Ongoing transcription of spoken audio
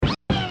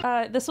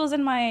This was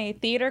in my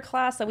theater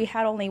class that we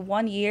had only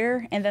 1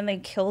 year, and then they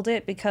killed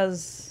it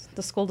because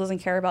the school doesn't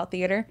care about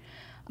theater.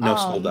 No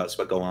school does,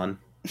 but go on.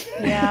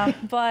 Yeah,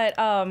 but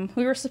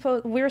we were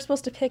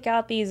supposed to pick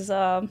out these.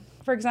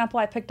 For example,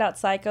 I picked out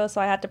Psycho,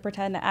 so I had to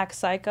pretend to act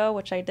psycho,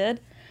 which I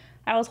did.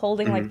 I was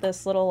holding like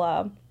this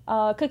little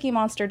Cookie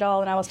Monster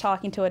doll, and I was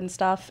talking to it and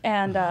stuff.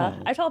 And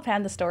I told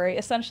Pan the story.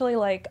 Essentially,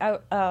 like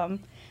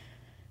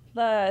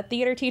the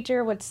theater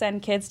teacher would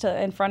send kids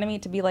in front of me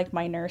to be like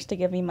my nurse to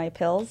give me my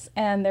pills.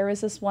 And there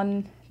was this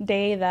one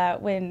day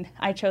that when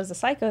I chose the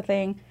Psycho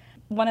thing,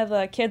 one of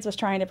the kids was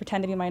trying to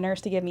pretend to be my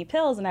nurse to give me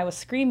pills, and I was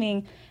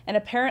screaming. And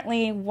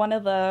apparently one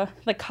of the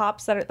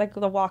cops that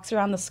walks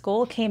around the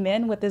school came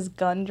in with his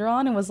gun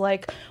drawn and was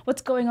like,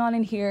 "What's going on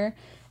in here?"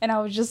 And I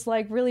was just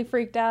like really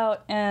freaked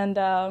out. And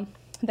then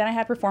I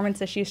had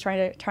performance issues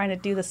trying to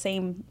do the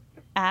same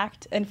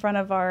act in front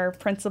of our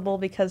principal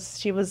because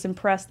she was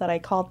impressed that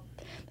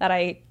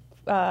I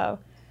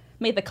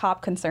made the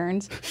cop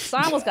concerned. So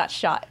I almost got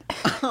shot.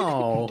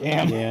 Oh,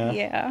 damn.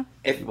 Yeah.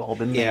 We've all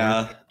been there.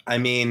 Yeah. I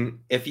mean,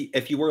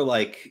 if you were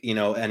like,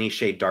 any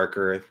shade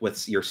darker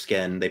with your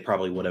skin, they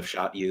probably would have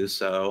shot you.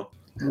 So,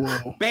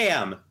 whoa.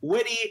 Bam!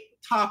 Witty,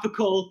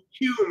 topical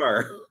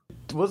humor.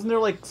 Wasn't there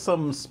like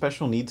some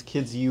special needs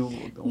kids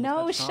you...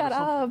 No, shut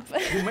up.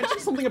 You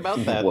mentioned something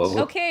about that. Whoa.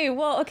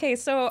 Okay,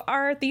 so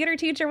our theater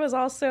teacher was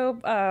also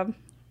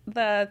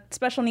the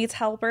special needs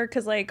helper,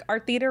 because like our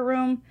theater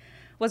room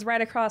was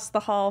right across the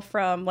hall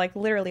from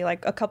literally a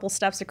couple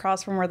steps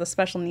across from where the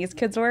special needs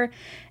kids were,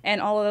 and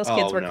all of those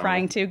kids were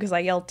crying too because I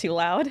yelled too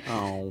loud.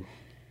 Oh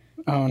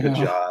Good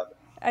job.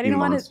 I didn't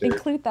want to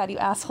include that, you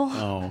asshole.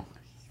 Oh,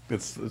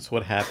 it's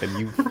what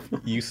happened.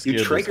 You scared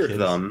you triggered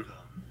them.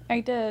 I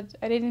did.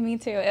 I didn't mean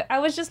to. I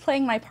was just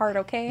playing my part,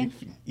 okay?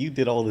 You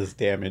did all this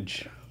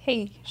damage.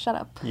 Hey, shut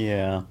up.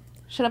 Yeah.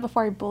 Shut up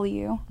before I bully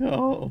you.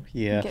 Oh,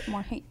 yeah. Get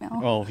more hate mail.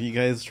 Oh, you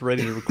guys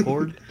ready to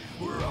record?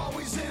 We're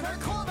always in our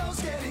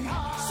clubhouse getting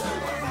high.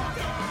 Super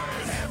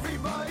fuckers.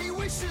 Everybody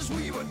wishes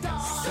we would die.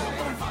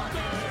 Super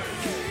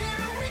fuckers.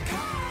 Here we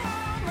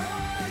come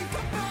like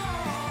a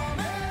bomb.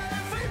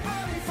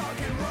 Everybody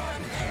fucking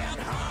run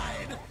and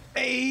hide.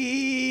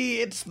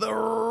 Hey, it's the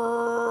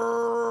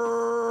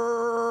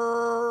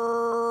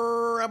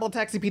Rebel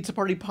Taxi Pizza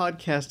Party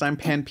podcast. I'm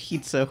Pan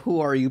Pizza.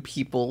 Who are you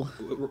people?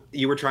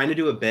 You were trying to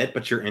do a bit,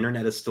 but your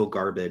internet is still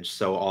garbage.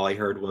 So all I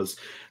heard was,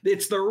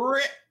 it's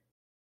the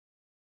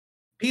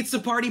Pizza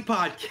Party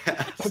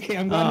podcast. Okay,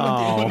 I'm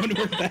going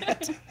with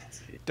that.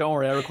 Don't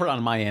worry, I record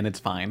on my end. It's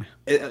fine.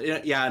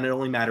 Yeah, and it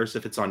only matters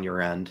if it's on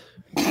your end.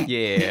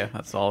 Yeah,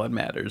 that's all that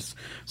matters.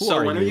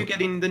 So when are you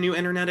getting the new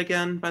internet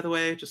again, by the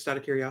way? Just out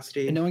of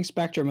curiosity. And knowing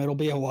Spectrum, it'll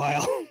be a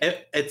while.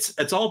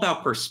 It's all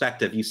about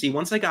perspective. You see,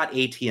 once I got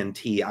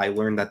AT&T, I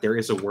learned that there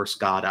is a worse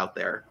god out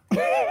there.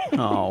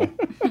 Oh,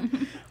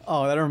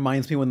 that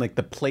reminds me when the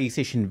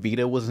PlayStation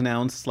Vita was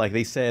announced.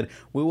 They said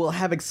we will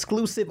have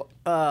exclusive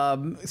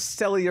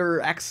cellular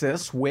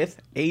access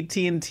with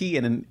AT&T,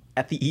 and then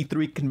at the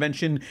E3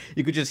 convention,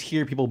 you could just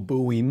hear people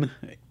booing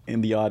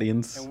in the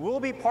audience. And we'll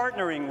be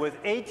partnering with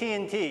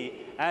AT&T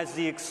as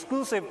the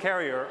exclusive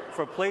carrier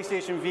for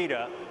PlayStation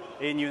Vita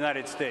in the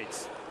United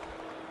States.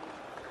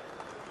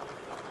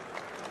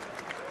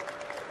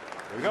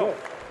 There we go.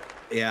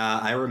 Yeah,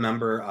 I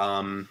remember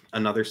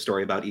another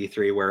story about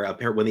E3 where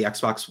when the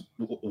Xbox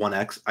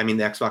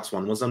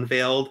One was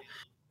unveiled,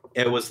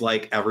 it was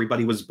like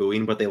everybody was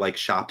booing, but they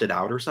shopped it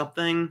out or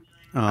something.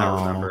 Oh,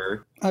 I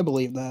remember. I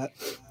believe that.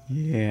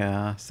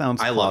 Yeah,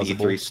 sounds I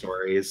plausible. love E3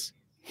 stories.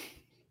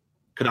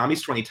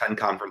 Konami's 2010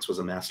 conference was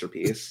a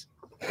masterpiece.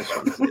 I just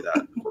wanted to say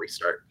that before we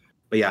start.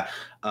 But yeah,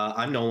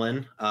 I'm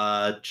Nolan.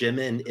 Jim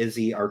and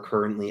Izzy are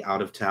currently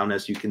out of town,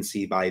 as you can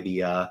see by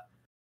the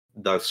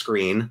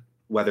screen,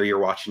 whether you're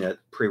watching it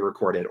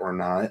pre-recorded or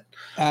not.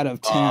 Out of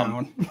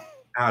town.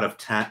 Out of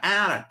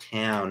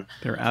town.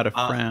 They're out of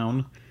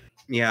town.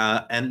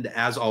 Yeah, and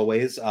as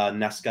always,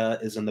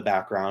 Nesca is in the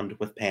background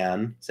with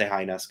Pan. Say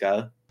hi,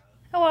 Nesca.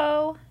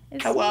 Hello.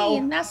 It's Hello.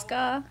 me,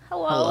 Nesca.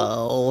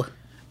 Hello.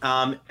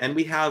 And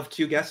we have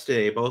two guests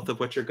today, both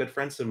of which are good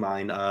friends of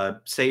mine.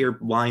 Say your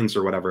lines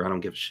or whatever. I don't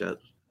give a shit.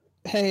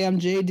 Hey, I'm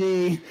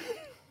JD.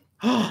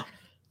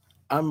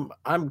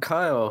 I'm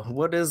Kyle.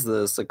 What is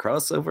this? A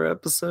crossover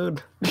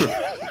episode?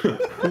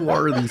 Who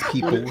are these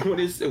people? What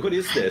is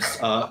this?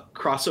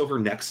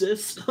 Crossover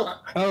Nexus?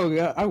 Oh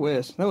yeah, I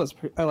wish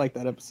I like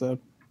that episode.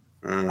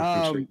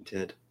 I'm sure you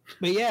did.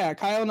 But yeah,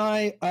 Kyle and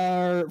I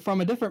are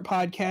from a different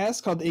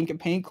podcast called the Ink and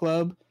Paint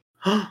Club.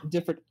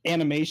 Different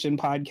animation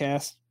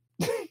podcast.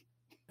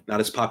 Not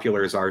as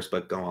popular as ours,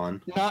 but go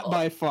on. Not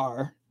by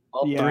far.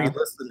 All three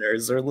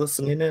listeners are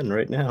listening in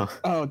right now.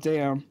 Oh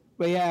damn.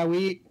 But yeah,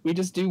 we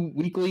just do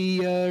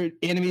weekly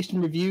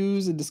animation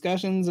reviews and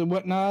discussions and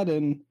whatnot,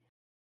 and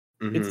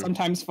it's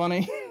sometimes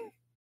funny.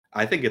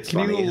 I think it's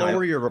funny. Can you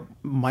lower your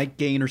mic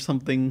gain or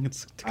something?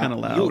 It's kind of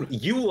loud.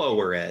 You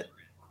lower it.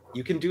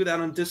 You can do that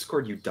on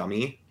Discord, you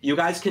dummy. You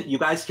guys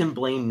can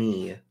blame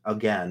me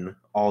again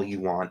all you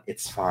want.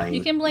 It's fine.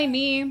 You can blame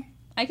me.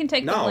 I can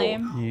take the No.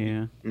 blame.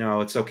 Yeah.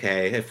 No, it's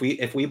okay. If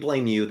we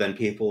blame you, then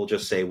people will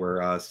just say we're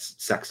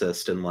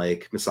sexist and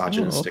like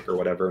misogynistic or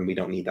whatever, and we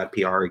don't need that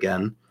PR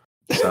again.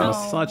 So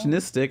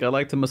Misogynistic. I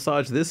like to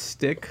massage this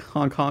stick.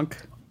 Honk honk.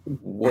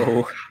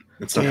 Whoa.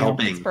 it's not Damn.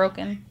 helping. It's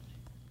broken.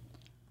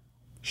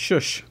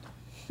 Shush.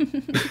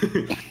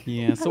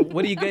 Yeah. So,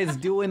 what are you guys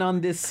doing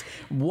on this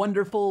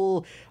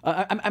wonderful?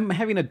 I'm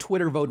having a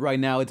Twitter vote right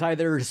now. It's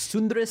either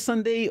Sundre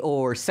Sunday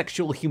or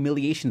Sexual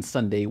Humiliation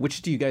Sunday.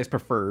 Which do you guys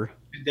prefer?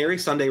 Dairy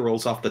Sunday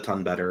rolls off the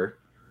tongue better.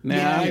 Nah,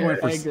 Yeah, I'm going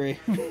for, I agree.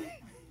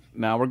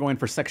 Now we're going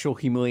for Sexual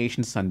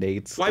Humiliation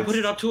Sunday. Why put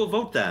it up to a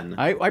vote then?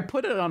 I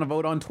put it on a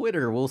vote on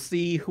Twitter. We'll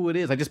see who it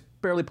is. I just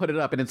barely put it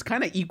up, and it's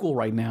kind of equal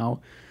right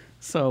now.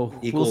 So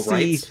Equal we'll see.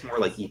 rights, more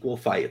like equal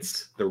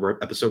fights. The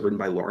episode written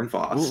by Lauren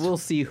Foss. We'll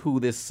see who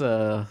this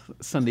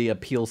Sunday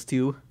appeals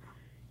to.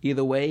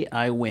 Either way,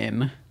 I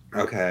win.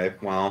 Okay,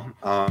 well,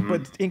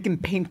 But Ink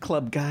and Paint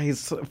Club,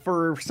 guys,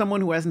 for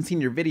someone who hasn't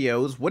seen your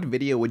videos, what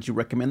video would you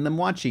recommend them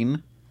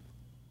watching?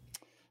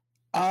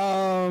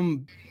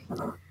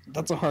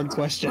 That's a hard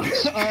question.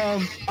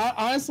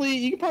 Honestly,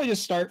 you can probably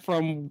just start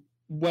from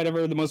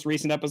whatever the most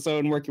recent episode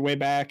and work your way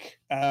back.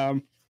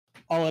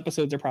 All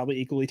episodes are probably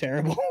equally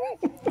terrible.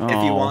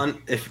 if you want,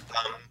 if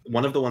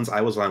one of the ones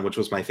I was on, which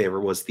was my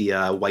favorite, was the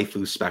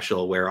waifu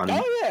special, where on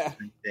Oh yeah,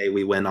 day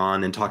we went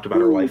on and talked about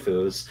our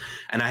waifus,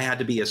 and I had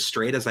to be as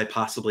straight as I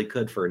possibly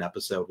could for an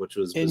episode, which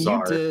was and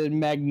bizarre. you did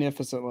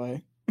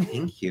magnificently.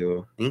 Thank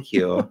you.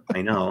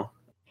 I know.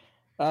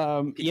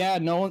 Yeah,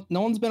 no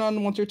one's been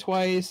on once or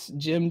twice.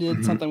 Jim did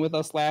Mhm. something with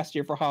us last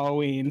year for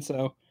Halloween,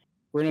 so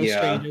we're no Yeah.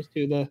 strangers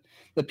to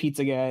the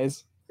pizza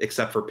guys.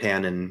 Except for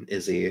Pan and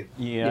Izzy.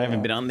 Yeah, I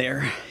haven't been on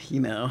there, you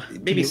know.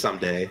 Maybe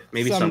someday.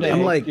 Maybe someday.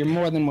 I'm like- you're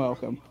more than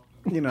welcome.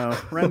 You know,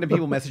 random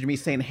people message me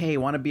saying, "Hey,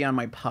 want to be on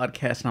my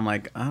podcast?" And I'm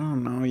like, "I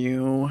don't know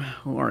you.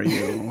 Who are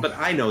you?" But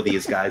I know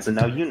these guys, and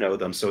now you know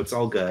them, so it's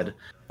all good.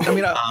 I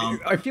mean,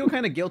 I feel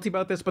kind of guilty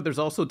about this, but there's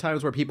also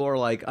times where people are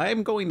like,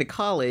 "I'm going to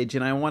college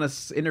and I want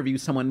to interview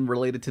someone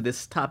related to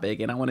this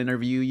topic, and I want to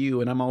interview you,"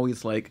 and I'm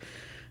always like,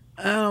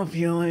 "I don't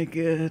feel like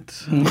it."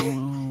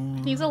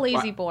 He's a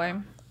lazy boy.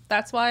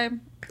 That's why.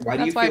 Why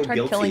do you That's why I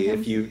feel tried killing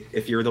guilty him.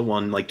 if you're the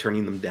one like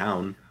turning them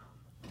down?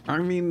 I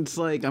mean, it's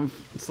like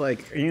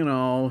you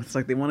know, it's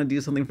like they want to do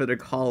something for their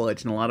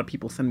college, and a lot of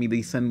people send me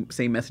these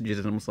same messages,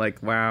 and I'm just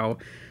like, wow,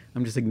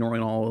 I'm just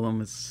ignoring all of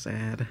them. It's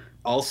sad.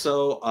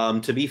 Also,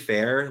 to be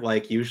fair,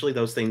 like usually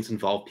those things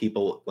involve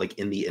people like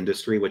in the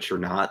industry, which you're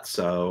not.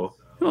 So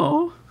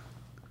Oh,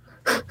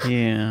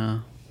 yeah.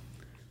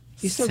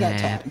 He's still got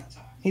Sad. time.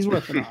 He's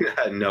working on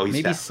it. no, he's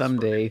Maybe not.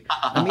 someday.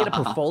 I made a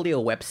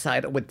portfolio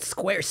website with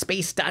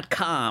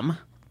Squarespace.com.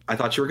 I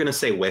thought you were gonna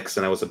say Wix,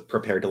 and I was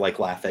prepared to like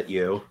laugh at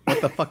you. What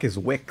the fuck is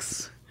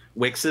Wix?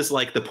 Wix is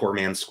like the poor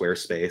man's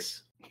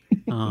Squarespace.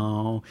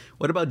 Oh,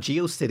 what about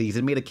GeoCities?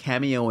 It made a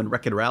cameo in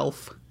Wreck-It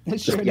Ralph. It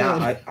sure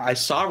Yeah, did. I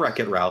saw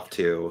Wreck-It Ralph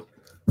too.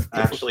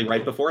 Actually,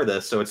 right before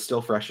this, so it's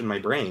still fresh in my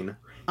brain.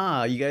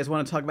 You guys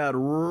want to talk about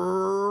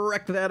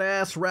Wreck That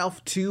Ass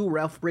Ralph 2?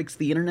 Ralph Breaks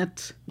the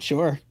Internet?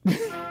 Sure.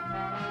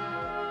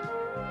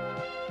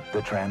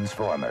 The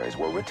Transformers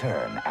will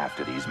return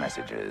after these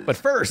messages. But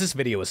first, this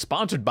video is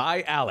sponsored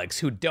by Alex,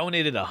 who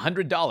donated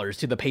 $100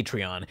 to the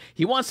Patreon.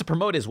 He wants to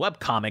promote his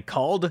webcomic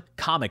called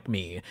Comic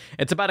Me.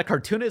 It's about a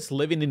cartoonist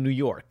living in New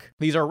York.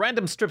 These are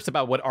random strips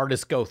about what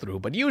artists go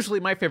through, but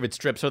usually my favorite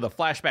strips are the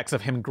flashbacks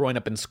of him growing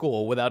up in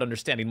school without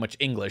understanding much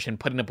English and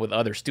putting up with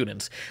other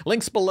students.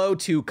 Links below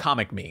to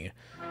Comic Me.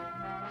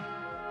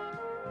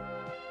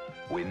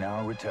 We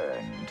now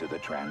return to the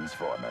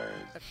Transformers.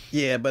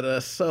 Yeah,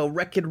 but so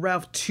Wreck-It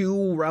Ralph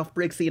 2, Ralph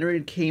Breaks the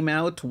Internet came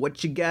out.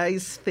 What you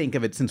guys think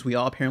of it since we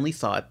all apparently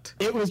saw it?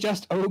 It was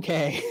just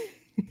okay.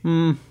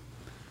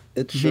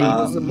 It sure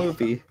was a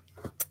movie.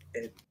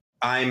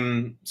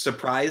 I'm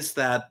surprised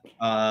that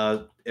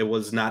it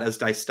was not as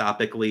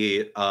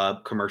dystopically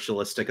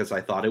commercialistic as I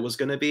thought it was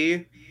going to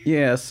be.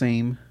 Yeah,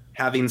 same.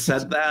 Having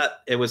said that,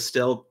 it was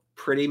still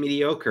pretty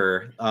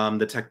mediocre.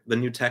 The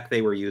new tech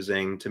they were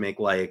using to make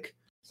like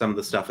some of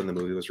the stuff in the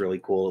movie was really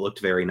cool. It looked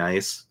very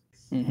nice.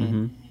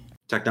 Mm-hmm.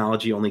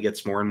 Technology only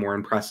gets more and more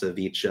impressive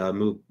each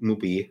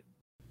movie.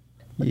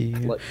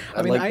 Yeah.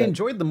 I mean, I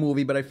enjoyed the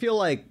movie, but I feel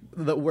like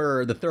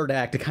where the third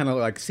act, it kind of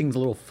like seems a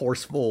little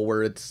forceful,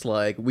 where it's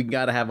like we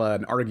got to have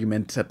an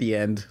argument at the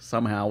end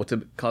somehow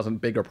to cause a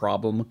bigger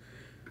problem.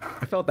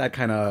 I felt that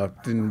kind of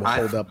didn't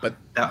hold up, but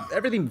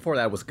everything before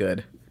that was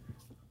good.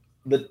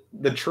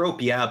 The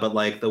trope, yeah, but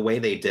like the way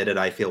they did it,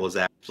 I feel was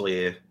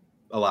actually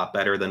a lot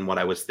better than what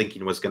I was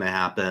thinking was going to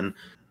happen.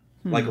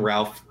 Like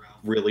Ralph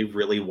really,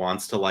 really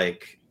wants to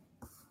like.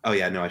 Oh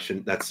yeah, no, I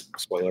shouldn't. That's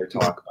spoiler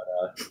talk.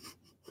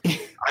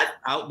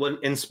 But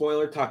when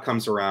spoiler talk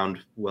comes around,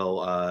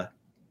 we'll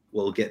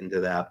get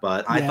into that.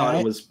 But I thought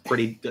it was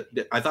pretty.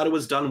 I thought it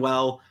was done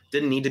well.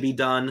 Didn't need to be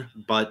done,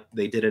 but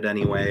they did it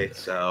anyway.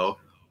 So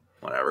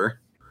whatever.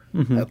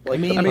 Mm-hmm. I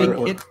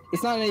mean,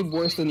 it's not any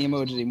worse than the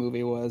Emoji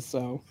Movie was.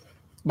 So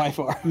by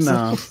far.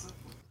 No.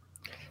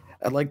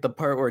 I like the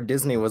part where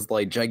Disney was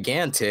like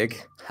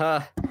gigantic,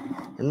 huh?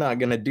 We're not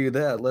gonna do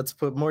that. Let's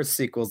put more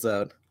sequels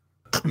out.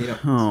 You know,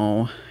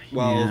 Oh.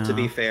 well, yeah. to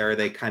be fair,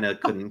 they kind of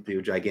couldn't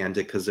do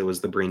Gigantic because it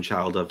was the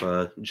brainchild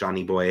of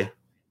Johnny Boy.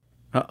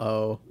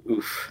 Uh-oh.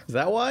 Oof. Is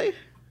that why?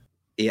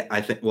 Yeah,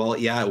 I think. Well,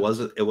 yeah, it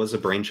was a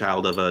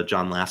brainchild of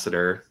John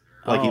Lasseter.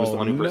 Like he was the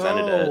one who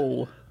presented it.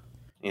 no.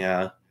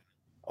 Yeah.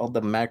 All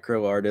the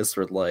macro artists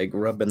were like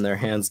rubbing their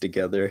hands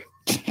together,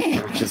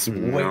 just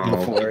No.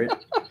 waiting for it.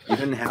 You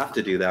didn't have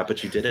to do that,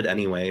 but you did it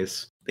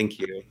anyways. Thank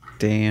you.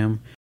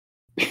 Damn.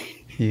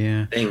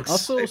 Yeah. Thanks.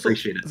 Also, I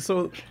appreciate it.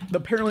 So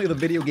apparently, the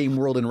video game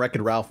world in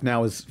Wreck-It Ralph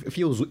now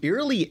feels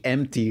eerily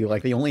empty.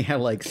 Like they only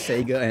have like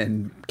Sega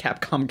and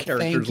Capcom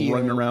characters Thank you.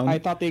 running around. I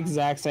thought the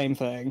exact same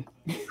thing.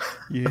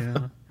 Yeah.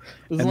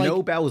 It was And like,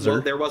 no Bowser.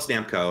 Well, there was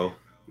Namco.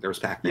 There was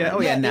Pac-Man. Yeah,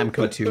 oh yeah, it-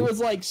 Namco It too. was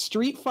like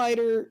Street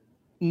Fighter,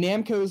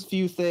 Namco's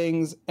few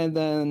things, and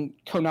then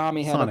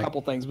Konami had Sonic. a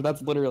couple things, but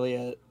that's literally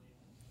it.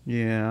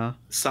 Yeah.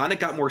 Sonic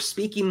got more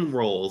speaking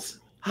roles.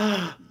 You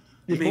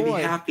Your made me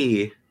boy.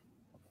 happy.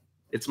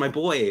 It's my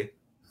boy.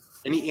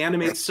 And he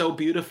animates so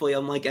beautifully,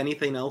 unlike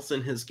anything else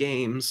in his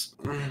games.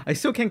 I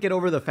still can't get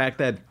over the fact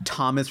that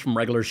Thomas from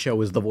Regular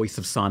Show is the voice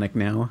of Sonic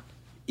now.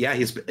 Yeah,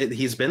 he's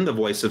been the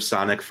voice of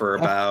Sonic for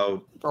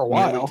about For a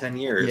nearly while. 10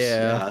 years.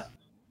 Yeah.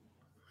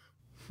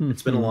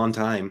 It's been a long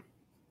time.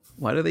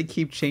 Why do they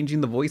keep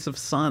changing the voice of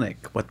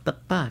Sonic? What the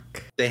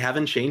fuck? They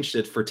haven't changed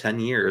it for 10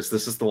 years.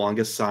 This is the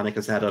longest Sonic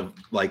has had a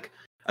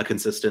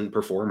consistent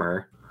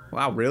performer.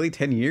 Wow, really?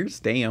 10 years?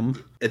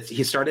 Damn.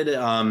 He started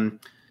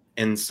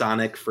in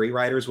Sonic Free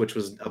Riders, which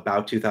was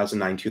about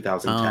 2009,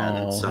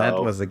 2010. Oh, so,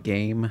 that was a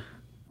game.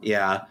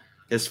 yeah.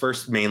 His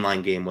first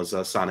mainline game was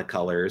Sonic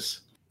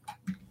Colors.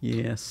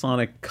 Yeah,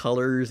 Sonic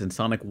Colors and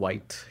Sonic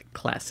White.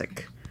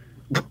 Classic.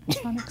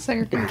 Sonic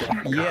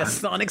segregation. Yeah,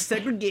 Sonic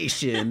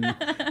Segregation.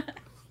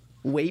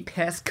 Way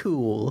past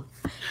cool.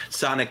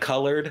 Sonic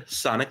Colored,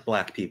 Sonic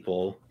Black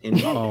people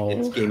in Oh.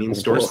 its gaming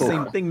stores.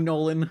 Same thing,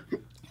 Nolan.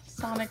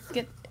 Sonic,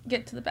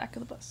 get to the back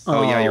of the bus.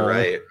 Oh, yeah, you're Oh.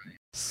 right.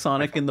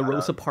 Sonic in the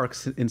Rosa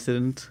Parks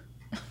incident.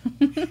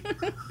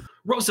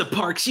 Rosa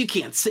Parks, you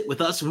can't sit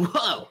with us.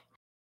 Whoa.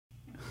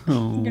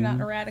 Oh. You're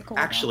not a radical.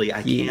 enough. Actually, I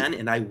Yeah. can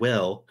and I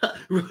will.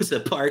 Rosa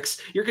Parks,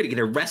 you're going to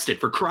get arrested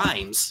for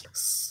crimes.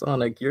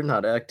 Sonic, you're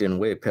not acting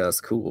way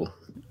past cool.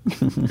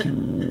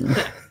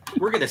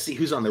 We're going to see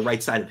who's on the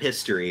right side of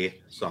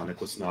history.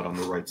 Sonic was not on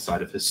the right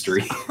side of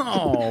history.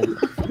 Oh,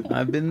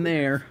 I've been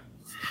there.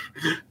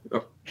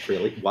 Oh,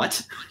 really?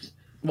 What?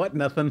 What?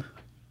 Nothing.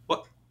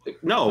 What?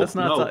 No. Let's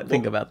not no.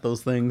 think about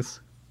those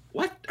things.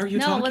 What are you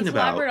No, talking let's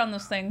about? elaborate on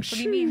those things. What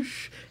do you mean?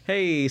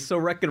 Hey, so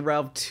Wreck-It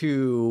Ralph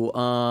 2.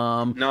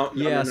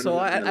 Yeah, so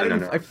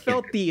I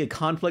felt the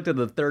conflict of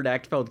the third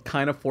act felt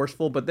kind of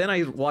forceful, but then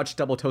I watched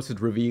Double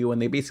Toasted's review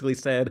and they basically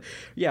said,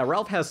 yeah,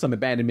 Ralph has some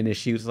abandonment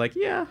issues. Like,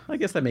 yeah, I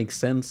guess that makes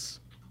sense.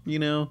 You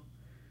know?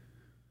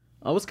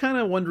 I was kind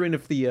of wondering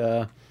if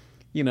the,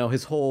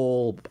 his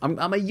whole I'm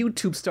a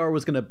YouTube star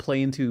was going to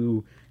play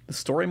into the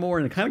story more,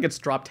 and it kind of gets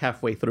dropped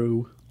halfway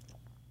through.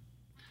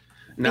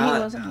 He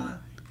Not, wasn't.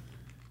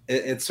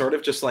 it's sort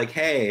of just like,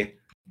 hey,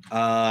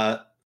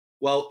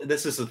 well,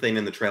 this is the thing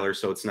in the trailer,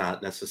 so it's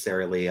not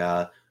necessarily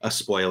a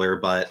spoiler,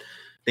 but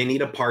they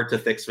need a part to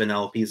fix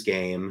Vanellope's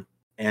game,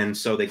 and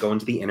so they go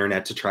into the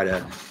internet to try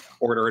to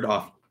order it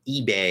off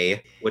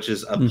eBay, which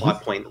is a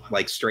plot point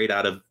like straight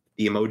out of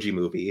the Emoji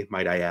Movie,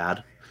 might I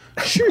add.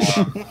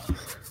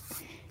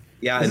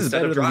 Yeah, This is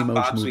instead of better than the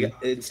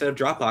Emoji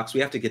Dropbox, we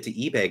have to get to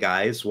eBay,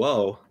 guys.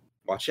 Whoa,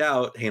 watch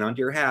out! Hang on to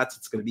your hats.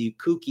 It's going to be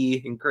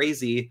kooky and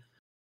crazy.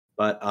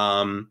 But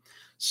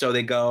so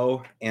they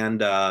go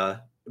and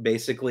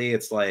basically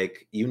it's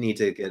like you need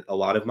to get a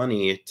lot of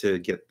money to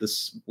get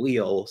this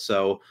wheel.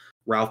 So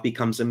Ralph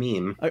becomes a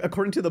meme.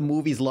 According to the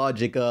movie's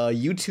logic,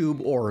 YouTube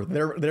or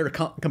their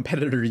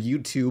competitor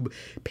YouTube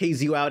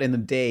pays you out in a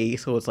day.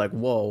 So it's like,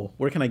 whoa,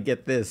 where can I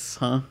get this,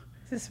 huh?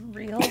 Is this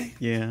real?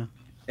 Yeah.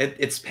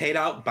 It's paid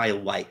out by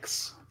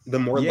likes. The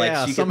more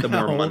Yeah, likes you get, the more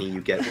somehow. money you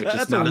get. Which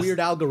That's is not a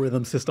weird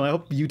algorithm system. I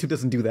hope YouTube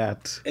doesn't do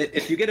that.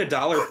 If you get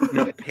 $1,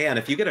 no, Pan,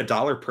 if you get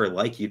 $1 per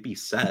like, you'd be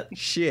set.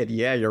 Shit,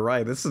 yeah, you're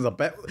right. This is a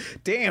bet.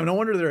 Damn, no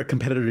wonder they're a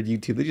competitor to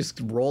YouTube. They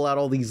just roll out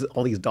all these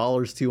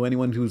dollars to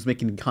anyone who's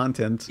making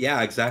content.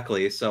 Yeah,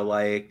 exactly. So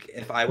like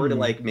if I were to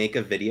like make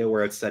a video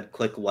where it said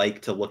click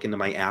like to look into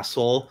my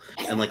asshole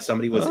and like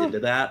somebody was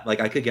into that, like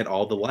I could get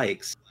all the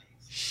likes.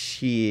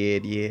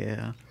 Shit,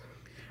 yeah.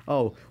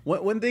 Oh,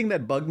 one thing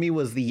that bugged me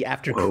was the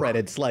after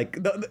credits. Like,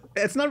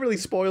 it's not really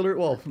spoiler.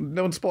 Well,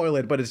 don't spoil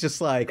it, but it's just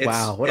like,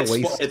 wow, what a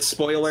waste. It's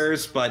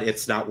spoilers, but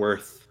it's not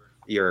worth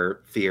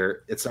your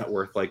fear. It's not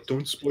worth like,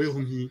 don't spoil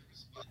me.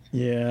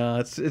 Yeah,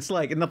 it's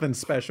like nothing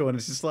special, and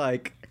it's just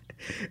like,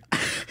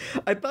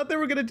 I thought they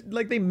were gonna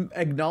like they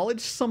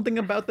acknowledged something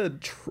about the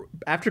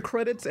after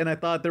credits, and I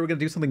thought they were gonna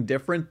do something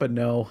different, but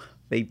no,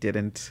 they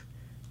didn't.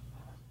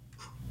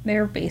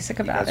 They're basic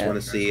You about guys it.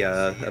 want to see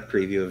a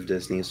preview of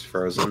Disney's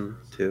Frozen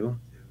 2?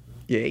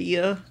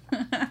 Yeah.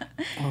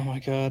 Oh my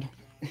god.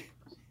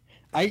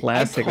 I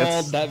Classic, called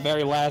that's- that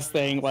very last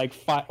thing like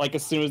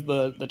as soon as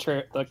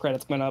the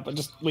credits went up. I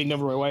just leaned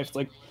over to my wife. It's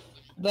like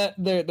that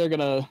they're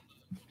gonna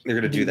They're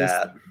gonna do this.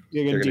 that.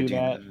 You're They're gonna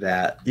gonna do do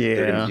that. that.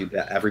 They're Yeah. gonna do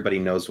that. Everybody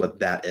knows what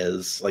that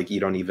is. Like, you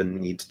don't even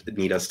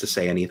need us to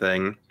say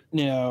anything.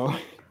 No.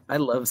 I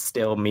love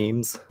stale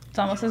memes. It's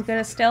almost as good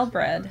as stale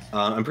bread.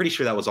 I'm pretty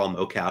sure that was all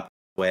mocap.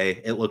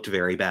 Way it looked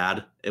very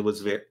bad. It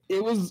was very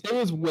It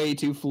was way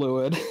too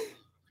fluid.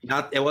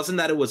 not. It wasn't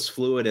that it was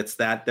fluid. It's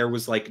that there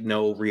was like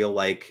no real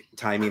like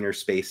timing or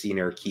spacing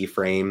or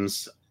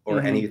keyframes or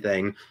Mhm.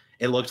 anything.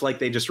 It looked like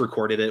they just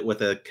recorded it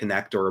with a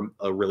Kinect or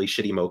a really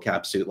shitty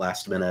mocap suit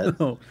last minute.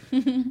 Oh,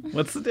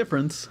 what's the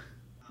difference?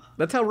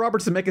 That's how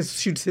Robert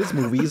Zemeckis shoots his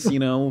movies, you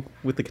know,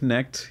 with the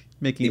Kinect,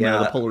 making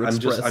the Polar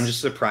Express. I'm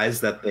just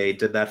surprised that they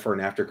did that for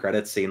an after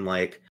credits scene.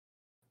 Like,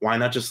 why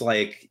not just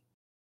like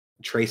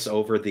trace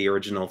over the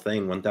original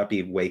thing? Wouldn't that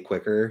be way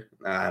quicker?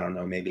 I don't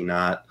know, maybe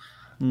not.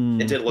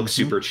 It did look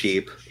super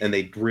cheap, and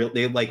they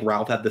like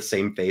Ralph had the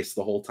same face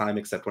the whole time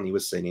except when he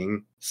was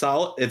singing.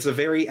 So it's a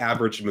very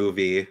average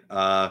movie.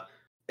 There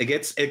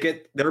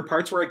are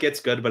parts where it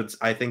gets good, but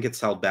I think it's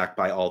held back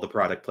by all the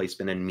product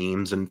placement and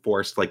memes and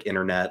forced like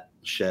internet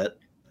shit.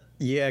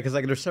 Yeah, because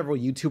like there's several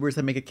YouTubers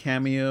that make a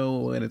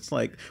cameo, and it's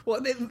like,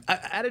 well,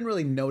 I didn't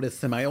really notice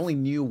them. I only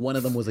knew one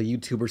of them was a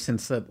YouTuber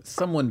since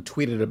someone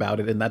tweeted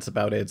about it, and that's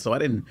about it. So I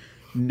didn't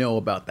know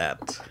about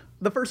that.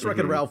 The first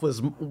Wreck-It Ralph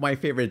was my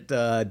favorite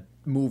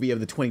movie of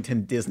the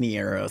 2010 Disney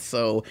era.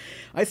 So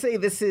I say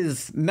this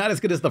is not as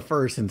good as the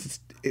first,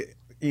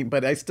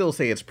 but I still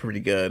say it's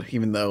pretty good,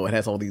 even though it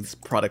has all these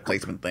product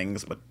placement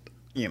things. But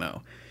you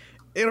know,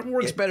 it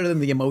works better than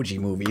the Emoji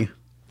Movie.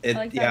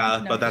 like that Yeah,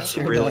 one, but no, that's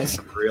it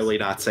really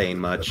not saying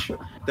much.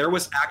 There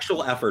was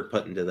actual effort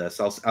put into this.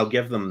 I'll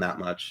give them that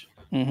much.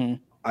 Mm-hmm.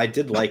 I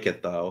did like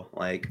it though.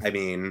 Like, I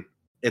mean,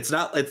 it's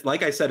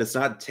like I said, it's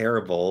not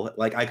terrible.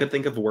 Like, I could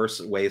think of worse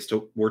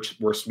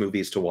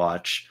movies to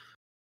watch.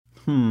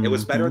 It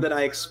was better than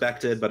I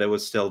expected, but it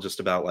was still just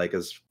about like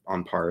as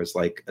on par as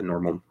like a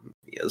normal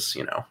movie is,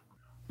 you know.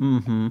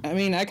 I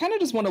mean, I kind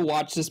of just want to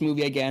watch this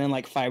movie again in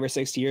like 5 or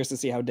 6 years to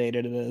see how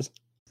dated it is.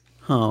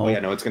 Oh yeah,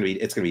 no, it's gonna be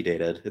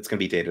dated. It's gonna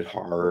be dated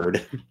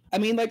hard. I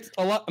mean, like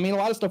a lot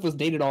of stuff was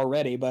dated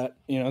already, but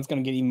you know, it's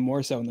gonna get even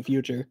more so in the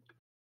future.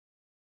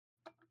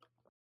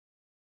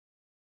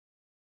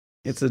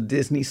 It's a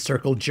Disney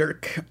circle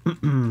jerk.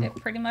 It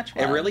pretty much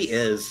was. It really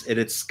is.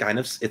 It's kind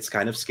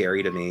of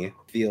scary to me.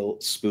 I feel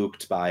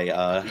spooked by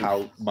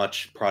how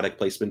much product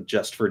placement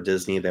just for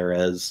Disney there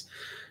is.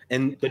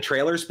 And the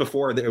trailers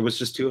before, there was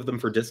just 2 of them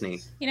for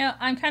Disney. You know,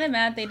 I'm kind of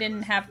mad they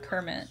didn't have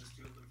Kermit.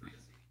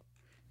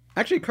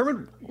 Actually,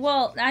 Kermit.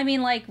 Well, I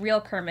mean, like real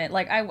Kermit.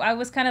 Like I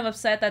was kind of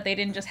upset that they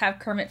didn't just have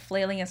Kermit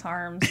flailing his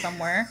arms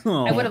somewhere.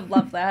 I would have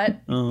loved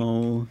that.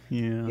 Oh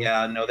yeah.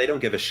 Yeah, no, they don't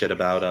give a shit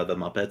about the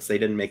Muppets. They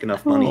didn't make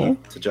enough money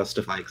to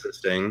justify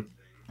existing.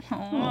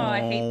 Oh,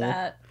 I hate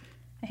that.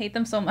 I hate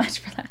them so much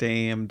for that.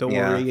 Damn. Don't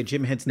Yeah. worry.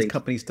 Jim Henson's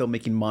company's still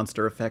making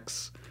monster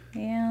effects.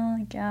 Yeah,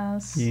 I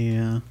guess.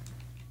 Yeah.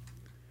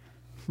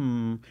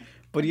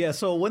 But yeah,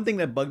 so one thing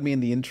that bugged me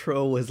in the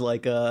intro was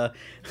like I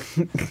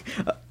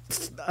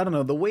don't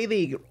know, the way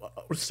they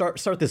start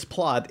this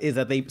plot is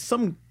that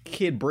some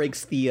kid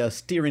breaks the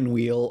steering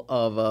wheel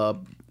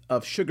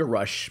of Sugar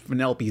Rush,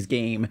 Vanellope's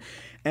game,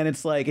 and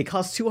it's like it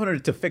costs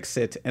 $200 to fix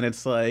it, and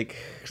it's like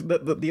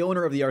the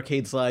owner of the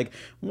arcade's like,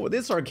 well,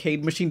 this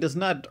arcade machine does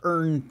not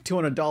earn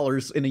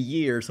 $200 in a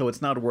year, so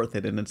it's not worth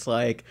it. And it's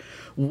like,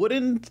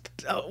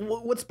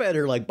 what's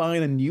better, like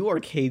buying a new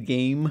arcade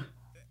game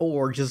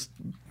or just,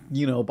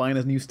 you know, buying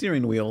a new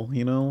steering wheel,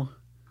 you know?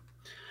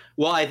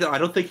 Well, I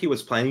don't think he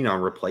was planning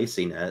on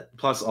replacing it.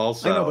 Plus,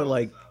 also, I know, but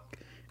like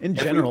in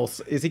general,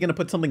 is he going to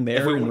put something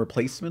there in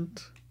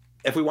replacement?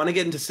 If we want to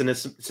get into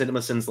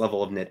CinemaSins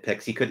level of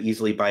nitpicks, he could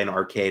easily buy an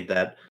arcade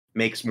that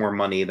makes more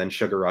money than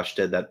Sugar Rush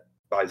did. That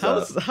buys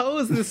how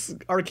is this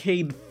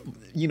arcade,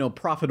 you know,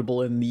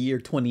 profitable in the year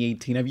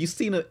 2018? Have you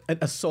seen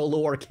a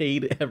solo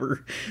arcade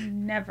ever?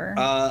 Never.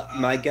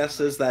 My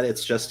guess is that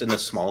it's just in a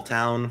small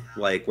town,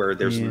 like where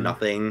there's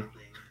nothing.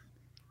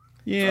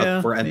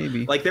 Yeah,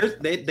 maybe. Like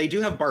they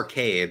do have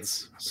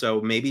barcades,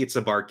 so maybe it's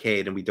a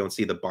barcade and we don't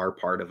see the bar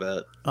part of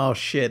it. Oh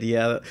shit,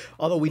 yeah.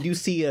 Although we do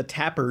see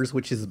Tappers,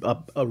 which is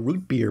a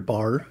root beer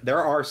bar. There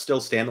are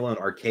still standalone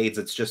arcades.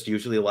 It's just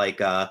usually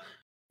like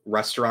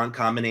restaurant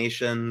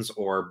combinations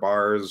or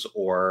bars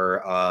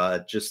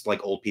or just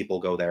like old people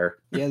go there.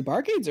 Yeah, the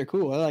barcades are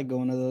cool. I like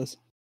going to those.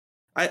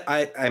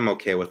 I'm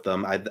okay with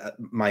them.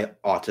 My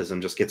autism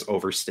just gets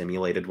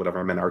overstimulated whenever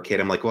I'm in an arcade.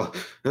 I'm like, well,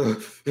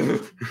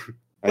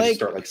 I just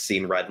start like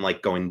seeing red and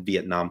like going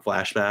Vietnam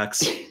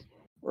flashbacks.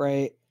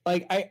 Right.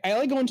 Like I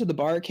like going to the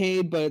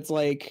barcade, but it's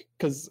like,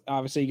 because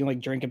obviously you can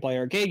like drink and play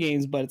arcade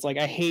games, but it's like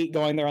I hate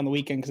going there on the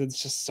weekend because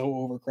it's just so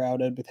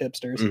overcrowded with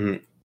hipsters.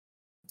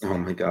 Mm-hmm. Oh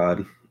my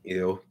god.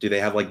 Ew. Do they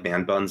have like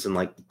man buns and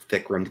like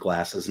thick rimmed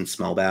glasses and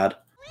smell bad?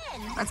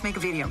 Let's make a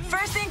video.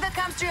 First thing that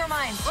comes to your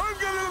mind.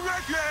 I'm gonna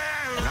wreck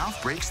you!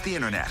 Ralph Breaks the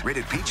Internet.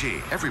 Rated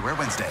PG. Everywhere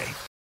Wednesday.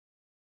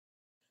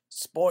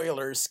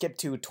 Spoilers. Skip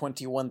to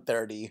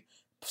 2130.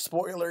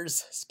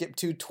 Spoilers. Skip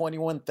to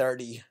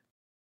 2130.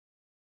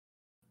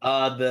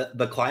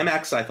 The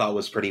climax I thought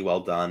was pretty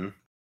well done.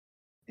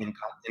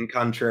 in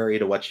contrary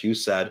to what you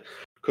said,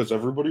 because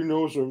everybody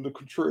knows I'm the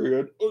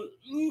contrarian.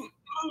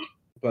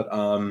 But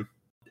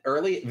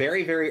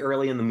very, very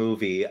early in the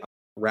movie,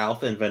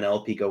 Ralph and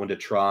Vanellope go into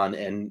Tron,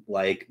 and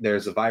like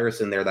there's a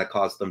virus in there that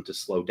caused them to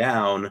slow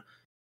down,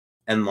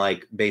 and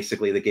like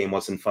basically the game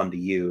wasn't fun to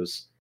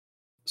use.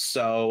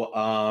 So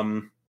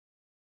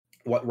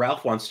what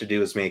Ralph wants to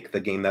do is make the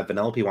game that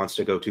Vanellope wants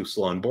to go to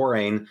slow and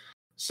boring,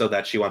 so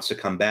that she wants to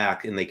come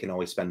back and they can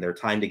always spend their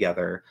time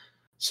together.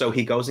 So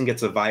he goes and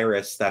gets a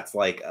virus that's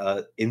like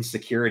a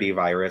insecurity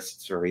virus.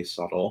 It's very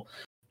subtle.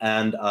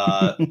 And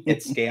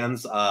it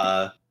scans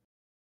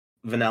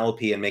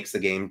Vanellope and makes the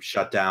game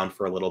shut down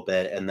for a little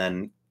bit. And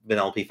then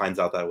Vanellope finds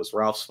out that it was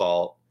Ralph's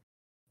fault.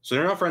 So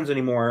they're not friends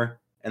anymore.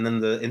 And then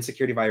the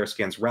insecurity virus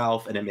scans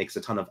Ralph, and it makes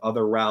a ton of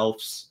other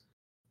Ralphs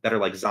that are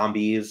like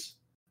zombies.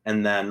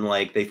 And then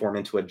like they form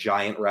into a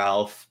giant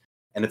Ralph.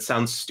 And it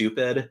sounds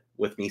stupid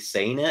with me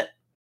saying it,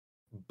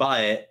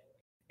 but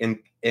in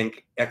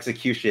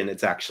execution,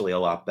 it's actually a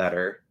lot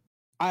better.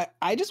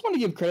 I just want to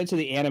give credit to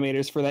the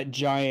animators for that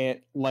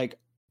giant like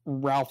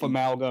Ralph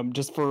amalgam,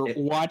 just for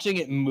watching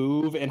it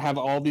move and have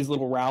all these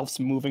little Ralphs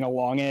moving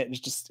along it.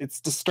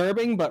 It's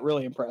disturbing, but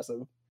really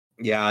impressive.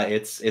 Yeah,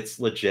 it's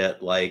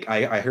legit. Like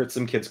I heard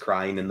some kids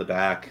crying in the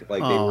back,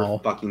 like they were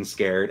fucking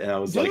scared, and I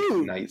was like,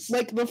 nice.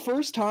 Like the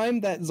first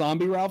time that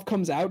zombie Ralph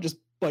comes out, just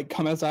like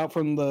comes out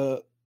from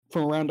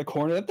around the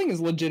corner, that thing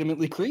is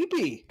legitimately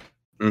creepy.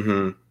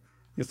 Mm-hmm.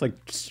 It's like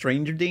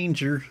stranger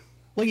danger.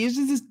 Like it's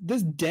just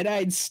this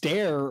dead-eyed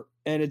stare,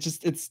 and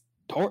it's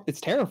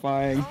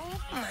terrifying.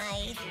 Oh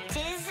my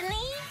Disney!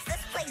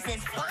 This place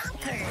is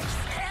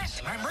bonkers.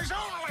 Cast members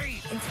only.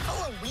 It's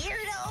full of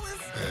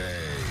weirdos.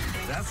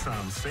 Hey, that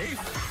sounds safe.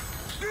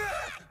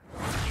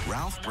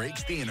 Ralph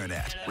Breaks the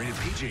Internet. Rated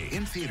PG.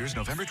 In theaters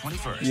November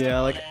 21st. Yeah,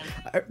 like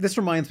this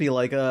reminds me,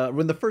 like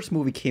when the first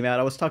movie came out,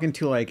 I was talking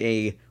to like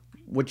a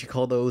what you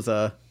call those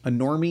a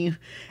normie.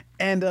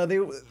 And they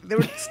were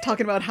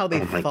talking about how they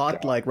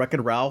thought like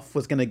Wreck-It Ralph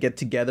was gonna get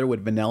together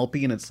with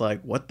Vanellope, and it's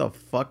like, what the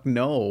fuck?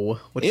 No,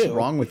 what's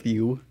wrong with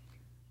you?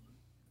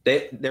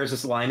 There's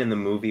this line in the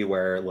movie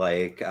where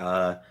like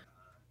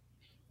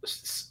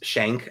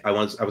Shank, I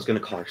was gonna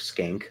call her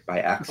Skank by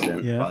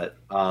accident, but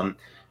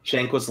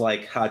Shank was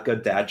like a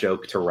good dad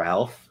joke to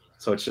Ralph,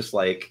 so it's just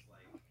like,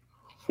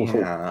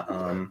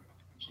 yeah,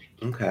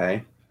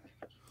 okay.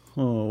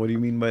 Oh, what do you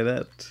mean by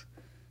that?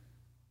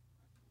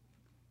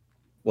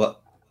 Well.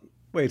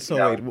 Wait,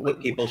 so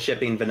with people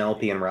shipping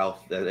Vanellope and Ralph,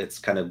 it's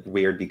kind of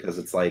weird because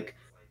it's like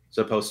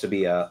supposed to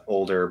be a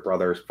older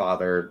brother,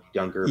 father,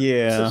 younger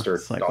sister,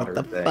 it's like, daughter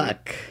what the thing.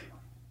 Fuck?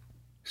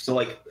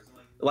 So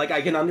like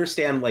I can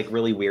understand like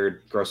really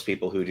weird, gross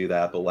people who do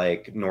that, but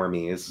like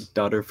normies,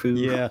 daughter food.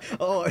 Yeah.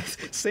 Oh,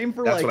 same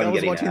for That's like what I I'm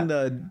was getting watching at.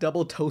 the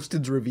Double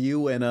Toasted's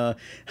review, and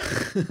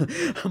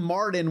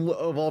Martin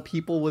of all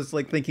people was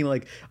like thinking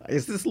like,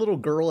 is this little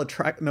girl is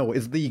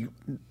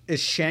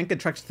Shank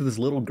attracted to this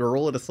little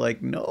girl? And it's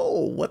like,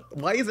 no. What?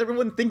 Why is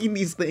everyone thinking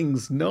these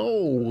things?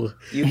 No.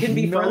 You can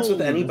be friends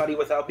with anybody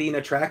without being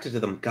attracted to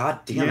them.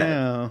 God damn it.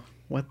 Yeah.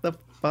 What the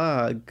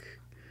fuck?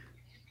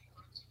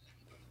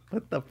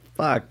 What the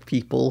fuck,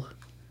 people?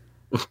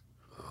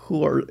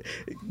 Who are,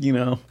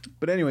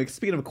 But anyway,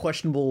 speaking of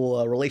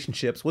questionable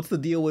relationships, what's the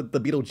deal with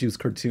the Beetlejuice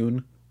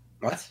cartoon?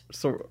 What?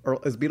 So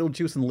is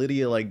Beetlejuice and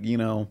Lydia like,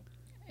 And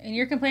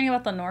you're complaining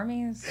about the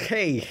normies?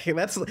 Hey,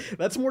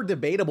 that's more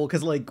debatable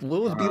because like,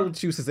 what was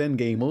Beetlejuice's end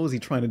game? What was he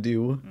trying to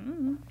do?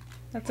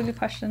 That's a good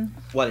question.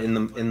 What in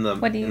the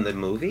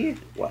movie?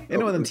 What?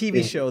 In the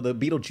TV show, the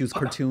Beetlejuice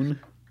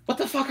cartoon. What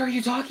the fuck are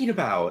you talking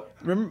about?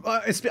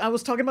 Remember, I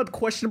was talking about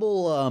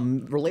questionable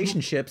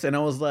relationships, and I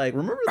was like,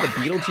 remember the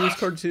Beetlejuice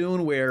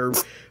cartoon where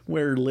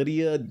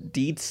Lydia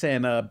Dietz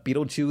and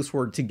Beetlejuice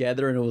were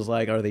together, and it was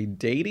like, are they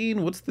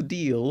dating? What's the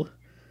deal?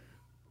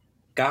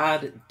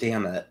 God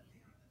damn it!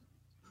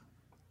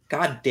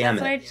 God damn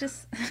it! I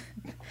just.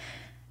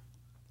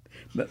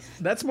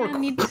 That's more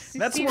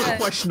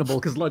questionable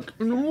because like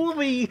in the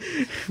movie,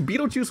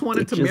 Beetlejuice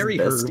wanted to marry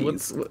her.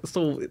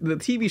 So the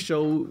TV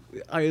show,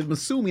 I am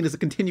assuming, is a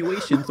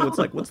continuation. So it's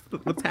like, what's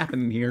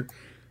happening here?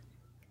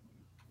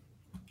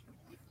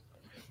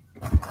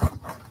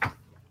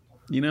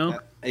 No,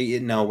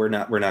 we're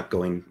not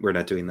doing this. We're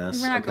not going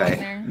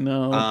there.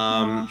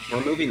 No.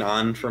 We're moving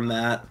on from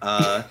that.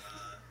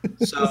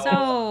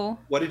 So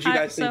what did you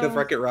guys think of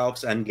Wreck-It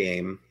Ralph's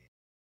Endgame?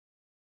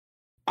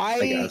 I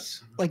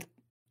guess.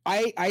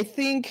 I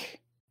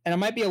think, and I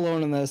might be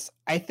alone in this,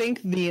 I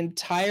think the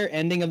entire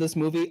ending of this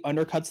movie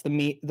undercuts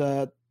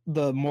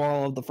the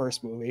moral of the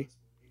first movie.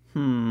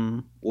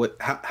 What?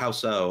 How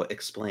so?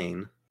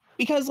 Explain.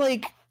 Because I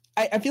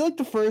feel like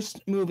the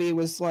first movie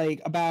was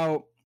like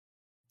about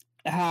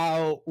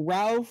how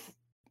Ralph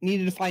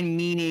needed to find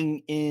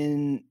meaning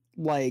in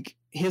like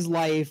his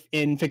life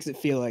in Fix-It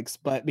Felix,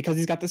 but because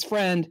he's got this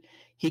friend,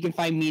 he can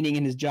find meaning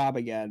in his job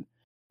again.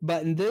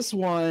 But in this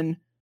one,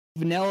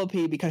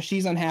 Vanellope, because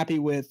she's unhappy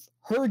with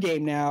her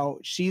game now,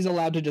 she's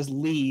allowed to just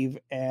leave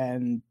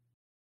and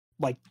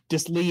what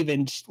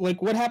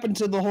happened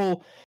to the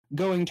whole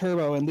going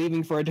turbo and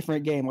leaving for a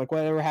different game? Like,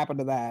 whatever happened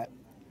to that?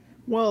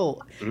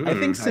 Well, I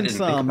think since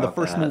the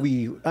first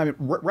movie, I mean,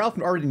 Ralph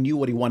already knew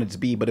what he wanted to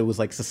be, but it was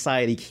like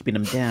society keeping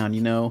him down,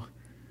 you know?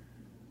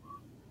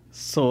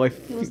 So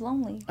he was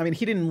lonely. I mean,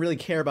 he didn't really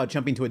care about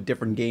jumping to a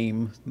different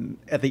game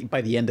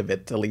by the end of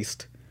it, at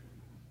least.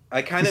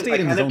 I kind of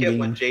get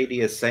what JD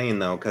is saying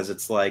though, because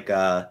it's like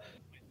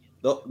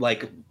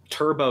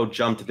Turbo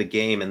jumped the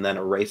game and then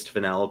erased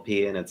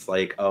Vanellope, and it's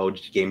like, oh,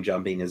 game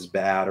jumping is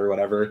bad or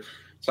whatever.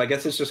 So I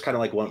guess it's just kind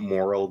of like, what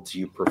moral do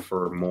you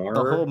prefer more?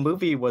 The whole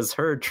movie was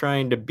her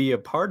trying to be a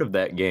part of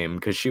that game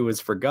because she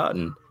was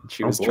forgotten.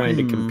 She was trying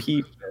to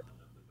compete.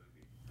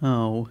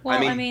 Oh.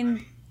 Well, I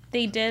mean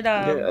they did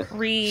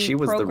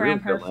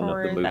reprogram her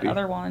for the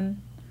other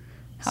one.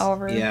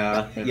 However, they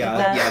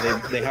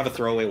have a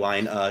throwaway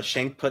line.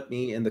 Shank put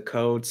me in the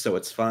code, so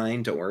it's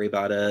fine. Don't worry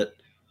about it.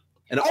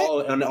 And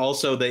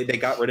also they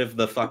got rid of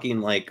the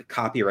fucking like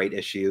copyright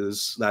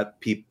issues that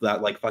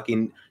like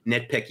fucking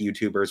nitpick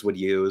YouTubers would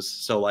use.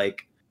 So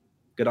like,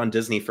 good on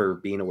Disney for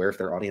being aware of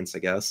their audience, I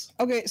guess.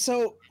 Okay,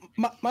 so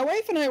my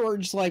wife and I were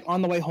just like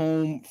on the way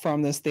home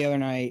from this the other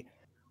night.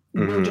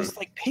 We were just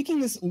like picking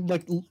this,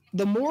 like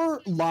the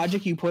more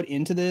logic you put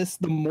into this,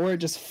 the more it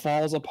just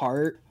falls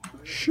apart.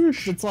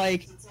 It's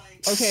like,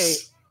 okay,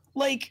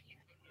 like.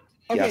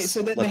 Okay, yes,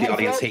 so let the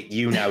audience hate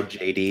you now,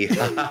 JD.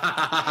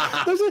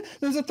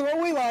 there's a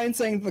throwaway line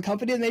saying the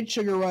company that made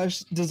Sugar Rush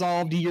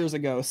dissolved years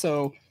ago.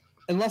 So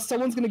unless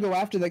someone's going to go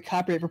after the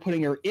copyright for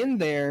putting her in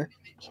there,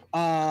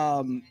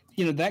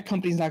 that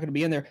company's not going to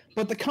be in there.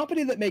 But the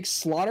company that makes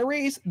Slaughter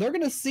Race, they're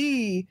going to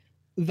see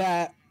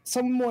that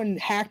someone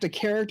hacked a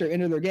character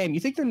into their game. You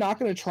think they're not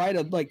going to try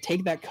to like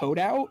take that code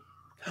out?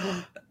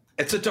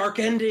 It's a dark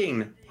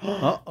ending.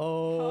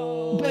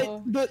 Uh-oh.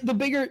 But the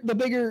bigger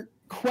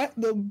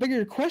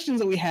questions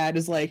that we had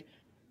is like,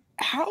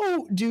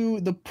 how do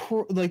the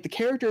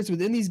characters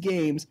within these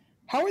games,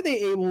 how are they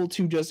able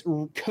to just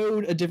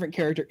code a different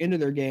character into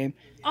their game?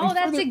 Oh,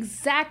 that's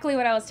exactly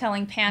what I was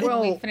telling Pan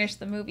when we finished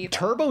the movie.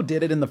 Turbo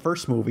did it in the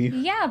first movie.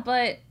 Yeah,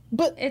 but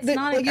it's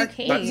not an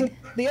arcade.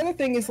 The other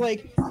thing is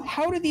like,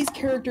 how do these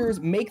characters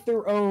make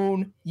their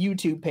own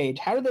YouTube page?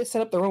 How do they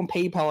set up their own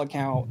PayPal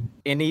account?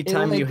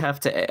 Anytime you have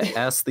to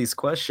ask these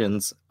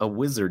questions, a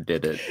wizard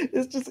did it.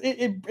 It's just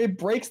it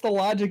breaks the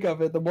logic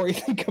of it the more you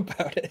think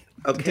about it.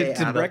 Okay,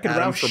 did Wreck-It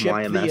Ralph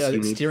ship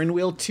the steering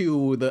wheel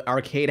to the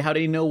arcade? How do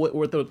you know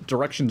what the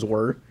directions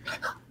were?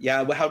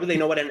 Yeah, how do they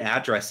know what an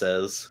address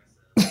is?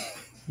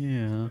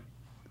 Yeah.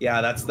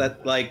 Yeah, that's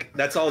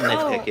all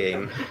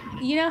nitpicking.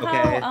 You know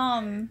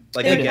how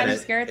they were kind of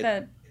scared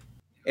that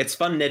it's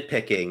fun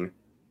nitpicking,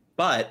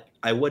 but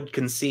I would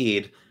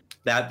concede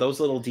that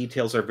those little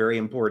details are very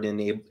important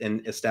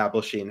in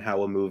establishing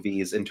how a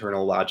movie's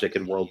internal logic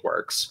and world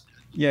works.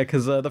 Yeah,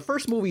 because the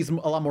first movie's a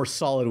lot more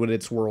solid with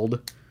its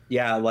world.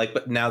 Yeah,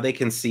 but now they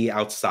can see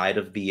outside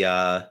of the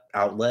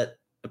outlet.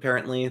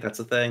 Apparently, that's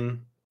a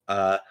thing.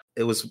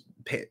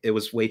 It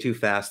was way too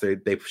fast.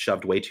 They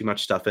shoved way too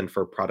much stuff in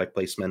for product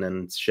placement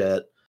and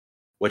shit,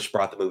 which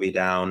brought the movie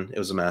down. It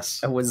was a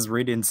mess. I was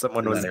reading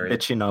someone was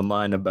bitching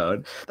online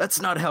about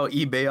that's not how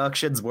eBay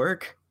auctions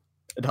work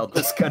and all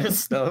this kind of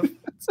stuff.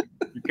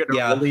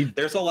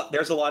 There's a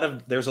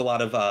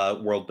lot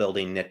of world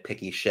building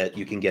nitpicky shit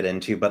you can get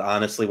into, but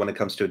honestly, when it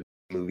comes to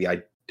a movie,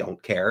 I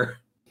don't care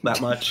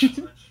that much.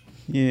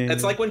 Yeah,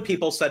 it's like when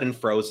people said in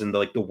Frozen,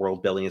 the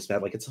world building is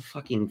bad. Like, it's a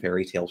fucking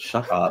fairy tale.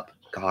 Shut up,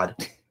 God.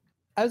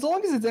 As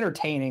long as it's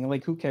entertaining,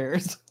 like, who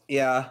cares?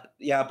 Yeah,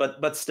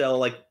 but still,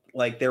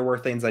 like there were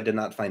things I did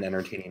not find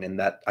entertaining and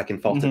that I can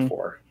fault it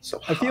for.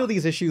 So I feel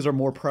these issues are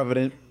more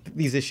prevalent.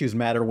 These issues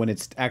matter when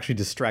it's actually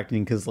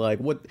distracting because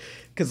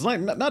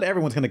not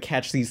everyone's going to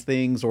catch these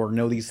things or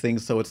know these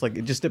things. So it's like,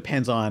 it just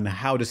depends on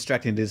how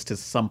distracting it is to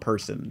some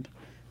person.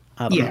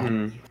 I don't know.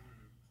 Mm-hmm.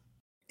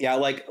 Yeah,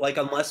 like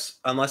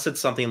unless it's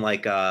something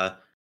like I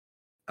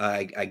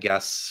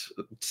guess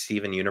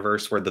Steven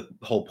Universe, where the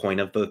whole point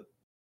of the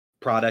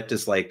product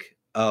is like,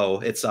 oh,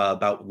 it's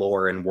about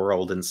lore and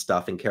world and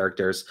stuff and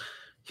characters.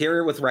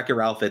 Here with Wreck-It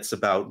Ralph, it's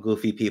about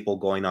goofy people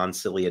going on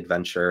silly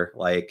adventure.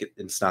 Like,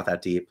 it's not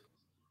that deep,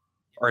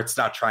 or it's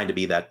not trying to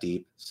be that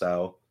deep.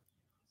 So,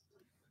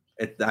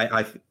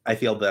 I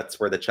feel that's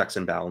where the checks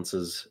and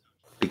balances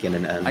begin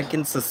and end. I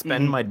can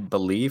suspend my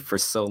belief for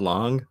so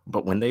long,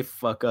 but when they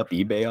fuck up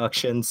eBay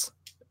auctions,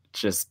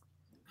 just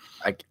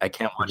I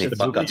can't watch it.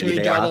 Fuck up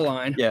eBay. Draw the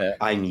line. Yeah,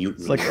 I mute.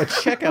 It's like a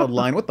checkout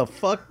line. What the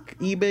fuck,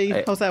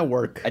 eBay? How's that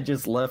work? I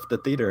just left the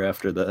theater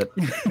after that.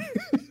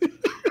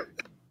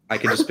 I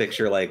can just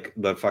picture like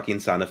the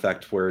fucking sound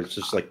effect where it's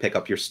just like pick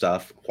up your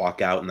stuff,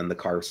 walk out, and then the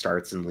car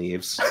starts and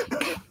leaves.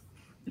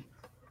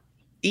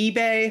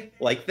 eBay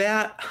like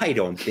that? I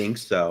don't think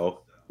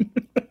so.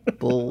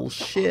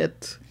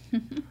 Bullshit.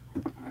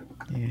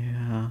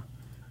 Yeah.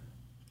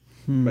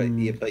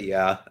 But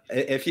yeah,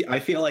 I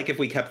feel like if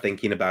we kept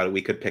thinking about it,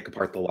 we could pick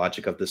apart the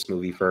logic of this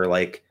movie for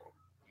like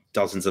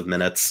dozens of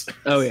minutes.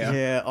 Oh yeah.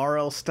 Yeah.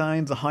 R.L.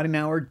 Stein's A Haunting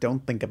Hour.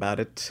 Don't think about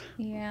it.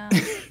 Yeah.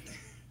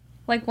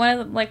 One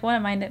of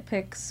my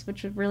nitpicks,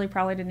 which really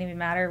probably didn't even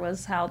matter,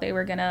 was how they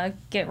were gonna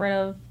get rid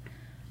of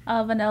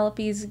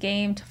Vanellope's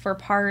game for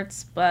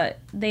parts, but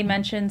they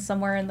mentioned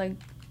somewhere in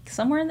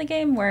the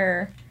game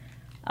where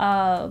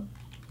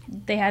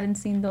they hadn't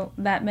seen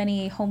that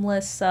many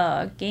homeless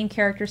game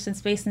characters since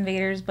Space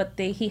Invaders, but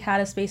he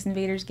had a Space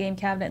Invaders game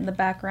cabinet in the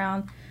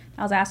background.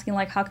 I was asking,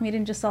 like, how come you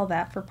didn't just sell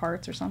that for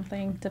parts or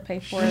something to pay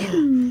for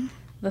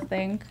the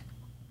thing?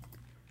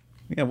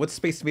 Yeah, what's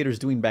Space Invaders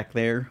doing back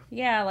there?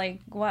 Yeah, like,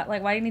 what?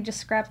 Like, why didn't he just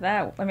scrap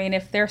that? I mean,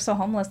 if they're so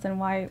homeless, then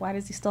why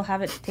does he still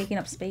have it taking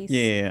up space?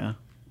 Yeah.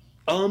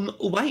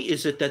 Why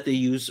is it that they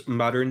use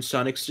modern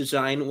Sonic's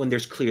design when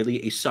there's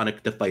clearly a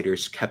Sonic the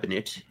Fighter's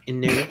cabinet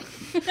in there?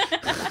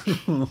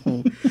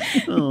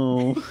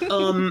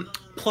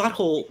 Plot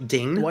hole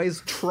ding. Why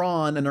is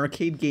Tron an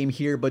arcade game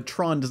here, but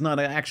Tron does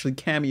not actually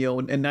cameo,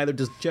 and neither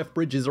does Jeff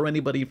Bridges or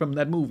anybody from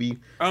that movie?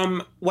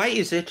 Why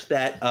is it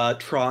that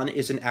Tron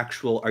is an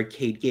actual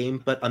arcade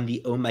game, but on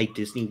the Oh My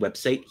Disney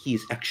website,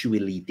 he's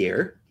actually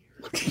there?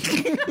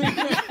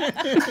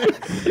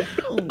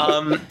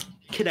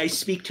 Can I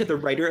speak to the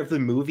writer of the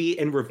movie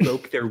and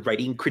revoke their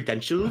writing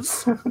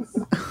credentials?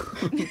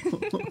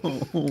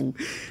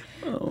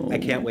 I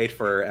can't wait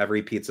for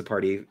every Pizza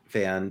Party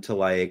fan to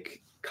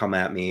like come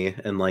at me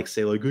and like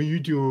say like, "Are you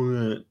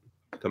doing it?"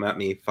 Come at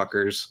me,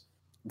 fuckers.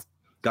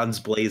 Guns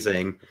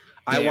blazing.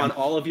 I want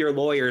all of your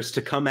lawyers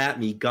to come at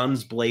me,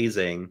 guns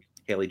blazing.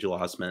 Haley Joel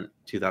Osment,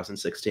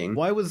 2016.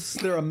 Why was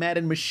there a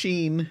Madden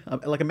machine,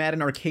 like a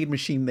Madden arcade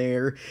machine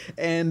there?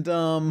 And,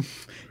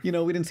 we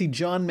didn't see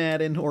John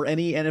Madden or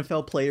any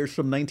NFL players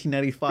from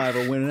 1995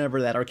 or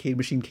whenever that arcade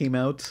machine came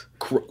out.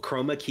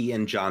 Chroma Key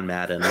and John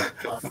Madden.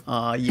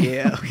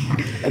 Yeah.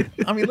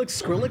 I mean, look,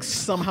 Skrillex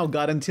somehow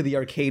got into the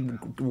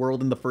arcade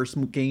world in the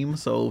first game,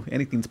 so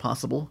anything's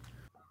possible.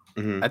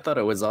 I thought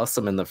it was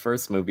awesome in the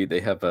first movie. They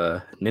have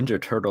a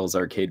Ninja Turtles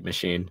arcade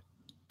machine,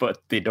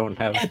 but they don't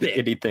have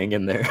anything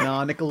in there.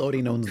 No,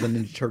 Nickelodeon owns the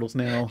Ninja Turtles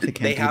now. They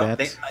can't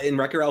do that. In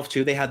Wreck-It Ralph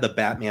 2, they had the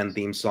Batman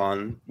theme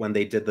song when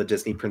they did the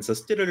Disney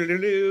Princess.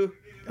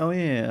 Oh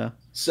yeah.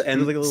 So,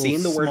 and like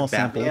seeing the word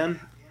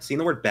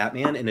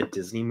Batman in a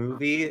Disney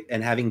movie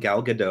and having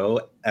Gal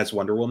Gadot as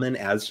Wonder Woman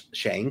as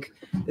Shank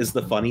is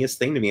the funniest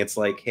thing to me. It's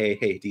like, hey,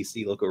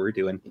 DC, look what we're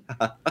doing.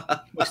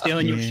 We're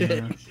stealing your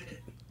shit.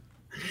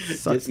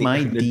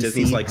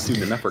 Disney's like,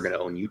 soon enough we're gonna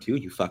own you too,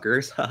 you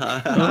fuckers.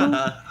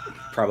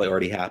 Probably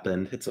already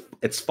happened.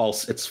 It's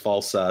false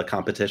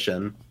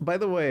competition. By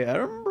the way, I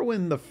remember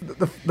when the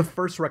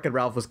first Wreck-It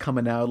Ralph was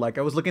coming out, like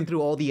I was looking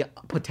through all the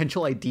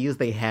potential ideas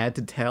they had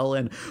to tell,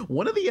 and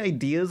one of the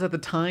ideas at the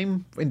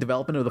time in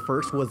development of the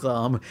first was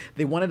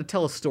they wanted to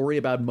tell a story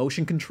about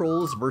motion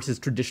controls versus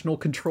traditional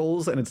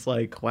controls, and it's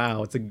like,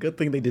 wow, it's a good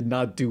thing they did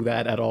not do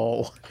that at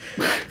all.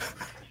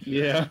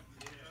 Yeah.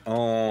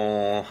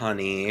 Oh,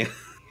 honey,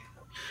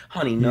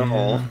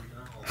 no.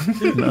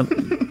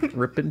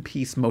 Rip in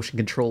peace, motion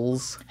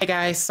controls. Hey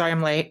guys, sorry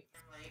I'm late.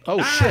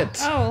 Oh shit!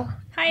 Oh,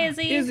 hi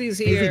Izzy. Izzy's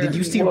here. Izzy, did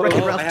you see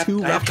Wreck-It Ralph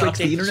 2? I have to Ralph Breaks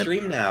the update the Internet?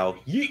 stream now.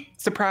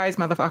 Surprise,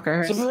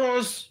 motherfuckers.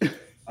 Surprise!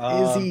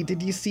 Izzy,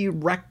 did you see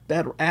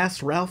that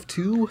ass Ralph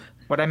 2?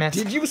 What I missed?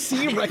 Did you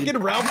see Wreck-It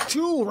Ralph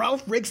 2?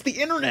 Ralph Breaks the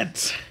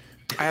Internet.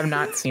 I have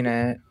not seen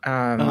it.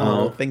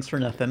 Thanks for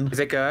nothing. Is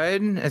it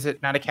good? Is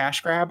it not a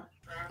cash grab?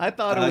 I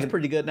thought it was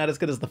pretty good. Not as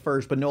good as the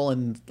first, but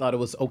Nolan thought it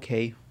was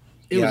okay.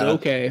 It was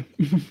okay.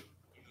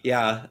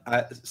 Yeah.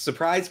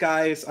 Surprise,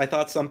 guys. I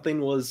thought something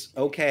was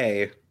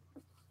okay.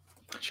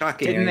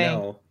 Shocking, I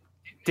know.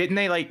 Didn't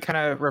they like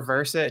kind of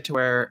reverse it to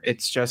where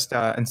it's just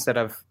instead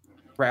of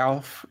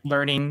Ralph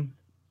learning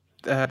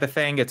the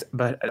thing, it's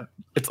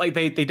like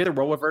they did a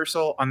role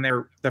reversal on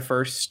the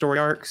first story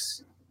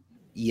arcs?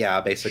 Yeah,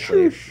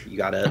 basically. You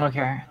got it.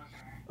 Okay.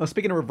 Well,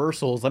 speaking of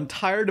reversals, I'm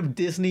tired of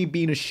Disney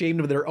being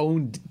ashamed of their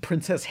own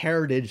princess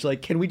heritage.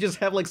 Like, can we just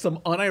have like some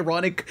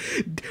unironic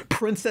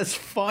princess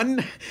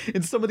fun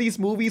in some of these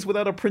movies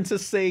without a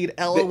princess saying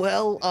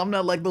LOL, I'm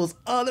not like those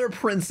other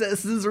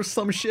princesses or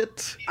some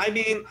shit? I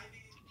mean,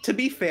 to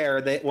be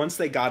fair, once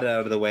they got it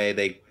out of the way,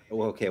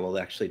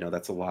 actually, no,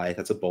 that's a lie.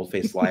 That's a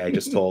bold-faced lie I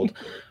just told.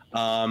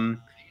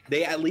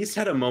 They at least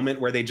had a moment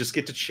where they just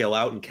get to chill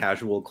out in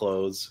casual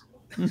clothes.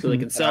 So they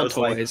can sell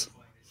toys.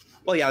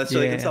 Well, yeah, so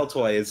they can sell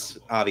toys,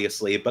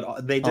 obviously,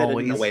 but they did it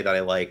in a way that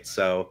I liked.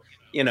 So,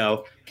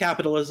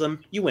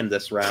 capitalism, you win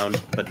this round,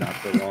 but not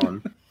for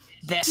long.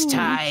 This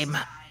time.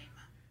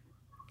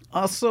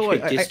 Also,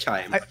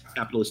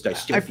 capitalist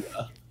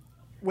dystopia.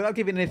 Without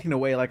giving anything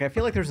away, like I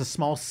feel like there's a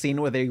small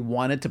scene where they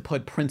wanted to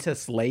put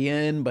Princess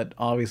Leia in, but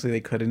obviously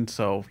they couldn't.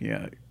 So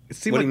yeah, it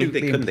seemed like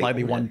they implied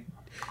they wanted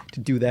to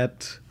do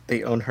that.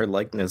 They own her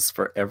likeness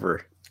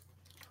forever.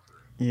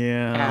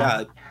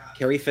 Yeah.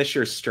 Carrie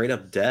Fisher's straight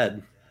up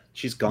dead.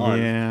 She's gone.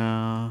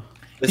 Yeah.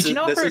 Did you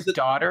know her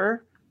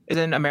daughter is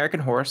in American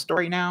Horror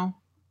Story now?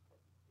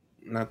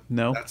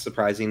 Not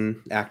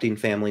surprising. Acting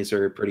families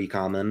are pretty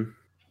common.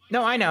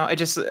 No, I know. I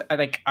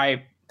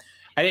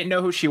didn't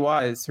know who she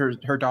was.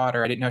 Her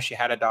daughter. I didn't know she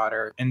had a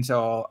daughter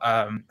until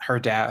her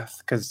death,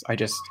 because I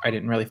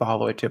didn't really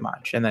follow it too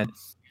much. And then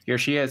here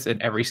she is in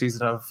every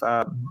season of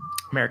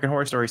American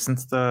Horror Story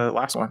since the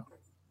last one.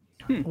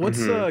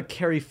 What's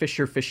Carrie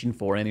Fisher fishing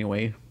for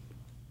anyway?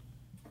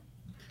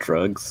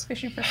 drugs.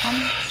 Fishing for fun.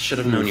 Should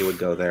have known you would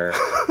go there.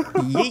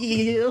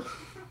 Yeah.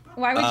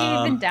 Why would you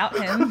even doubt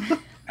him?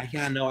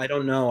 Yeah, no, I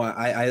don't know.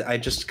 I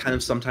just kind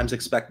of sometimes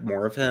expect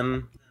more of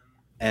him.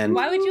 And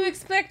Why would you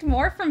expect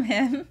more from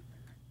him?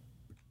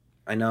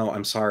 I know,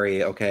 I'm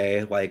sorry,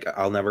 okay? Like,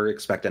 I'll never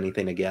expect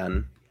anything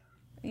again.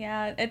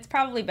 Yeah, it's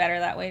probably better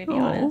that way, to be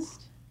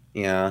honest.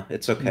 Yeah,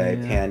 it's okay.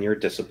 Yeah. Pan, you're a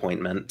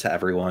disappointment to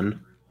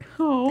everyone.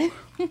 Oh.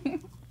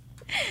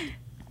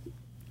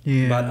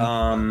 Yeah.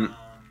 But,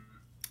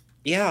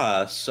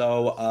 yeah,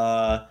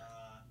 so,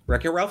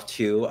 Wreck-It Ralph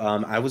 2,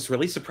 I was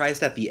really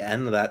surprised at the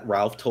end that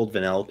Ralph told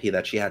Vanellope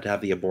that she had to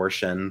have the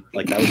abortion.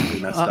 Like, that was pretty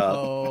messed up.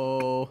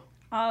 Oh.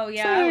 Oh,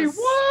 yeah.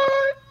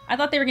 What? I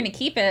thought they were going to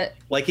keep it.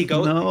 Like he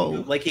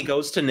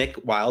goes to Nick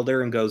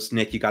Wilder and goes,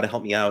 Nick, you got to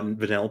help me out. And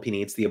Vanellope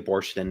needs the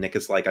abortion. And Nick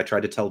is like, I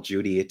tried to tell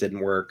Judy, it didn't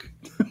work.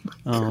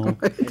 Oh,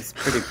 it's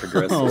pretty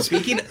progressive. Oh.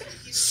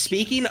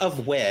 Speaking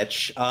of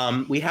which,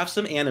 we have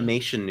some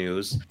animation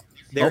news.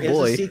 There is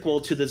boy. a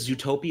sequel to the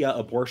Zootopia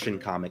abortion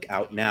comic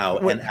out now,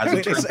 Wait, and as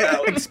it turns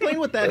out, explain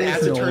what that is.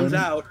 as it turns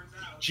Nolan. out,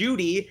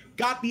 Judy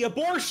got the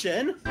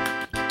abortion.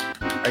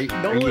 Are you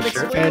Nolan, sure?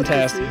 explain what this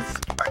Fantastic. is.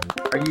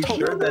 Are you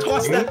sure that's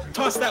Toss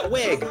new? that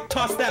wig.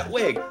 Toss that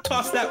wig.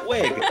 Toss that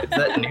wig. Is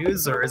that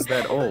news or is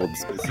that old?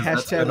 Because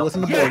that's Hashtag been-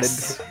 wasn't aborted.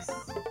 Yes.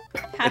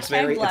 Hashtag It's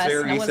very blessed. It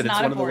was recent. It's not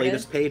one of the aborted.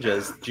 latest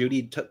pages.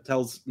 Judy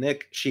tells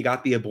Nick she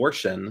got the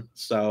abortion.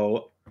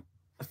 So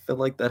I feel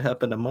like that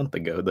happened a month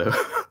ago, though.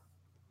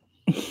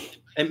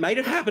 it might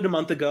have happened a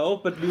month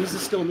ago, but news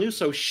is still news.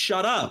 So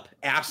shut up,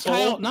 asshole.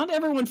 Kyle, not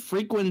everyone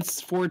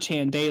frequents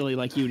 4chan daily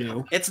like you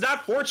do. It's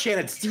not 4chan.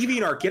 It's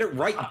DeviantArt. Get it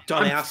right,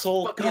 dumb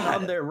asshole. Fucking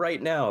on there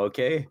right now,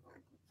 okay?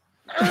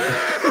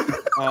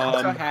 I'm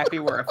so happy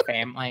we're a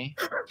family.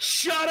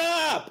 Shut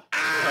up!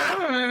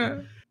 Ah!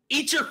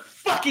 Eat your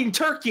fucking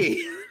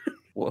turkey.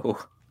 Whoa.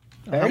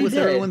 How was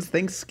everyone's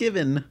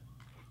Thanksgiving?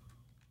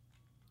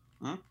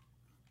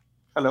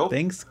 Hello.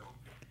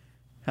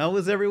 How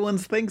was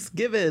everyone's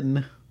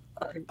Thanksgiving?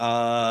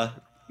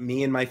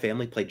 Me and my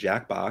family played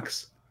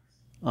Jackbox.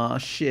 Aw,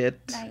 shit.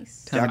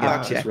 Nice. Time to get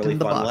Jackbox is jacked really in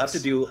the fun.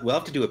 box. We'll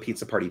have to do a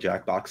pizza party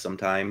Jackbox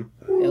sometime.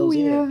 Hells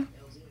yeah.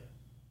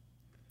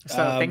 So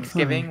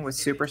Thanksgiving was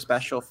super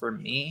special for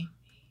me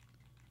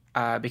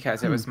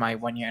because it was my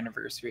 1 year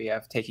anniversary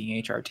of taking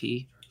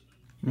HRT.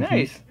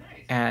 Nice.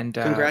 And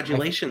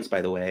Congratulations,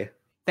 by the way.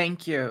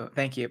 Thank you.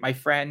 My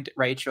friend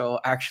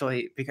Rachel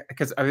actually,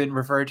 because I've been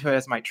referred to it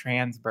as my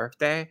trans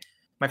birthday.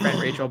 My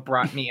friend Rachel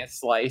brought me a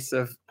slice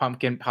of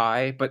pumpkin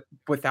pie, but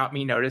without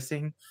me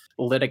noticing,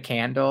 lit a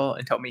candle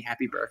and told me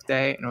happy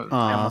birthday, and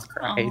I almost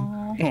cried.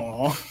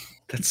 Aw.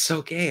 That's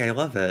so gay. I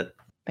love it.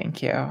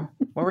 Thank you.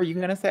 What were you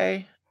gonna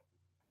say?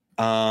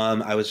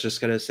 I was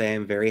just gonna say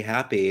I'm very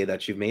happy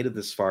that you've made it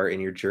this far in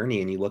your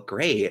journey, and you look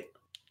great.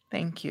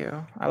 Thank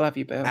you. I love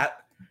you, Boo.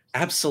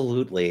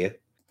 Absolutely.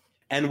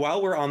 And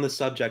while we're on the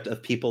subject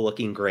of people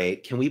looking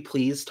great, can we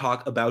please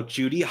talk about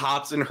Judy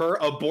Hopps and her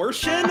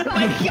abortion?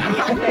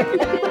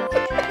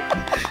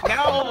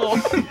 No.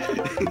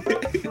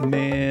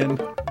 Man.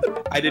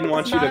 I didn't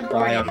want you to not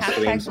cry on great.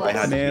 stream, so I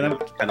had Man, to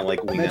kind of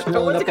like wing it. Imagine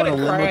rolling up on a gonna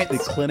limo cry to the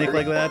at clinic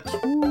like that.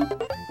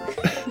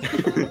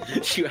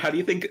 How do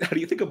you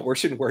think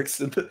abortion works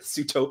in the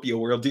Zootopia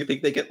world? Do you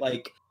think they get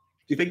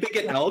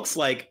elks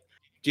like?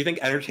 Do you think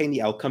Entertain the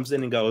Elk comes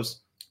in and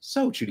goes,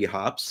 "So Judy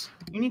Hopps,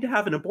 you need to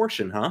have an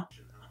abortion, huh?"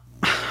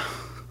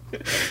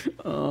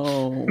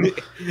 Oh.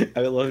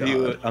 I love God.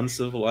 you,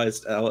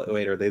 uncivilized.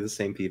 Wait, are they the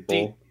same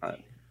people?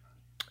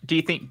 Do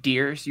you think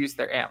deers use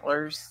their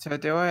antlers to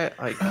do it?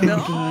 Like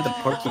The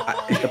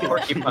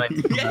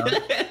porcupine.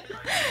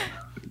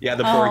 Yeah,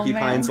 the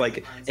porcupines,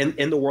 like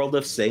in the world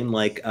of Sing,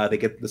 like they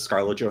get the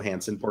Scarlett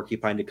Johansson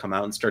porcupine to come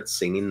out and start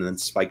singing, and then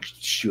Spike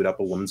shoot up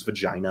a woman's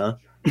vagina.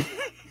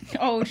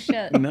 Oh,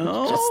 shit.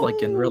 No. Just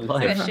like in real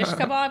Like a life. shish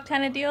kebab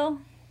kind of deal?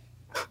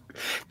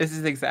 this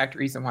is the exact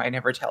reason why I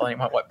never tell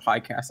anyone what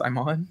podcast I'm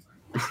on.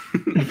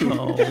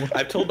 No.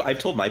 I've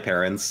told my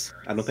parents.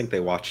 I don't think they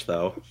watch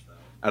though.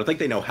 I don't think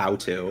they know how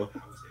to.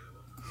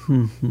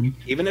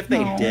 Even if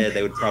they did,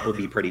 they would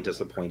probably be pretty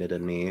disappointed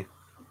in me.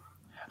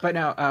 But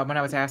no, when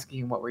I was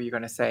asking what were you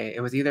going to say,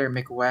 it was either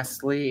Mick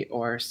Wesley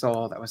or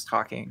Soul that was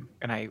talking,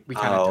 and we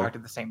kind of talked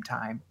at the same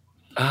time.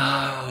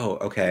 Oh,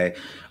 okay.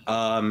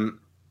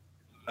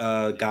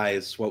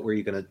 Guys, what were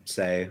you gonna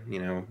say? You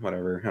know,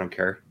 whatever. I don't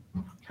care.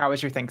 How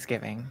was your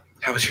Thanksgiving?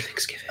 How was your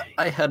Thanksgiving?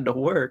 I had to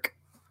work.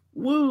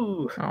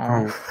 Woo!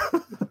 Oh.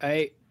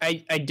 I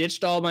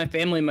ditched all my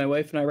family. My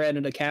wife and I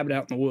rented a cabin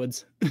out in the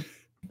woods.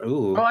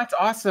 Ooh. Oh, that's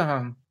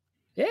awesome.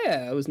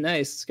 Yeah, it was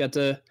nice. Got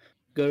to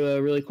go to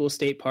a really cool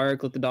state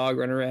park, let the dog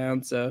run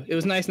around. So it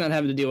was nice not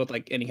having to deal with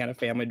like any kind of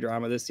family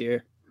drama this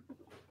year.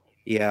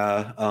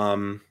 Yeah.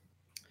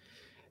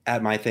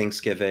 At my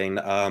Thanksgiving,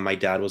 my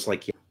dad was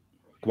like,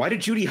 "Why did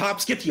Judy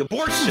Hopps get the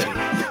abortion?"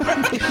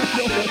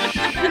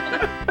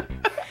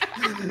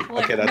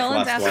 Okay, that's the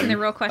Nolan's last asking one. the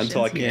real questions.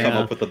 Until I can come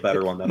up with a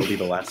better one, that'll be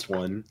the last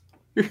one.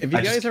 If you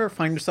I guys just- ever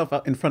find yourself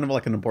out in front of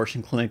like an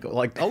abortion clinic,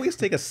 like always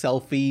take a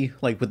selfie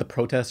like with the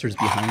protesters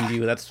behind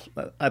you. I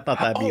thought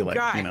that'd be Oh, like,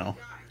 God. you know.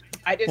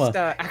 I just What?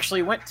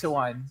 actually went to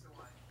one.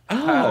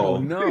 Oh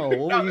no!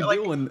 What were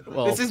you doing?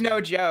 Well, This is no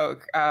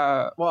joke.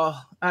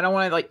 Well, I don't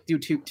want to like do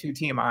too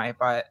TMI,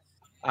 but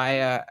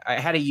I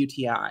had a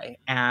UTI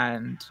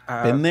and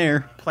been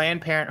there.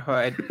 Planned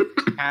Parenthood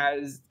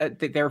has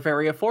they're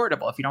very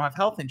affordable if you don't have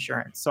health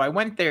insurance. So I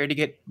went there to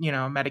get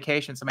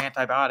medication, some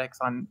antibiotics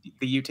on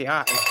the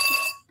UTI.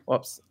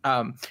 Whoops.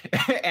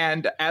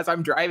 And as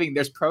I'm driving,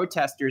 there's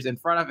protesters in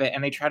front of it,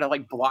 and they try to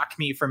like block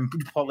me from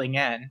pulling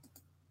in,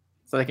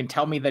 so they can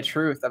tell me the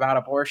truth about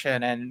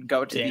abortion and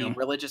go to the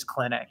religious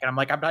clinic. And I'm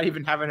like, I'm not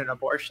even having an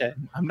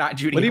abortion. I'm not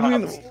Judy. What do you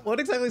mean? Hopps. What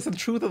exactly is the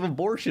truth of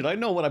abortion? I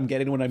know what I'm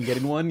getting when I'm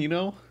getting one.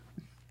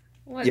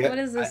 What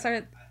is this?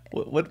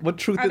 What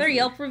truth? Are there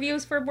Yelp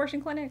reviews for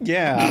abortion clinics?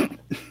 Yeah.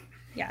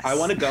 Yes. I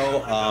want to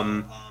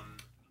go.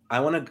 I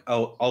want to.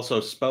 Oh,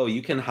 also, Spo,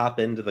 you can hop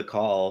into the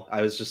call.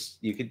 I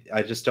just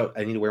don't.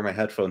 I need to wear my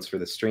headphones for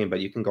the stream, but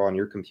you can go on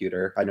your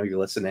computer. I know you're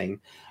listening.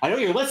 I know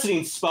you're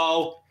listening,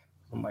 Spo.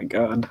 Oh my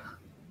god.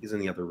 He's in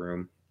the other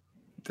room.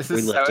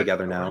 We live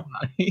together now.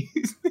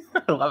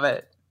 I love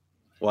it.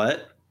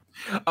 What?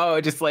 Oh,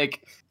 just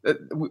like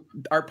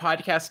our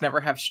podcasts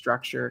never have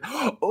structure.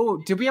 Oh,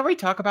 did we already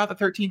talk about the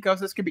 13 Ghosts?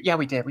 This could be. Yeah,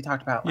 we did. We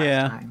talked about it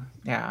last time.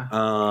 Yeah.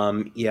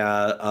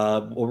 Yeah.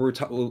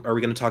 Are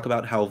we going to talk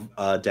about how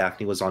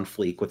Daphne was on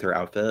fleek with her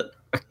outfit?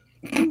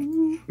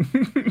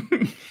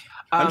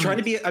 I'm trying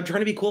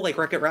to be cool like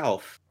Wreck-It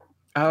Ralph.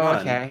 Oh,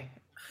 okay.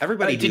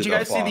 Everybody, did you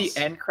guys see the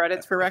end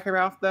credits for Wreck-It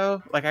Ralph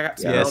though? Like I got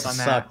spoiled on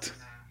that. Sucked.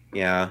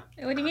 Yeah.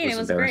 What do you mean? It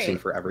was embarrassing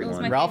great for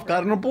everyone. Ralph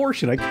got an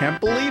abortion. I can't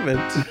believe it.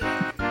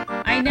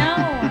 I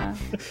know.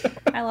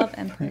 I love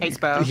Emperor. Hey,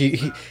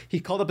 Spo. He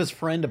called up his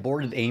friend,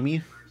 aborted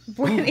Amy.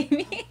 Aborted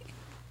Amy.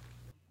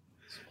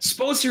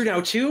 Spo's here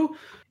now too.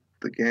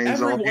 The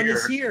gang's all Everyone here.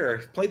 is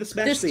here. Play the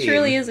Smash This theme.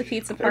 truly is a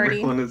pizza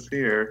party. Everyone is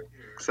here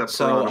except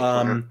So,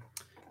 for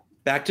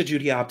back to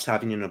Judy Hopps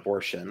having an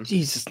abortion.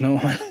 Jesus, no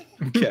one.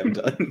 Okay, I'm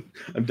done.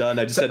 I'm done.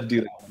 I just had to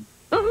do that one.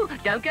 Ooh,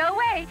 don't go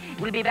away.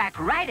 We'll be back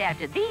right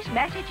after these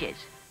messages.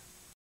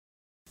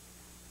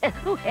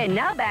 Ooh, and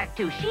now back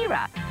to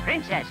She-Ra,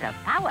 Princess of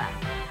Power.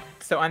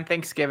 So on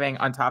Thanksgiving,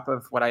 on top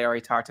of what I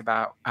already talked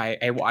about,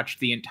 I watched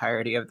the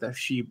entirety of the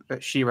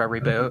She-Ra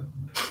reboot.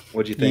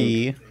 What'd you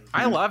think?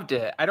 I loved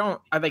it. I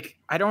don't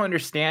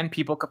understand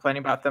people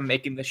complaining about them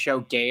making the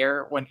show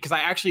gayer because I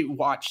actually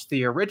watched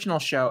the original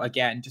show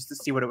again just to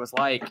see what it was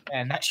like,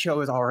 and that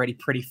show is already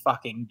pretty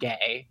fucking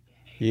gay.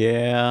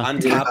 Yeah. On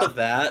top of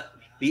that,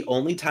 the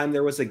only time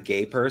there was a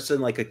gay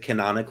person, like a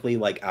canonically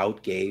like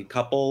out gay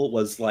couple,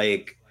 was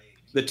like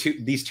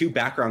these two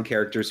background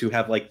characters who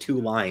have like 2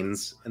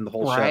 lines in the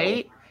whole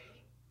Right? show.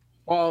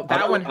 Well,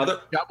 that one had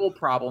double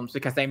problems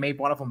because they made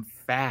one of them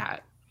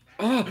fat.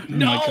 Oh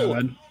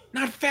no!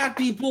 Not fat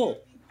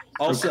people.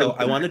 Also,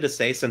 I wanted to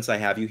say, since I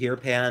have you here,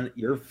 Pan,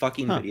 your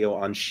fucking video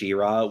on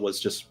She-Ra was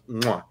just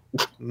mwah,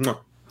 mwah.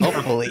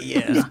 Hopefully,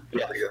 yeah.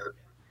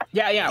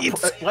 Yeah.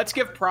 Let's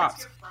give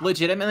props.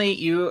 Legitimately,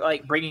 you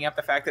like bringing up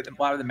the fact that a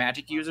lot of the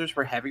magic users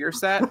were heavier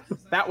set.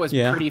 That was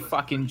pretty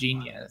fucking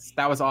genius.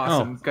 That was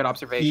awesome. Good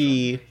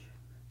observation.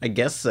 I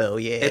guess so.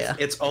 Yeah.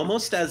 It's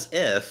almost as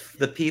if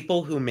the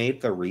people who made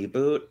the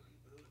reboot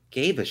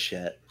gave a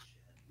shit.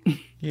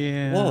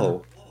 Yeah.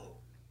 Whoa.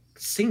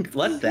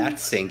 Let that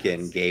sink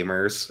in,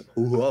 gamers.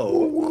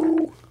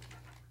 Whoa.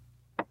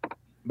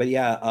 But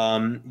yeah,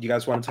 you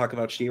guys want to talk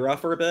about She-Ra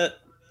for a bit?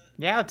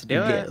 Yeah, let's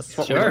do it.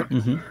 Sure.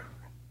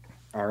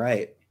 All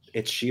right.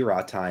 It's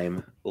She-Ra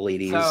time,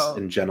 ladies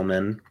and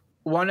gentlemen.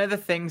 One of the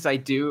things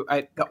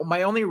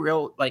my only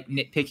real like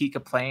nitpicky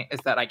complaint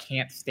is that I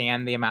can't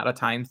stand the amount of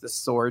times the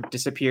sword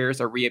disappears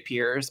or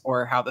reappears,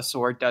 or how the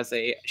sword does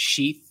a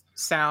sheath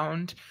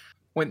sound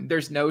when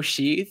there's no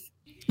sheath.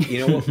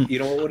 You know what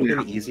would have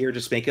been easier?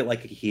 Just make it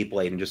like a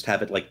Keyblade and just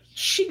have it like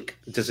shink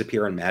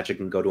disappear in magic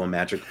and go to a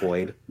magic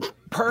void.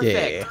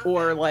 Perfect. Yeah.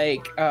 Or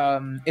like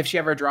if she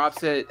ever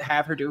drops it,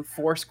 have her do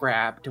force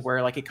grab to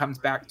where like it comes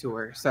back to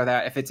her, so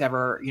that if it's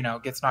ever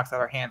gets knocked out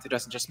of her hands, it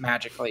doesn't just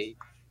magically.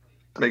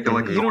 Make it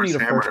like you don't need a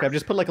force grab.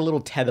 Just put like a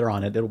little tether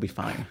on it. Ittle be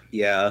fine.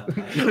 Yeah.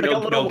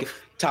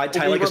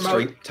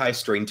 Tie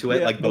string to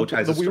it, like bow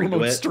ties a string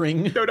to it.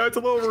 String. No, it's a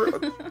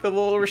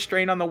little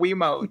restraint on the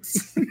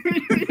Wiimotes.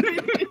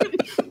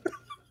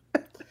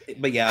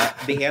 But yeah,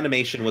 the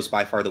animation was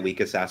by far the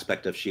weakest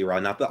aspect of She-Ra,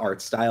 not the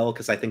art style,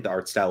 because I think the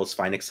art style was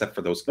fine except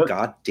for those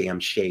goddamn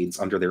shades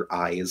under their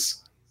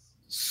eyes.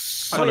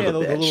 Son of a bitch. The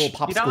little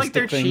popsicle you don't like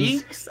their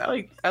things. Cheeks?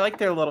 I like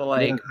their little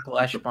like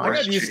blush marks.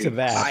 I got used to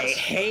that. I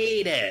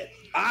hate it.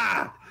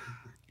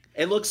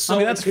 It looks so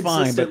that's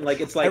fine, but like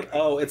it's like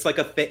it's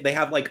like they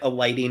have like a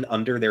lighting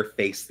under their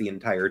face the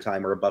entire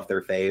time or above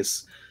their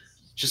face.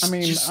 I'm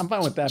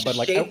fine with that, but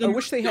like I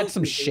wish they had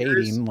some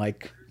shading.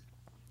 Like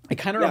it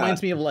kind of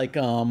reminds me of like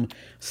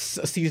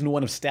season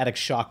 1 of Static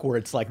Shock, where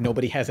it's like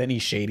nobody has any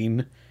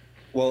shading.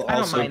 Well, I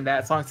don't mind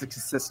that as long as it's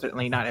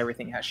consistently not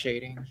everything has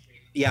shading.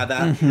 Yeah,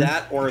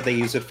 that or they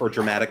use it for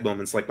dramatic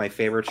moments. Like my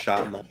favorite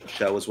shot in the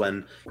show is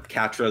when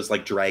Catra is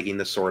like dragging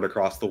the sword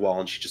across the wall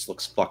and she just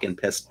looks fucking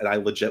pissed. And I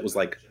legit was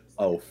like,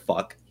 oh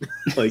fuck,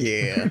 like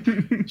Yeah.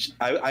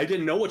 I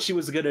didn't know what she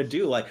was gonna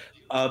do. Like,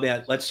 oh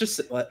man,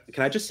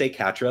 can I just say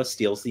Catra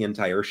steals the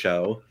entire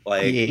show?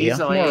 Like, Yeah.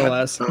 More or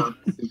less.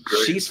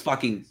 she's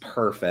fucking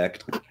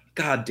perfect.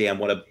 God damn,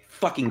 what a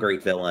fucking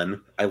great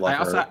villain. I love I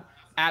also her.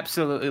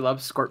 absolutely love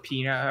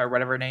Scorpina or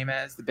whatever her name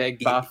is, the big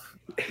buff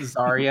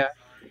Zarya.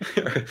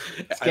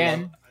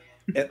 Skin.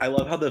 I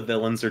love how the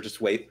villains are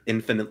just way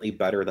infinitely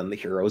better than the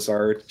heroes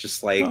are.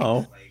 Just like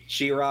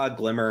She-Ra,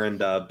 Glimmer, and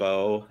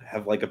Bo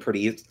have like a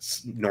pretty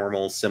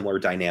normal, similar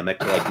dynamic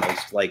to like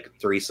most like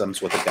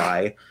threesomes with a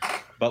guy.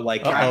 But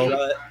like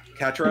Catra,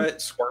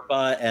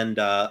 Scorpa, and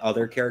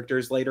other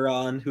characters later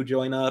on who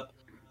join up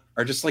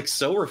are just like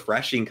so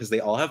refreshing because they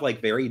all have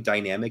like very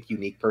dynamic,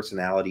 unique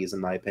personalities, in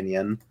my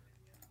opinion.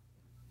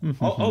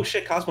 Oh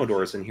shit,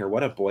 Cosmodore's in here.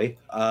 What up, boy?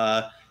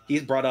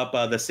 He's brought up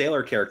the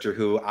sailor character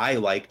who I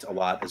liked a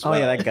lot as well. Oh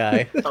yeah, that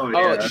guy.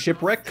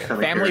 Shipwreck.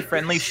 Family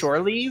friendly shore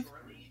leave.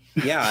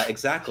 Yeah,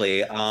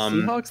 exactly.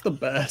 Seahawk's the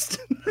best.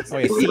 Oh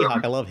yeah,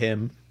 Seahawk. I love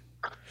him.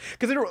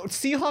 Because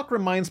Seahawk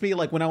reminds me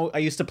like when I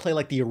used to play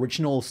like the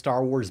original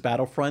Star Wars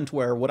Battlefront,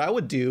 where what I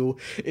would do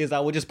is I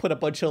would just put a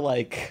bunch of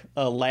like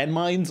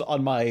landmines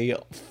on my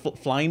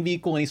flying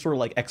vehicle, any sort of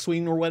like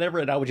X-wing or whatever,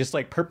 and I would just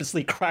like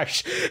purposely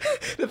crash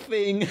the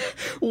thing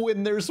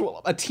when there's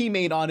a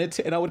teammate on it,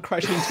 and I would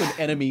crash into an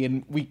enemy,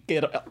 and we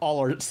get all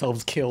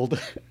ourselves killed.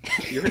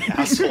 You're an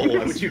asshole.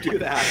 Why would you do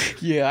that?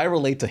 Yeah, I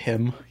relate to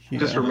him. It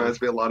just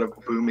reminds me a lot of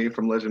Boomy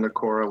from Legend of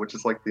Korra, which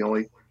is like the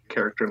only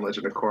character in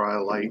Legend of Korra I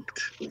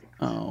liked.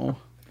 Oh.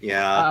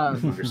 Yeah,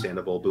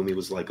 understandable. Boomy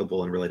was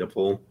likable and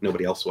relatable.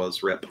 Nobody else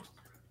was. Rip.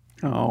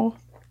 Oh.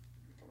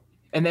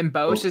 And then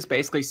Bo's just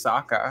basically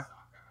Sokka.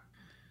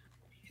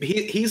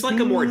 He's like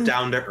a more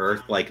down to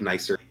earth, like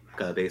nicer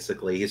Sokka,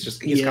 basically.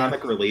 He's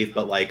comic relief,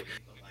 but like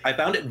I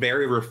found it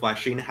very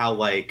refreshing how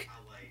like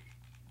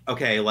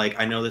okay, like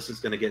I know this is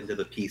gonna get into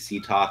the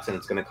PC talks and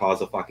it's gonna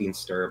cause a fucking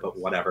stir, but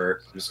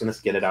whatever. I'm just gonna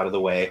get it out of the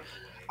way.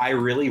 I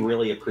really,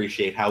 really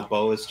appreciate how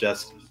Bo is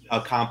just a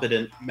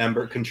competent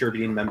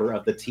contributing member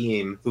of the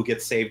team who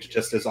gets saved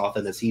just as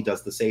often as he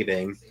does the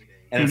saving.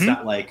 And it's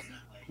not like,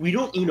 we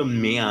don't need a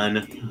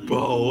man,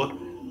 Bo.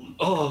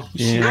 Oh,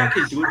 she can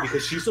do it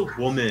because she's a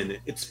woman.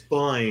 It's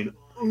fine.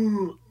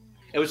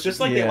 It was just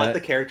like they let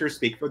the characters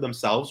speak for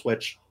themselves,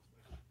 which,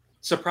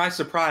 surprise,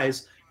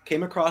 surprise,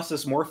 came across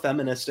as more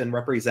feminist and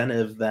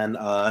representative than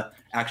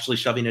actually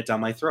shoving it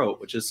down my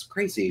throat, which is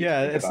crazy.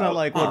 Yeah, it's not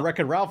like what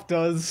Wreck-It Ralph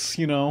does,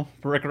 you know,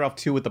 Wreck-It Ralph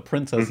 2 with the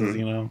princesses,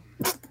 you know.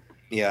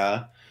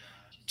 Yeah.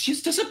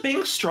 Jeez, does a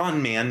big,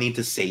 strong man need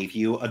to save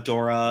you,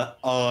 Adora?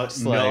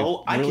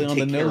 No, I really can on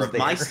take the care nose of there.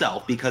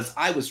 myself because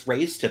I was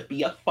raised to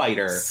be a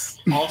fighter.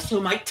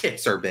 Also, my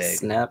tits are big.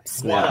 Snap, What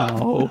snap.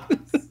 up? Oh.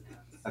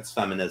 That's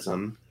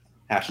feminism.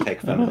 Hashtag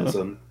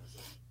feminism.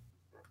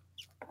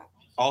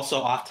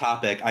 Also, off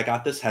topic, I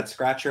got this head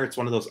scratcher. It's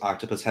one of those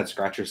octopus head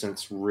scratchers, and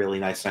it's really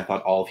nice, and I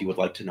thought all of you would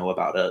like to know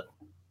about it.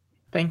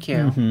 Thank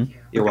you.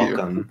 You're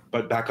welcome.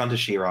 But back onto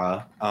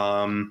She-Ra.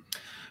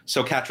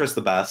 So Catra's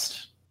the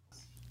best.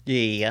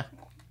 Yeah.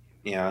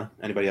 Yeah.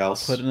 Anybody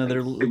else? Put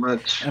another. Too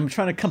much. I'm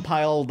trying to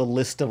compile the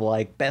list of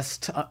like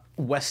best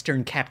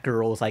Western cat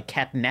girls, like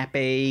Cat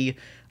Nappe.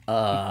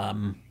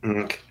 Cat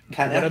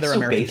what other so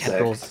American basic. cat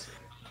girls?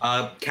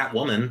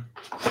 Catwoman.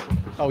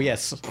 Oh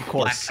yes, of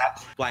course.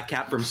 Black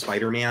Cat from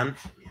Spider-Man.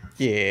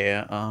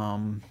 Yeah.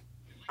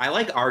 I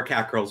like our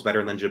cat girls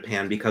better than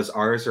Japan because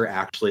ours are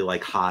actually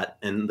like hot,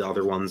 and the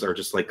other ones are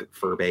just like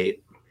fur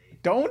bait.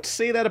 Don't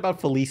say that about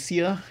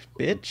Felicia,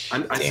 bitch.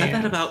 I said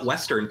that about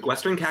Western.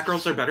 Western cat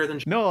girls are better than.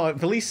 No,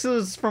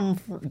 Felicia's from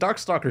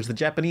Darkstalkers, the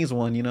Japanese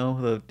one. You know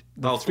the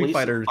Street Felicia's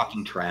Fighter.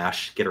 fucking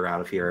trash. Get her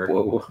out of here.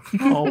 Whoa.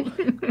 Oh.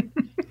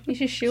 You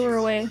should shoo her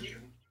away.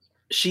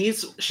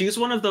 She's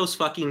one of those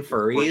fucking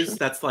furries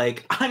that's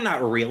like, I'm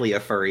not really a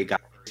furry guy,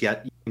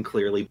 yet you can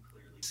clearly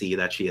see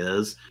that she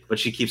is, but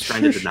she keeps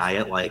trying to deny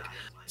it. Like,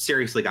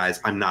 seriously, guys,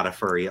 I'm not a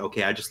furry.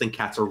 Okay, I just think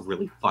cats are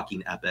really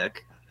fucking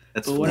epic.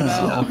 That's What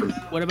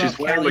about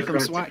Callie from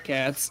SWAT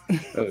Cats?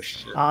 Oh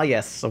shit. Ah,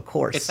 yes, of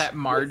course. It's that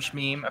Marge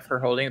meme of her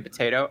holding a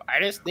potato.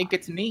 I just think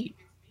it's neat.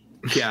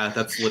 Yeah,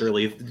 that's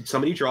literally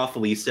somebody draw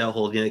Felicia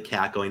holding a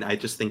cat going, I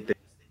just think they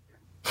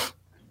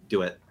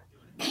do it.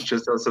 She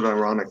just does it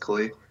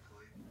ironically.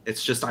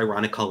 It's just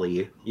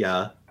ironically,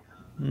 yeah.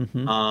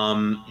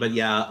 But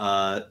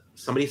yeah,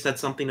 somebody said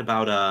something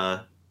about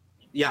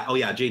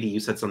JD, you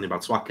said something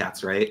about SWAT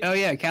cats, right? Oh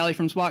yeah, Callie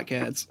from SWAT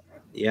Cats.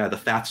 Yeah, the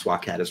fat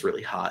SWAT cat is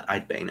really hot.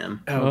 I'd bang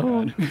him.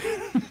 Oh,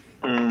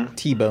 Mm.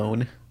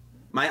 T-Bone.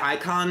 My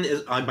icon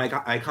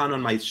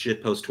on my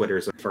shitpost Twitter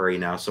is a furry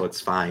now, so it's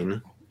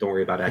fine. Don't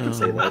worry about it. I can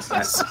say this.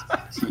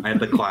 I have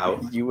the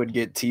clout. You would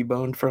get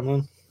T-boned from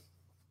him?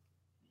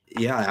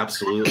 Yeah,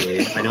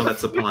 absolutely. I know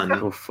that's a pun.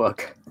 Oh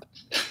fuck.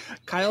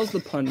 Kyle's the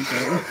pun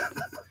king.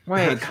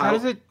 Wait,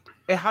 Kyle-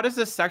 how does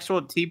the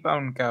sexual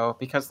T-bone go?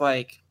 Because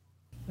like,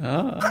 would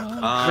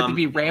Oh. you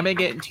be ramming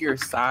it into your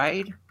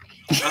side?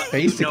 No,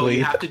 Basically.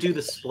 you have to do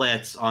the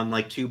splits on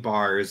like 2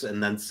 bars,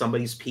 and then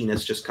somebody's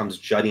penis just comes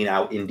jutting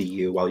out into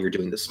you while you're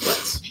doing the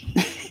splits.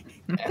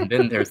 And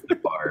then there's the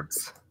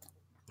barbs.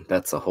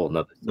 That's a whole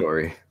nother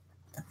story.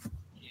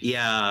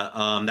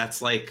 Yeah,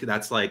 that's like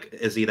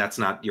Izzy. That's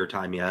not your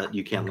time yet.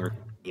 You can't learn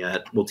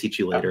yet. We'll teach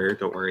you later.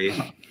 Don't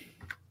worry.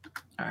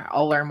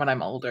 I'll learn when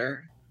I'm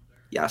older.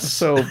 Yes.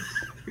 So,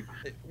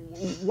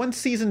 once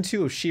season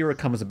 2 of She-Ra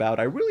comes about,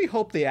 I really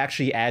hope they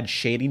actually add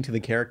shading to the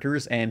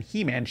characters and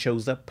He-Man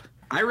shows up.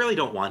 I really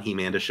don't want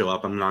He-Man to show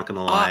up. I'm not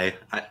gonna lie.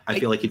 I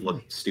feel like he'd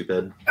look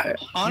stupid.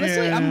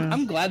 Honestly, Yeah.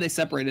 I'm glad they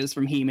separated us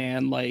from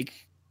He-Man.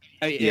 Like,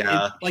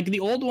 like the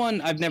old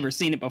one, I've never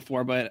seen it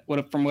before, but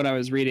from what I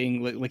was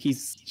reading, like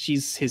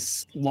she's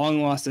his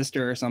long lost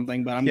sister or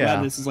something. But I'm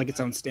glad this is like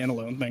its own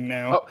standalone thing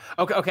now.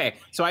 Oh, okay.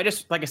 So I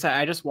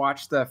just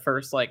watched the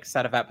first like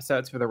set of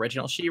episodes for the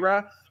original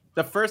She-Ra.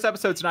 The first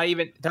episode's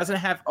doesn't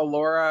have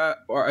Allura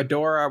or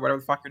Adora, whatever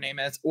the fuck her name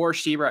is, or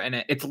She-Ra in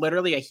it. It's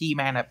literally a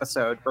He-Man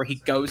episode where he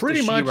goes to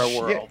She-Ra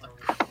world.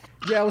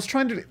 Yeah, I was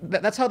trying to.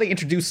 That's how they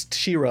introduced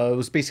She-Ra. It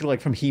was basically like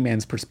from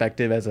He-Man's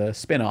perspective as a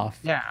spin-off.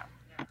 Yeah.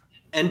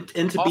 And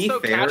to also,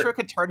 be fair, Catra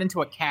could turn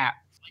into a cat.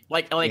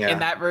 Like in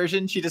that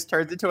version, she just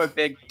turns into a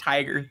big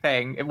tiger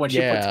thing. And when she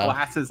puts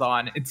glasses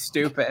on, it's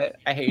stupid.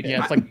 I hate it.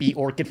 Yeah, it's like Bee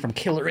Orchid from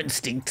Killer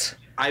Instinct.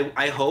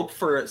 I hope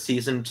for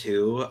season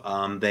 2,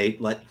 they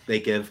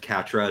give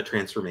Catra a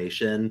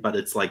transformation, but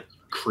it's like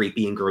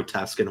creepy and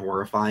grotesque and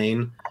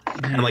horrifying,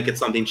 and like it's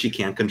something she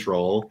can't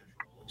control.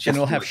 And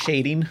it'll have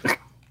shading.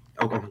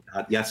 Oh my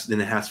god, yes,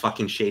 and it has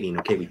fucking shading.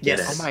 Okay, we get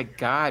it. Oh my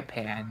god,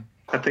 Pan.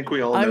 I think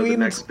we all know the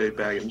next big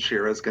bag in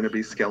She-Ra is going to be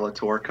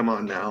Skeletor. Come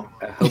on now.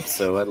 I hope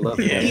so. I love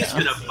it. He's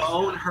gonna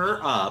bone her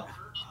up.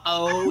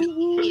 Oh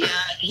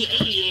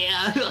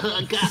yeah.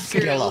 Got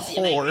girls.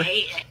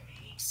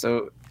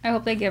 So I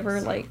hope they give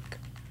her like.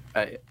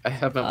 I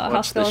haven't how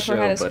watched the Skeletor show,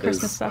 had his but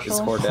Christmas is special.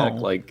 Hordak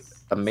like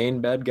a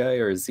main bad guy,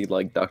 or is he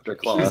like Dr.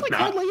 Claw? He's like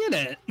hardly in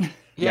it.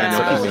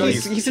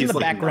 He's in the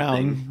like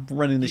background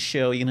running the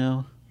show, you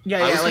know.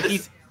 Yeah, like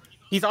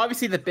he's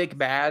obviously the big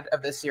bad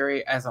of the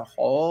series as a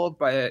whole,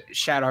 but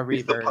Shadow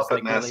Reaver is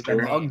like really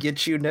the I'll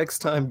get you next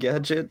time,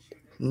 Gadget.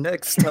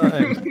 Next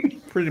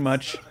time. Pretty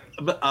much.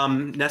 But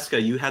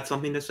Nesca, you had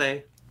something to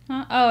say?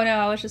 Oh no,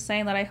 I was just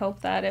saying that I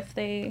hope that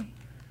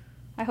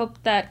I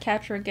hope that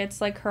Catra gets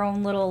like her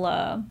own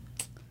little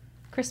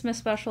Christmas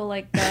special,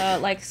 like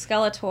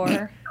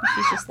Skeletor.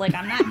 She's just like,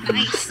 I'm not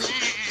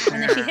nice,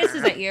 and then she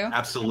hisses at you.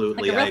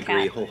 Absolutely, like a I real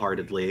agree cat.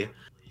 wholeheartedly.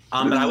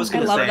 But I was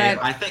going to love say,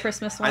 that I think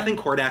Christmas I one. think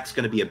Hordak's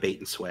going to be a bait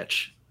and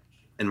switch,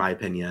 in my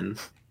opinion.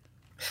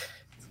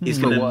 They're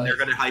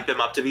going to hype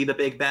him up to be the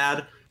big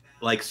bad,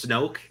 like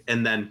Snoke,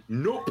 and then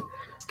nope,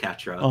 it's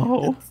Catra.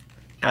 Oh,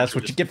 that's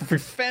what you get for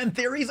fan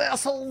theories,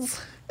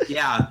 assholes.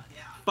 Yeah,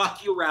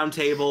 fuck you, Round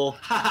Table.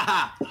 Ha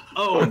ha ha.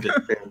 Owned.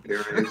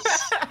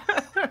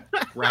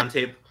 Round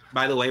Table.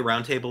 By the way,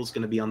 Round Table is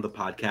going to be on the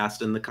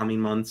podcast in the coming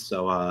months,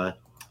 so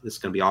this is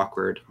going to be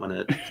awkward when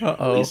it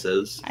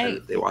releases. And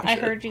if they watch I it.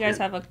 heard you guys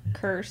have a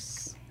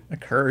curse. A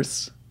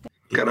curse.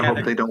 Gotta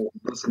hope they don't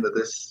listen to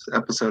this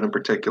episode in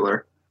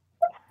particular.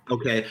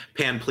 Okay,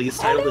 Pan, please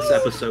title this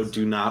episode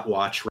 "Do Not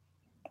Watch."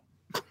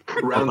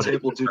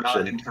 Roundtable do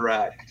not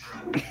interact.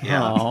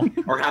 Yeah,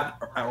 or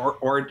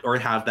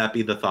have that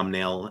be the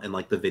thumbnail and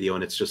like the video,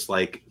 and it's just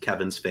like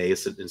Kevin's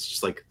face. And it's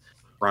just like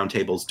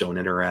Roundtables don't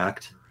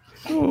interact.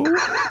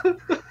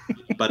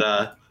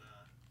 But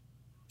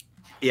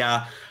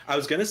yeah, I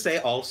was gonna say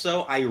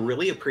also, I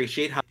really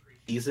appreciate how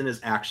the season is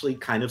actually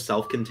kind of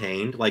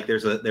self-contained. Like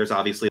there's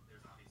obviously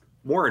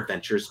more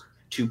adventures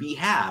to be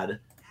had.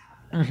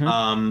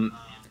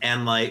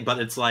 And like, but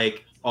it's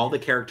like all the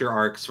character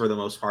arcs for the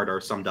most part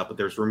are summed up, but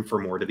there's room for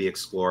more to be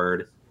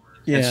explored.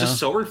 Yeah. It's just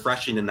so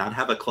refreshing to not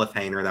have a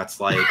cliffhanger that's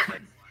like,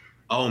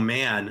 oh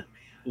man,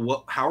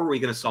 how are we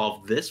going to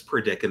solve this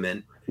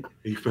predicament?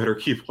 You better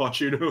keep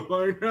watching to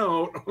find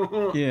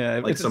out. Yeah,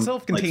 like it's a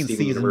self-contained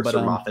Steven season, Universe but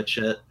or Moffat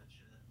shit.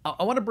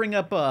 I want to bring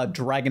up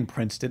Dragon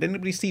Prince. Did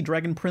anybody see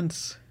Dragon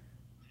Prince?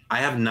 I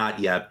have not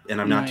yet,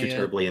 and I'm not too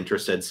terribly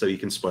interested, so you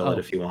can spoil it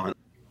if you want.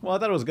 Well, I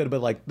thought it was good,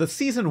 but like the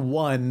season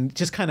 1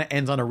 just kind of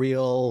ends on a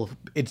real,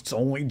 it's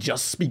only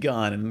just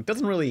begun, and it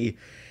doesn't really,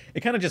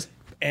 it kind of just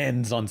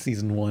ends on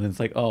season 1. It's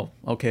like, oh,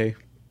 okay.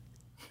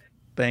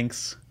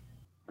 Thanks.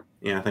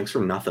 Yeah, thanks for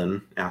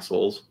nothing,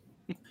 assholes.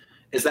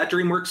 Is that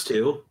DreamWorks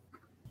too?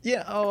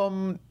 Yeah,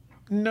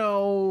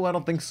 no, I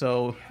don't think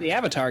so. The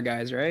Avatar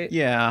guys, right?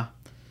 Yeah.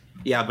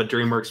 Yeah, but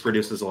DreamWorks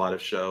produces a lot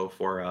of show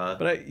for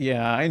But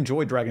I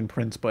enjoyed Dragon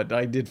Prince, but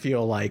I did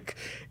feel like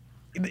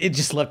it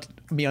just left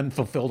me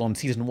unfulfilled on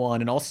season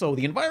 1, and also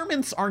the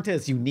environments aren't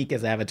as unique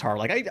as Avatar.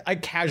 Like I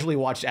casually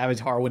watched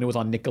Avatar when it was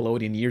on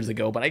Nickelodeon years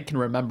ago, but I can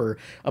remember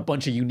a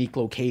bunch of unique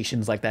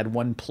locations, like that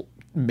one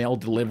mail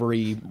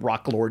delivery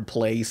Rock Lord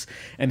place,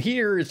 and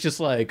here it's just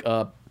like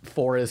a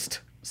forest,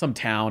 some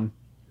town.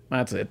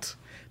 That's it.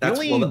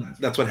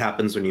 That's what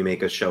happens when you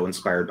make a show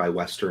inspired by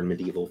Western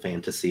medieval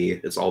fantasy.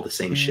 It's all the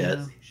same shit.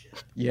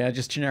 Yeah,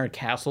 just generic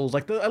castles.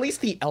 Like at least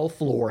the elf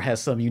lore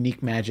has some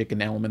unique magic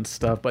and elements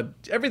stuff, but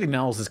everything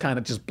else is kind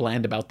of just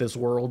bland about this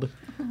world.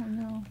 Oh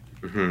no.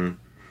 Mm-hmm.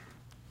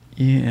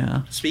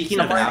 Yeah.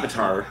 Speaking of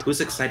Avatar, who's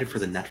excited for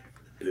the Netflix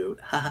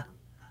reboot?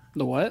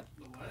 The what?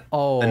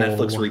 Oh, the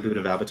Netflix reboot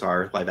of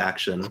Avatar live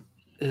action.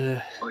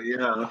 Oh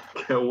yeah,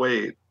 can't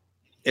wait.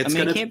 It's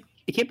it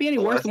can't be any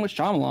worse than what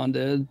Shyamalan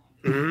did.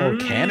 Oh,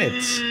 can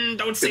it?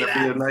 Don't say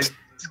that.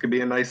 It's gonna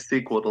be a nice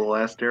sequel to The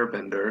Last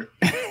Airbender.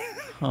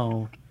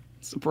 Oh,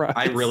 surprise!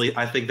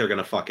 I think they're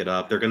gonna fuck it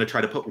up. They're gonna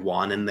try to put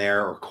Juan in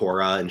there or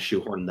Korra and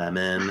shoehorn them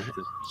in.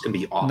 It's gonna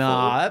be awful.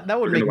 Nah, that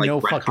would They're make gonna,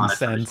 no retcon fucking it.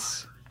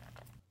 sense.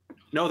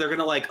 No, they're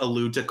gonna like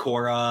allude to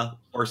Korra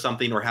or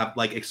something, or have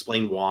like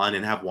explain Juan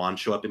and have Juan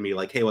show up and be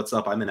like, "Hey, what's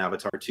up? I'm in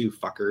Avatar too,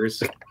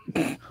 fuckers."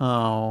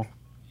 Oh,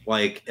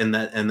 Like, and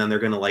then they're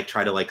gonna like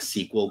try to like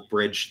sequel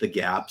bridge the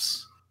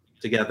gaps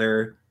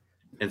together,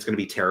 and it's gonna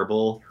be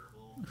terrible.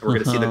 We're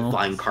gonna see the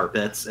flying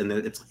carpets, and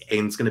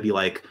it's gonna be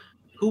like,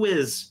 "Who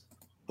is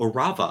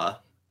Orava?"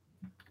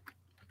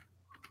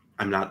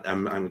 I'm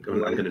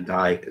gonna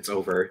die. It's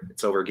over.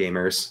 It's over,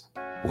 gamers.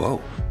 Whoa.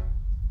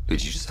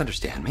 Did you just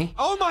understand me?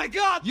 Oh my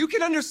god, you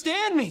can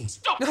understand me!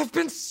 Stop! I've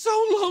been so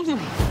lonely!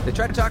 They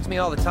try to talk to me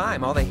all the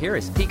time. All they hear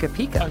is Pika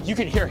Pika. You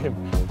can hear him,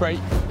 right?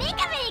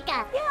 Pika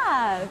Pika!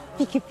 Yeah,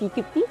 Pika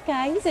Pika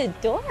Pika. He's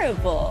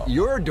adorable.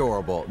 You're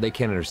adorable. They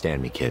can't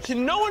understand me, kid.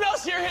 Can no one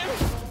else hear him?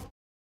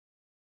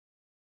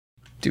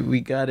 do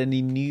we got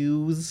any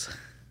news?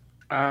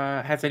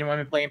 Has anyone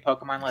been playing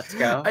Pokemon Let's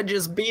Go? I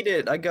just beat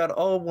it. I got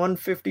all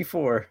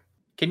 154.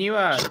 Can you you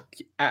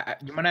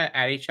want to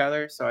add each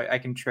other so I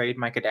can trade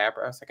my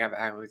Kadabra so I can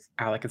have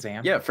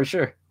Alakazam? Yeah, for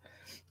sure.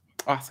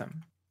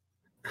 Awesome.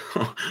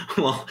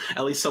 Well,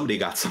 at least somebody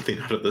got something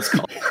out of this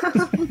call.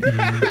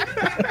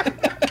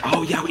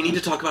 Oh yeah, we need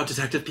to talk about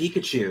Detective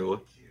Pikachu.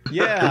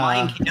 Yeah,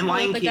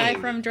 Lion The King. guy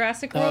from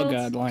Jurassic World. Oh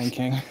god, Lion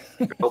King.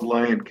 The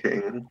Lion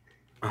King.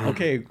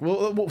 Okay,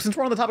 well, since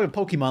we're on the topic of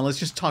Pokemon, let's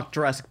just talk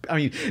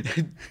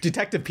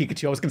Detective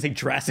Pikachu. I was gonna say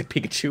Jurassic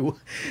Pikachu.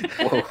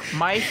 Whoa.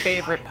 My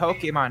favorite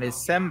Pokemon is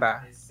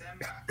Simba.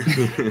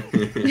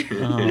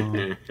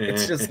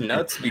 It's just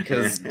nuts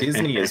because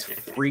Disney is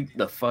freaked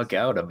the fuck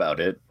out about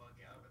it.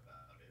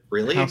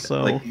 Really? How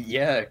so? Like,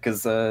 yeah,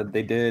 because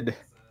they did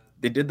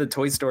the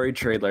Toy Story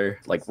trailer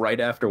like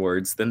right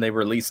afterwards. Then they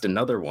released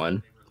another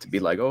one to be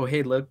like, oh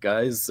hey, look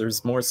guys,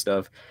 there's more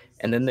stuff.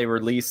 And then they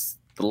released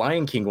the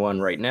Lion King one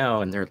right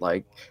now, and they're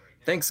like,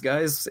 thanks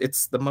guys,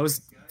 it's the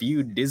most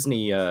viewed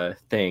Disney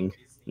thing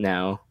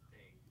now.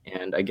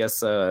 And I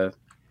guess the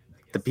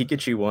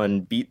Pikachu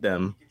one beat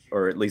them,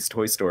 or at least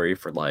Toy Story,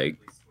 for like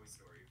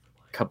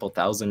a couple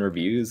thousand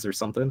reviews or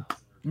something.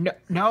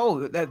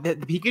 No, the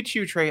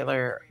Pikachu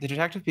trailer, the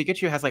Detective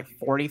Pikachu has like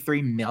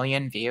 43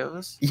 million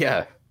views.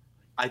 Yeah.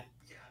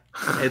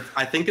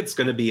 I think it's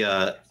going to be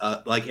a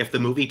like, if the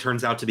movie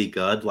turns out to be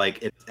good,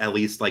 like it's at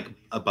least like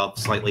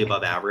slightly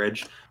above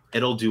average,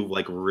 it'll do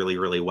like really,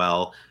 really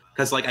well.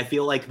 Because like I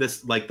feel like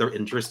this, like their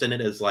interest in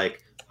it is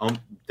like,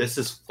 this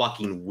is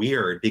fucking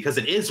weird, because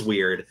it is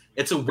weird.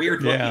 It's a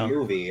weird looking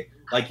movie.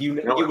 Like you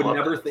would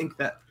never think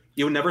the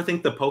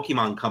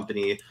Pokemon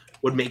company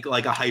would make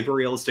like a hyper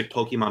realistic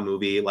Pokemon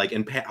movie, like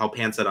in how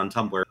Pan said on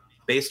Tumblr,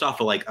 based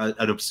off of like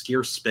an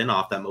obscure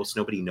spin-off that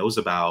nobody knows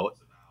about.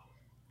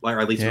 Or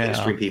at least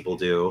mainstream people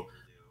do,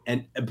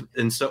 and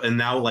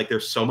now like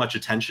there's so much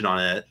attention on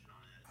it.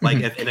 Like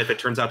if it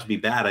turns out to be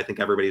bad, I think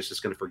everybody's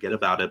just going to forget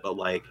about it. But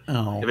like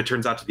if it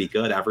turns out to be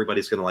good,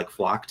 everybody's going to like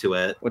flock to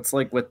it. What's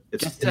like with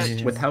just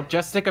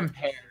to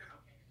compare,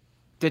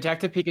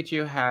 Detective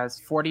Pikachu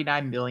has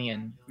 49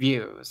 million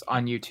views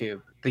on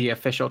YouTube. The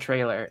official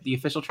trailer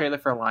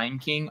for Lion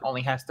King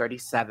only has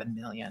 37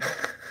 million.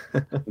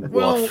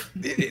 Well,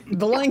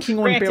 the Lion King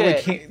one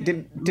barely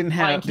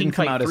didn't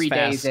come out as 3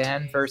 fast. days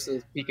in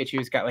versus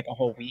Pikachu's got like a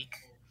whole week.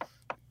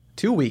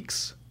 2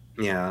 weeks.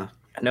 Yeah,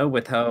 I know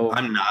with how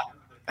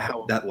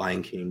that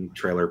Lion King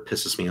trailer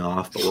pisses me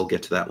off, but we'll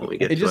get to that when we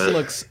get to it. It just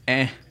looks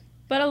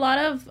But a lot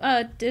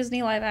of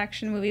Disney live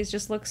action movies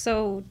just look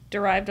so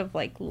derived of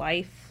like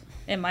life,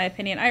 in my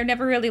opinion. I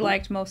never really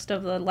liked most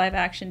of the live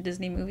action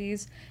Disney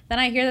movies. Then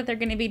I hear that they're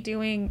going to be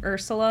doing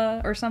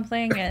Ursula or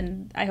something,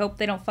 and I hope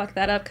they don't fuck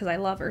that up because I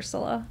love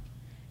Ursula.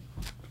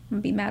 I'm going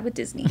to be mad with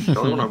Disney. The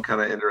only one I'm kind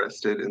of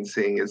interested in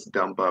seeing is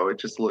Dumbo. It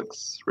just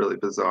looks really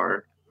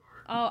bizarre.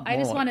 Oh, I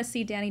just want to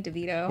see Danny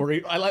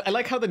DeVito. I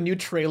like how the new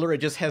trailer, it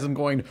just has him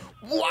going,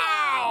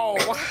 wow!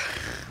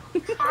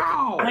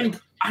 Oh,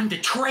 I'm the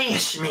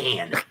trash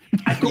man.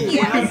 I go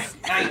around,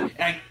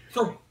 I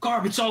throw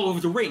garbage all over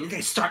the ring, and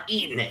they start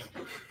eating it.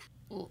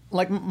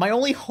 Like, my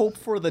only hope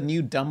for the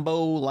new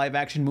Dumbo live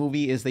action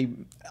movie is they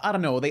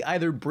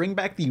either bring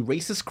back the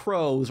racist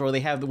crows, or they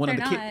have one of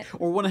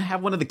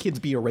the kids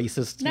be a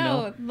racist.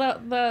 No,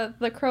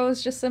 the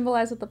crows just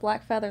symbolize with the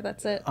black feather.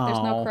 That's it. There's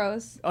no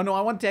crows. Oh no,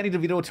 I want Danny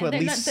DeVito to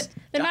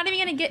they're not even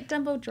gonna get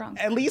Dumbo drunk.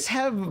 At least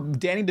have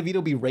Danny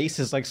DeVito be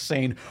racist, like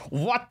saying,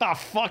 "What the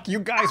fuck, you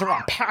guys are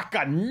a pack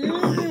of,"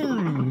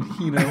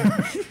 you know.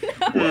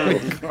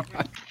 Oh,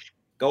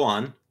 go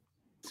on.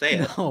 Say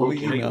it. No,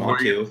 you want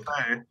to.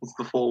 What's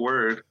the full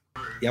word?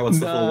 Yeah, what's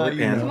the full word,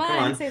 Pan? Come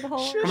on, say the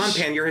whole word. Come on,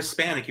 Pan, you're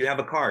Hispanic. You have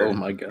a card. Oh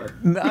my god.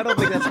 No, I don't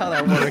think that's how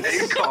that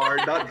works. A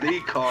card, not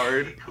the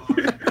card.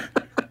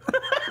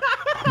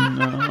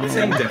 No.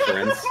 Same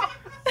difference.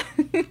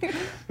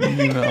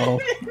 No.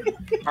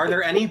 Are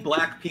there any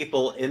black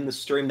people in the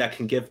stream that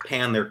can give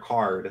Pan their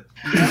card?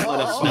 Let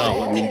us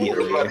know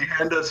immediately. Everybody,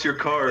 hand us your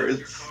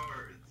cards.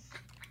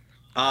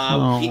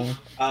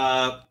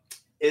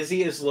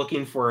 Izzy is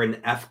looking for an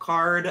F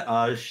card.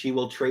 She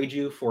will trade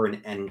you for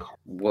an N card.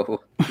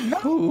 Whoa.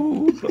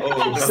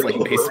 It's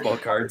like baseball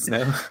cards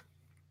now.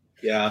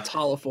 Yeah. It's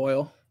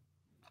holofoil.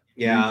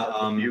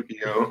 Yeah.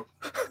 Yu-Gi-Oh.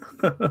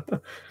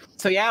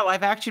 So yeah,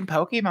 live action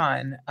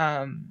Pokemon.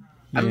 I'm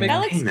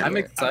I'm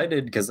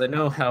excited because I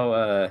know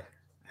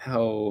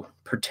how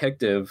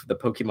protective the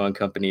Pokemon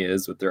Company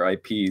is with their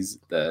IPs.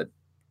 That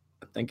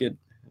I think it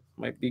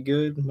might be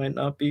good, might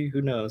not be.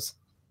 Who knows?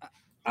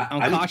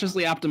 I'm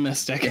cautiously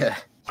optimistic. Yeah.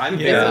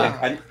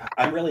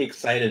 I'm really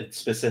excited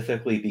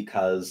specifically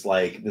because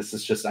like this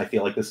is just I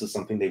feel like this is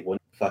something they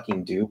wouldn't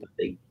fucking do, but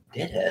they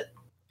did it.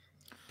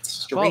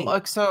 Well,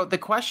 look, so the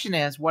question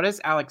is, what is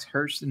Alex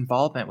Hirsch's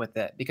involvement with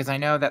it? Because I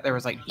know that there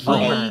was like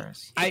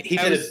rumors.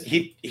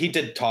 He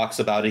did talks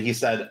about it. He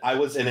said I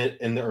was in it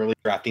in the early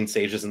drafting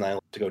stages, and I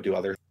left to go do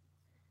other.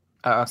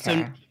 Oh, okay.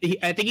 So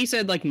I think he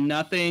said like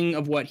nothing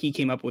of what he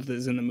came up with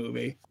is in the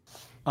movie.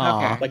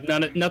 Okay. Like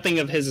nothing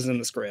of his is in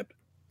the script.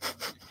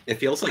 It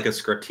feels like a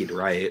script he'd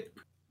write.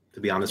 To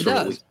be honest, It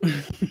does.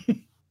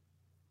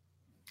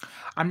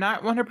 I'm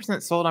not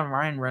 100% sold on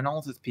Ryan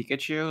Reynolds as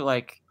Pikachu.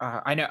 Like,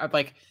 I know,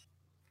 like,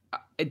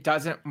 it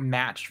doesn't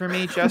match for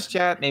me just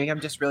yet. Maybe I'm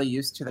just really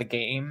used to the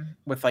game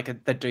with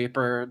like the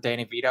deeper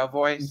Danny Vito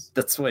voice.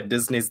 That's why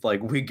Disney's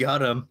like, we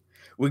got him.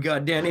 We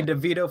got Danny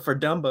DeVito for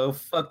Dumbo.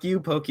 Fuck you,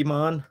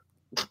 Pokemon.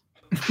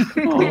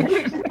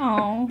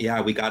 Oh.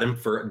 Yeah, we got him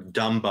for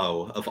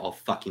Dumbo of all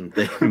fucking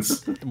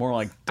things. More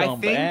like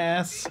dumb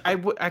ass. I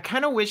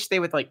kind of wish they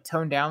would like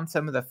tone down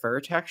some of the fur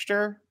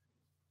texture.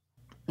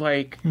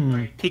 Like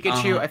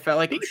Pikachu, I felt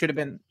like it should have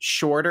been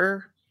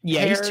shorter.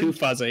 Yeah, he's too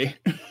fuzzy.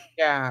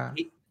 Yeah.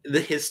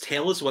 His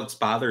tail is what's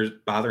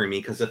bothering me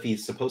because if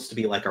he's supposed to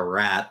be like a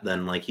rat,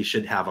 then like he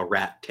should have a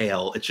rat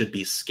tail. It should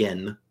be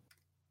skin.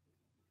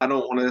 I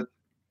don't want to.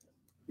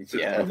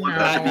 Yeah,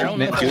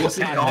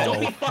 don't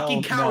be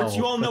fucking cowards.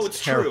 You all know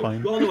it's true.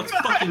 You all know it's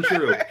fucking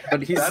true.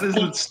 But that is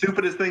the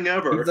stupidest thing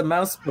ever. He's a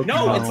mouse Pokemon.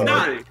 No, it's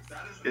not.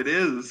 It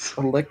is.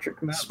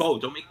 Electric mouse.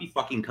 Spo, don't make me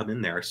fucking come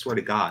in there. I swear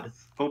to God.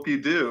 Hope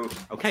you do.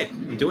 Okay,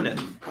 I'm doing it.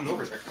 Come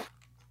over there.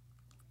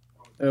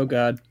 Oh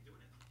God.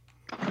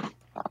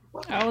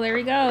 Oh, there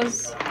he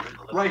goes.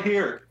 Right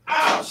here.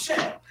 Oh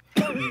shit!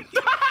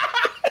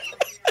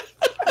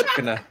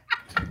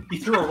 He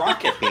threw a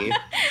rock at me.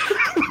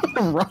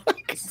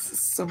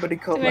 Somebody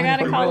called. Do I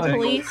gotta call the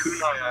police?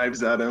 Kunai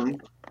knives at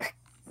him.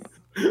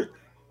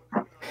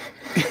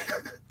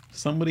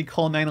 Somebody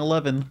call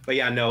 911. But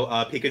yeah, no.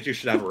 Pikachu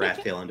should have a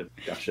rat tail into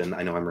discussion.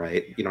 I know I'm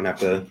right. You don't have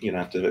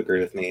to agree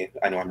with me.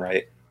 I know I'm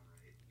right.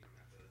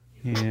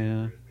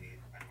 Yeah.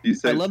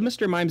 I love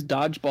Mr. Mime's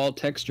dodgeball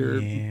texture.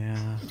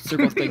 Yeah.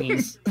 Circle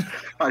thingies.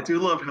 I do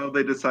love how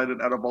they decided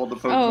out of all the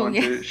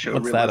Pokemon to show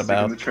What's that realistic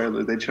about? in the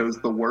trailer, they chose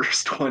the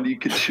worst one you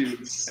could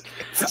choose.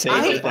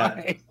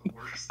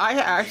 I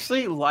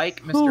actually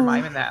like Mr.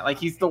 Mime in that. Like,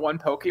 he's the one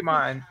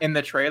Pokemon in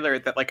the trailer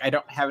that like I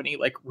don't have any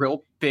like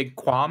real big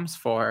qualms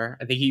for.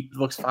 I think he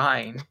looks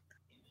fine.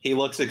 He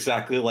looks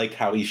exactly like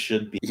how he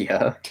should be.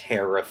 Yeah.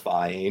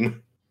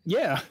 Terrifying.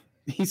 Yeah.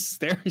 He's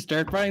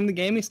terrifying in the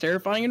game. He's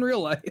terrifying in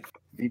real life.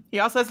 He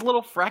also has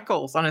little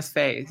freckles on his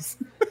face.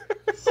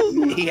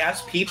 He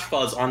has peach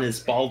fuzz on his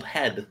bald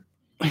head.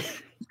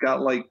 He's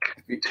got like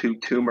 2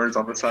 tumors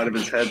on the side of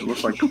his head that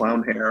look like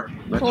clone hair.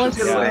 Well,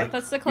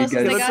 that's the closest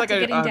I got like to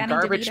getting a Danny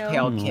garbage DeVito.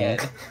 pail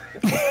kid.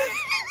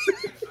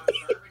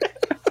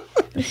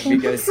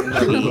 You guys seen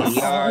that? We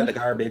are the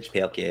garbage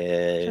pail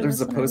kid.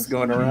 There's a post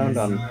going around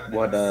on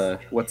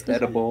what's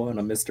edible on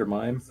a Mr.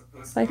 Mime.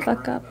 If I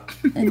fuck up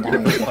and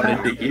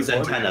die. His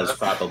antennas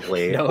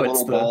probably. No, it's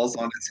Little balls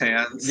on his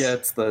hands. Yeah,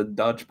 it's the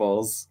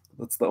dodgeballs.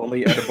 That's the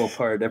only edible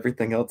part.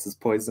 Everything else is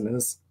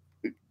poisonous.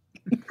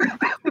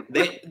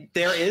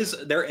 There is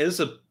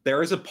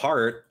a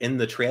part in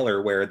the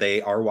trailer where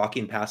they are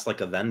walking past like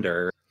a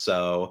vendor,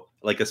 so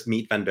like a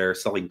meat vendor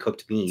selling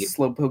cooked meat.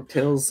 Slowpoke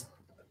tails.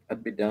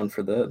 I'd be down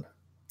for that.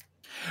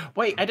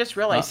 Wait, I just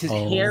realized his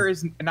hair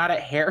is not a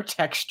hair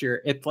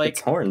texture. It's like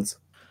It's horns.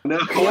 No,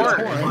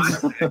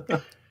 horns.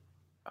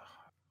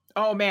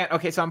 Oh man.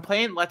 Okay, so I'm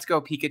playing Let's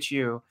Go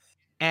Pikachu,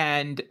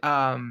 and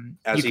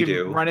As you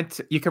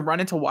do. you can run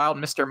into Wild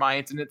Mr.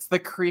 Mines, and it's the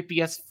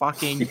creepiest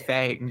fucking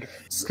thing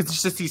because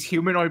it's just these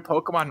humanoid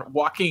Pokemon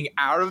walking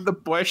out of the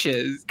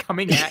bushes,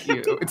 coming at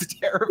you. It's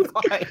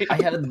terrifying.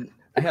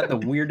 I had the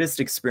weirdest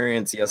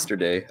experience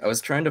yesterday. I was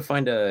trying to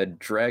find a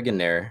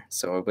Dragonair,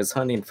 so I was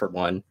hunting for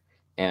one,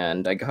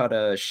 and I got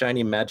a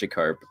shiny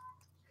Magikarp.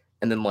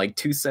 And then like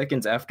 2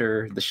 seconds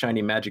after the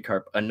shiny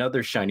Magikarp,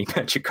 another shiny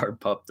Magikarp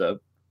popped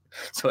up.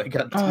 So I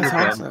got two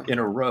of them in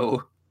a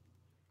row.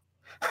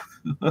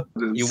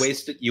 You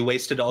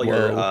wasted all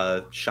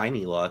your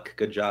shiny luck.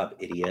 Good job,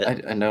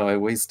 idiot. I know, I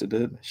wasted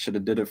it. Should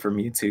have did it for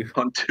me too.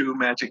 On 2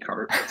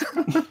 Magikarp.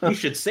 You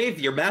should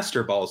save your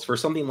Master Balls for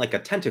something like a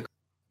tentacle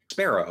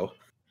Sparrow.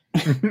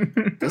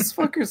 Those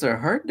fuckers are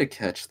hard to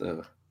catch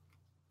though.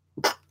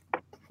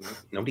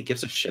 Nobody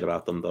gives a shit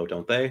about them, though,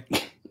 don't they?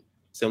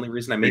 It's the only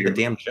reason I made the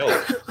damn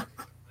joke.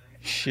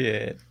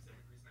 Shit.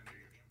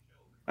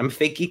 I'm a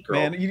fake geek girl.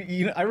 Man,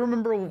 you know, I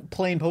remember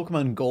playing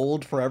Pokemon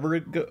Gold forever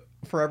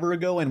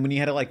ago, and when you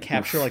had to like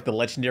capture like the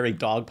legendary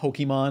dog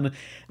Pokemon,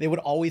 they would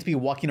always be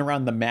walking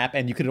around the map,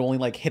 and you could only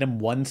like hit them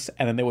once,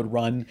 and then they would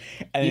run,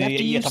 and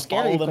you had to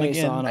follow them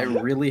again. I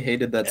really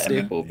hated that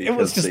staple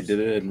because they did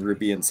it in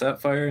Ruby and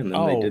Sapphire, and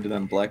then they did it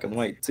on Black and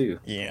White too.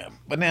 Yeah,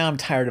 but now I'm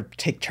tired of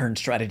take-turn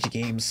strategy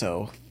games,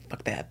 so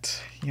fuck that.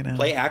 You know,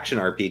 Play action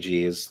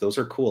RPGs; those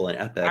are cool and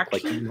epic.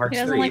 Like Kingdom Hearts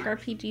 3.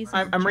 RPGs.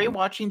 I'm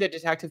rewatching the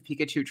Detective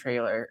Pikachu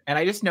trailer, and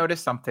I just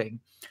noticed something.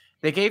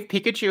 They gave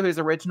Pikachu his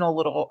original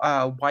little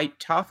white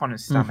tuft on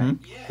his stomach.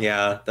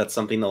 Yeah, that's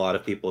something a lot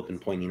of people have been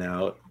pointing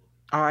out.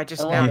 Oh, I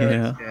just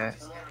noticed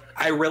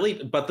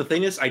it. But the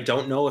thing is, I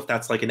don't know if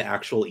that's like an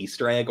actual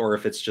Easter egg or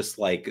if it's just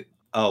like,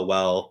 oh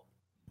well,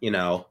 you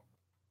know,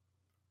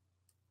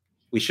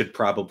 we should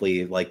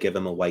probably like give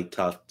him a white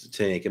tuft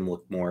to make him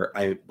look more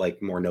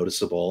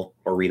noticeable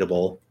or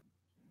readable.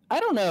 I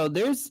don't know.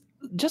 There's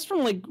just from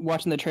like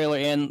watching the trailer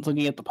and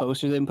looking at the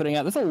posters they've been putting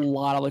out, there's a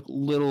lot of like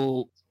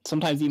little,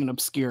 sometimes even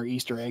obscure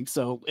Easter eggs.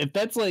 So if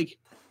that's like,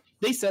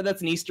 they said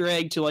that's an Easter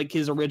egg to like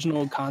his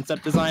original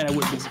concept design, I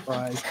wouldn't be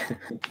surprised.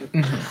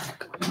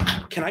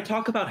 Can I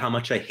talk about how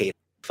much I hate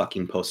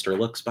fucking poster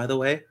looks, by the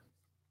way?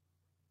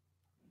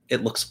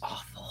 It looks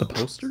awful. The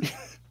poster?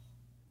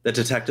 The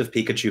Detective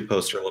Pikachu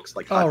poster looks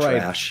like hot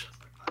trash.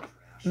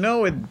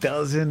 No, it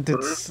doesn't.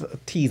 It's a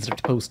teaser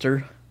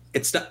poster.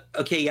 It's not,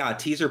 okay, yeah,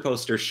 teaser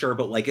poster, sure,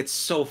 but like it's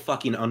so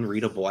fucking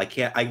unreadable.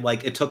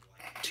 It took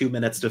 2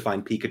 minutes to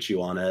find Pikachu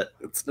on it.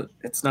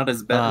 It's not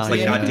as bad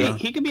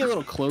as He could be a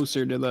little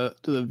closer to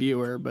the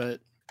viewer, but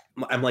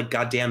I'm like,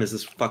 goddamn, is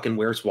this fucking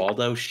Where's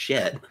Waldo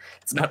shit?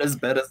 It's not as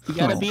bad as you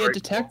gotta be a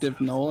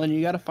detective, Nolan.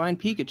 You gotta find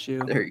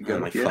Pikachu. There you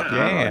go.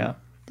 Yeah.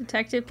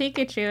 Detective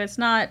Pikachu. It's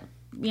not,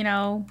 you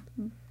know,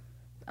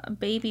 a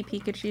baby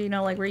Pikachu, you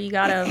know, like where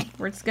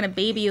it's gonna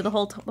baby you the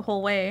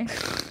whole way.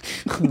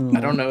 I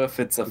don't know if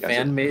it's a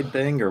fan-made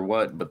thing or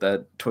what, but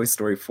that Toy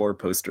Story 4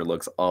 poster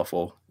looks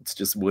awful. It's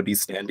just Woody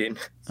standing.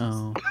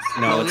 Oh.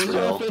 No, it's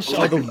real.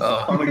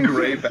 On a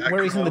gray background.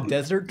 Where he's in the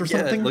desert or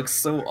something? It looks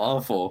so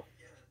awful.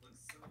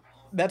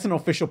 That's an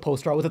official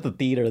poster. I was at the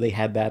theater. They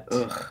had that.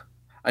 Ugh.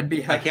 I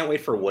can't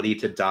wait for Woody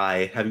to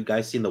die. Have you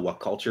guys seen the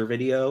What Culture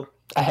video?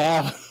 I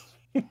have.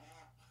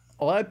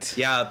 What?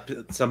 Yeah,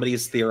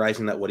 somebody's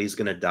theorizing that Woody's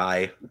gonna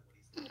die.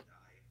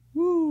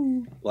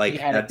 Woo. Like,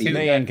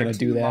 they ain't gonna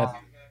do that.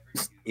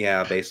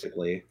 Yeah,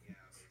 basically.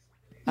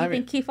 You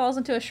think he falls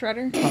into a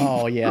shredder?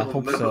 Oh yeah,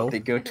 hope so. They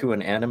go to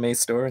an anime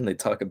store and they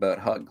talk about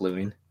hot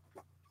gluing.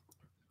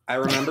 I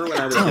remember when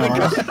I was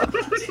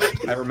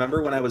younger. I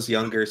remember when I was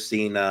younger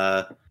seeing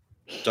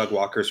Doug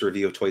Walker's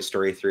review of Toy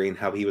Story 3 and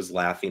how he was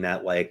laughing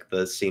at like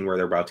the scene where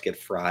they're about to get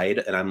fried.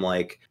 And I'm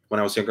like, when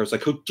I was younger, I was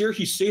like, how dare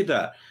he say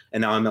that?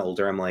 And now I'm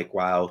older. I'm like,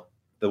 wow,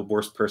 the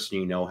worst person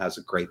you know has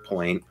a great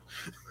point.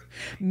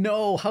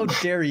 No, how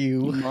dare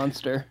you,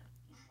 monster!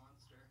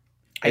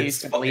 I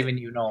used to believe in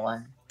you,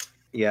 Nolan.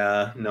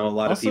 Yeah, no, a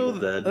lot of people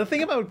did. The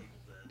thing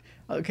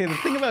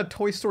about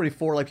Toy Story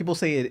 4, like people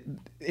say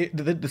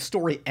the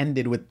story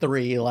ended with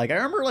 3. Like I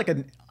remember like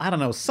I don't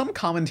know, some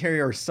commentary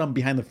or some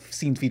behind the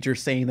scenes feature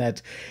saying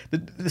that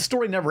the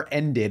story never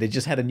ended. It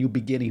just had a new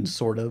beginning,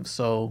 sort of.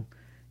 So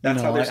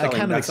that's how they're selling, I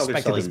kind of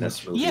expected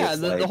this movie. Yeah,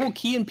 the whole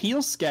Key and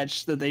Peele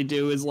sketch that they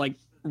do is like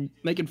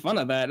making fun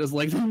of that. Is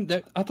like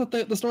I thought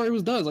that the story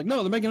was done. It's like,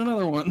 no, they're making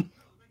another one.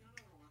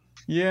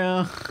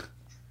 Yeah.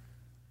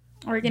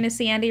 We're gonna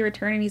see Andy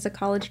return and he's a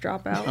college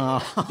dropout.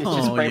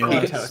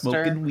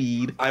 Smoking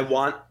weed. I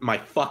want my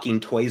fucking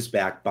toys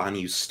back,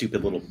 Bonnie, you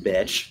stupid little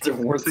bitch. They're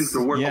worth a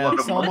lot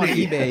of on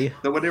money. eBay.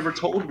 No one ever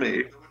told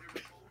me.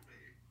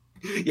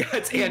 Yeah,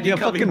 it's Andy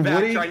coming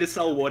back Woody? trying to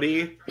sell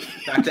Woody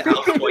back to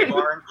Al's Toy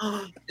Barn.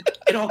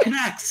 It all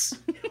connects.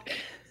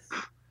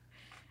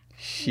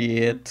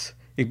 Shit.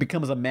 It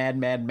becomes a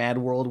mad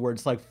world where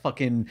it's like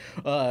fucking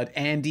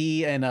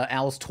Andy and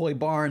Al's Toy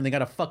Barn. They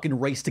got a fucking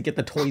race to get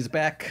the toys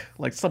back.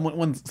 Like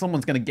someone's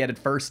gonna get it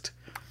first.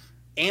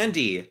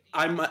 Andy,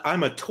 I'm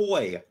a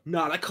toy,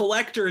 not a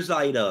collector's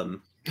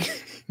item.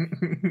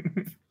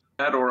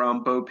 That or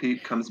Bo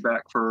Peep comes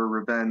back for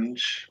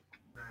revenge.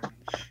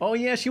 Oh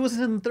yeah, she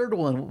wasn't in the third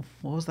one.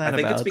 What was that I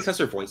think about? it's because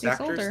her voice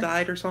actors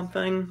died or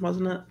something,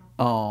 wasn't it?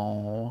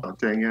 Oh,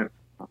 dang it.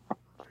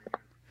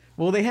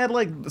 Well, they had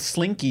like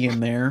Slinky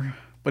in there,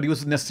 but he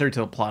wasn't necessary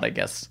to the plot, I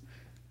guess.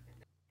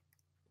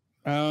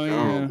 Oh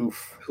yeah.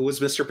 Who was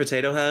Mr.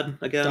 Potato Head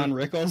again? Don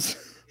Rickles.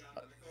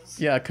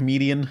 Yeah,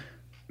 comedian.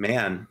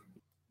 Man,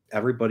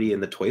 everybody in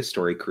the Toy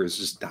Story crew is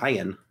just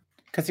dying.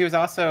 Because he was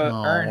also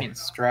Oh.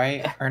 Ernest,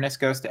 right? Ernest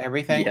Goes to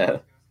Everything. Yeah.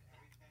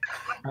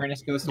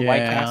 Ernest Goes to White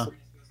Castle.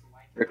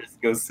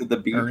 Ernest Goes to the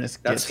Beach.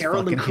 Ernest That's gets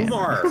Harold and fucking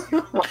Kumar.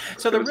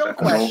 So the real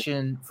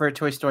question for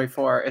Toy Story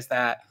 4 is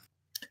that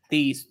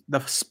the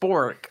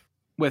spork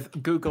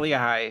with googly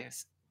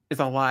eyes is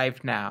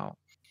alive now.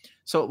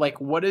 So like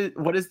what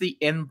is the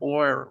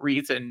in-lore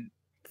reason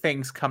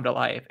things come to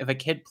life. If a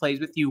kid plays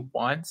with you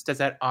once, does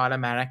that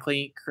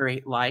automatically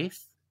create life?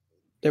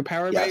 They're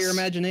powered by your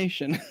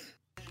imagination.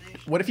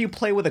 What if you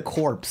play with a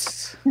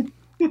corpse?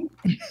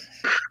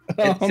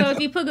 So if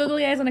you put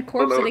googly eyes on a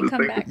corpse, do they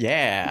come back?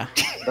 Yeah.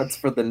 That's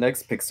for the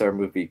next Pixar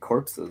movie,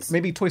 Corpses.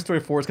 Maybe Toy Story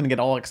 4 is going to get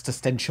all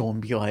existential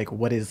and be like,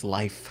 what is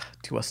life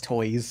to us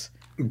toys?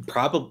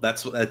 Probably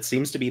that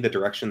seems to be the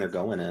direction they're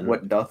going in.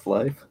 What doth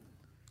life?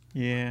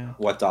 Yeah.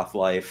 What doth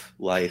life?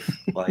 Life.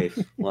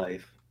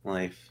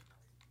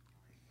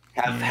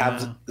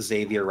 Have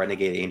Xavier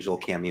Renegade Angel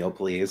cameo,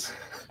 please.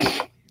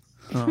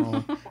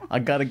 Oh, I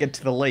gotta get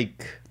to the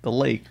lake. The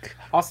lake.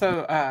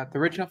 Also, the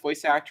original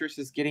voice actress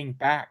is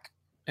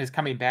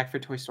coming back for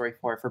Toy Story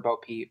 4 for Bo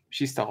Peep.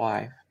 She's still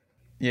alive.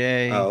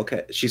 Yay. Oh,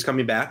 okay. She's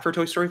coming back for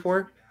Toy Story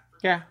 4?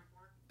 Yeah.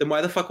 Then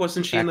why the fuck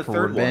wasn't she in the Back for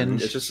third one?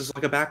 revenge. It's just as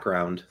like a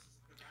background.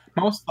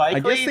 Most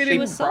likely, guess they they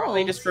didn't-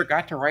 probably just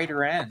forgot to write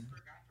her in.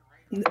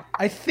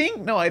 I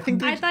think I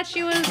thought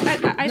she was. I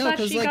No, thought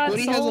because she like got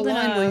Woody has a sold in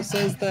line where he a.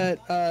 says that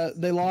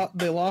they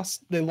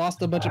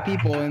lost a bunch of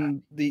people,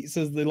 and he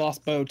says they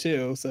lost Bo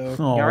too. So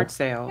Oh. Yard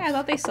sales. Yeah, I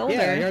thought they sold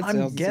Yeah, her. yard I'm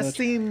sales and such.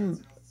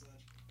 guessing.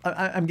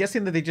 I'm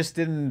guessing that they just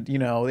didn't,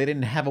 they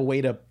didn't have a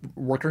way to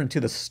work her into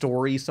the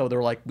story, so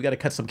they're like, we got to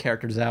cut some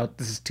characters out.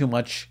 This is too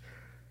much.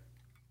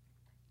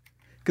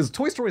 Because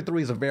Toy Story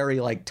 3 is a very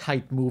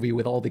tight movie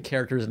with all the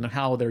characters and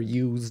how they're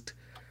used.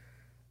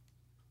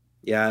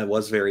 Yeah, it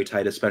was very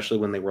tight, especially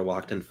when they were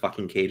locked in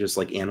fucking cages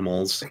like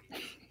animals.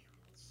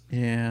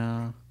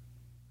 Yeah.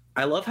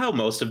 I love how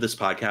most of this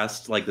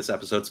podcast, like this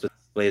episode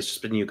specifically, has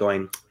just been you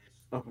going,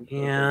 oh,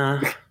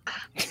 yeah.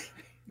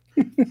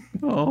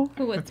 Oh.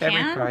 Who with That's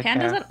every Pan? Pan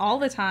does podcast. it all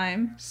the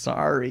time.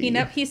 Sorry.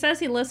 He says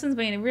he listens,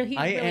 but he's really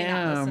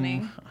not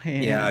listening.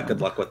 Yeah,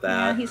 good luck with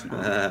that. Yeah, he's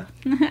not.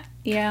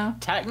 Yeah.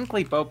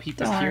 Technically, Bo Peep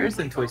Don't worry. appears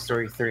in Toy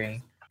Story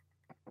 3.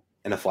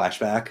 In a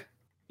flashback?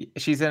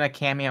 She's in a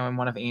cameo in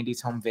one of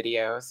Andy's home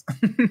videos.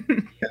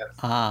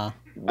 Ah.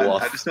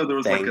 I just know there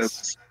was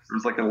Thanks.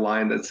 like a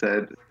line that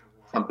said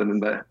something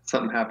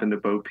happened to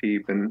Bo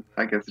Peep, and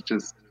I guess it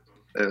just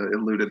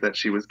alluded that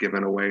she was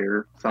given away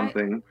or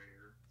something.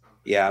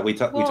 Yeah, we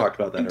talked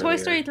about that In Toy earlier.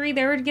 Story 3,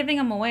 they were giving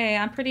them away.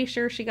 I'm pretty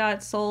sure she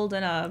got sold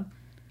in a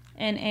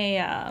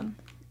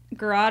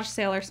garage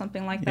sale or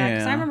something like that.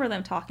 Because I Yeah. remember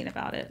them talking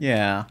about it.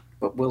 Yeah.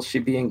 But will she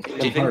be in Do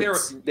you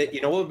think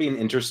you know what would be an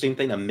interesting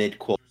thing? A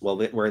mid-quote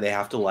where they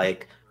have to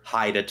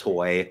hide a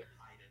toy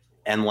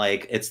and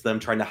it's them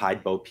trying to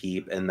hide Bo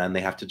Peep, and then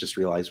they have to just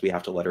realize we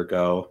have to let her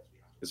go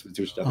because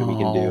there's nothing we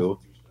can do.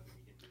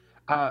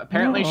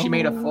 Apparently, she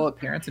made a full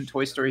appearance in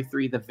Toy Story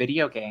 3, the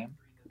video game.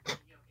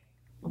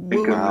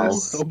 Wow.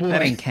 Oh boy.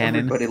 That ain't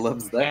canon. Everybody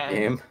loves that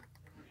game.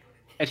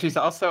 And she's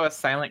also a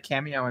silent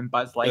cameo in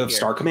Buzz Lightyear.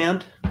 Star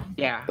Command?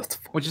 Yeah,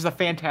 which is a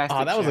fantastic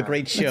Oh, that was a show.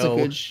 great That's a show.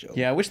 good show.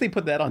 Yeah, I wish they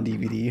put that on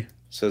DVD.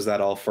 So is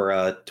that all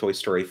for Toy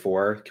Story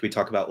 4? Can we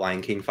talk about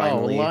Lion King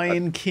finally? Oh,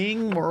 Lion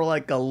King, more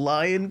like a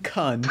lion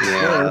cunt.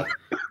 Yeah.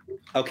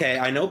 Okay,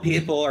 I know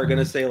people are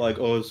gonna say oh,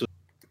 it's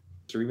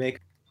a remake.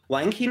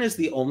 Lion King is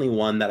the only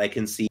one that I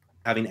can see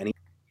having any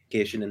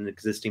justification in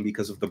existing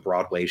because of the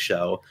Broadway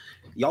show.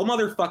 Y'all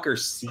motherfuckers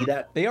see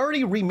that? They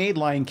already remade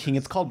Lion King.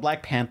 It's called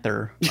Black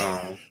Panther.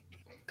 Oh,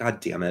 god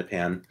damn it,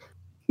 Pan.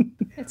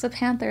 It's a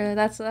panther.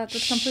 That's a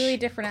completely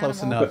different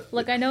Close animal. enough.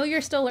 Look, I know you're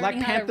still Black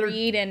learning how Panther- to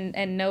read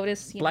and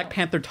notice. Black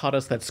Panther taught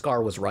us that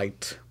Scar was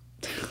right.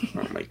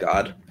 Oh my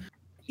god.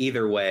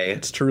 Either way,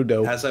 It's true,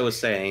 though. as I was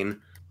saying,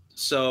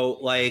 so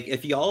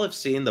if y'all have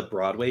seen the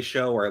Broadway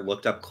show or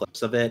looked up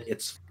clips of it,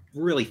 it's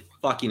really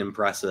fucking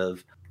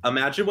impressive.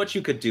 Imagine what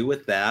you could do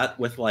with that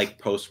with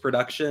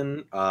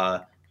post-production,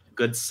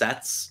 good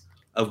sets,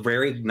 a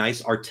very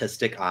nice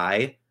artistic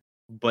eye,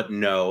 but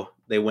no,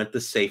 they went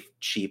the safe,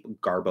 cheap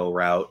Garbo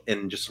route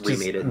and just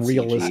remade it in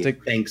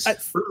realistic. CG.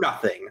 Thanks for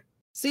nothing.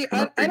 See,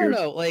 I don't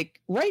know.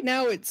 Right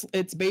now, it's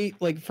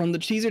from the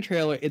teaser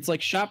trailer, it's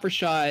shot for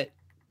shot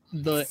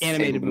the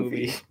animated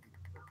movie.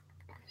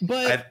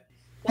 But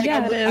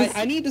Yeah, it is.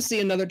 I need to see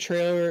another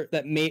trailer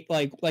that may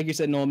like you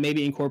said, Noel,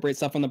 maybe incorporate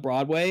stuff on the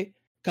Broadway.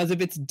 Because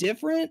if it's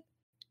different,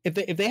 if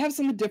they have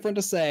something different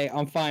to say,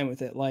 I'm fine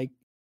with it.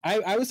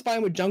 I was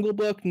fine with Jungle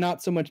Book,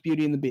 not so much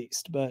Beauty and the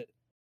Beast, but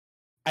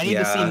I need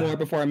to see more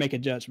before I make a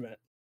judgment.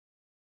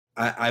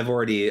 I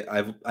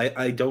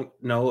don't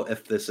know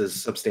if this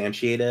is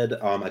substantiated.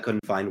 I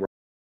couldn't find where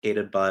it's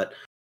substantiated, but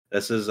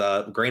this is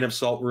a grain of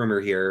salt rumor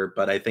here.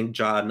 But I think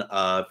Jon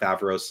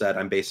Favreau said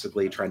I'm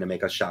basically trying to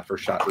make a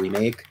shot-for-shot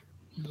remake.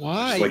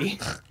 Why?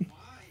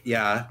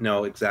 Yeah,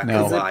 no, exactly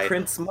No. why.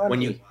 Prince money.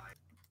 When you,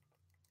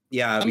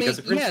 yeah, because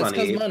of Prince it's money.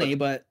 because money,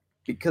 but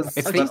Because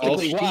It's but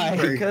basically also why.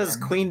 because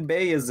Queen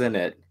Bey is in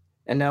it,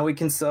 and now we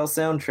can sell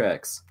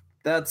soundtracks.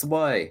 That's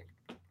why.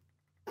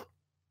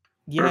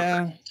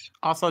 yeah.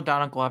 Also,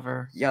 Donna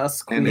Glover.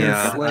 Yes, Queen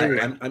Yeah, Slay.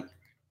 I'm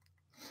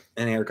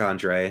and Eric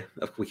Andre.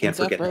 We can't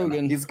Seth forget him.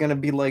 Rogen. He's gonna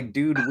be like,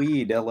 dude,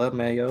 weed,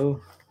 LMAO.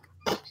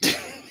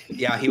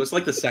 Yeah, he was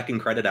the second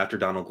credit after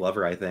Donald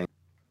Glover, I think.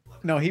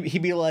 No,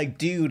 he'd be like,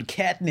 dude,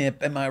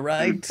 catnip, am I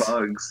right?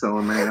 Bugs,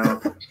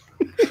 LMAO.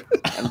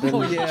 And then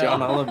Oh, yeah.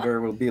 John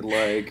Oliver will be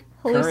like,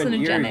 current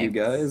year, you Hallucinogenics.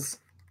 guys.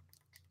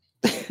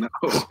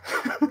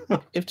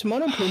 If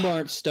Timon and Pumbaa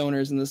aren't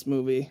stoners in this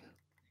movie,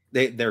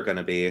 They're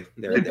gonna be.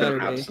 They're better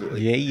be.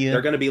 absolutely. Yeah.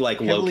 They're gonna be like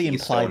Heavily low-key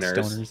implied stoners.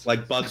 stoners.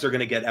 Like bugs are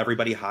gonna get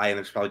everybody high, and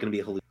there's probably gonna be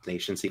a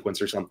hallucination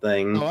sequence or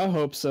something. oh, I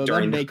hope so.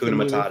 During That'd make the Hakuna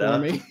movie for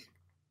Matata. me.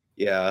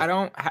 Yeah. I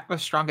don't have a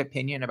strong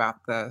opinion about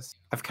this.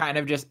 I've kind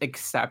of just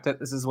accepted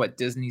this is what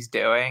Disney's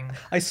doing.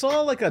 I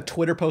saw like a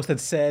Twitter post that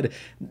said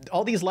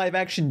all these live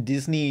action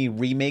Disney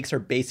remakes are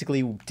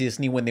basically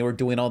Disney when they were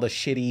doing all the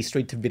shitty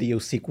straight to video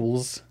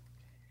sequels.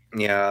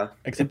 Yeah.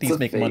 Except It's these a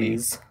make money.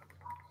 phase.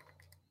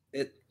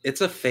 It's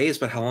a phase,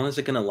 but how long is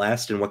it going to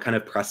last, and what kind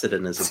of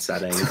precedent is it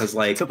setting? Because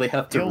like, So they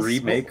have to Feels-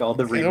 remake all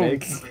the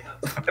remakes.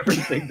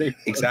 Everything they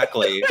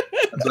exactly.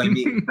 That's what I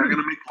mean. They're gonna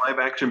make live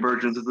action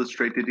versions of the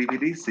straight to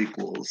DVD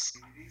sequels.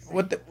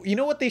 You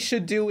know what they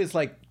should do is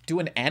like do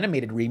an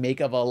animated remake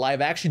of a live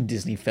action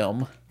Disney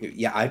film,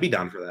 Yeah, I'd be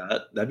down for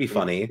that. That'd be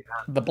funny.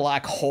 The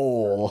Black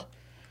Hole.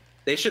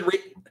 They should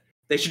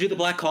do the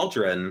Black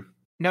Cauldron.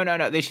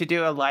 No. They should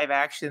do a live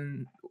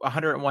action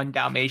 101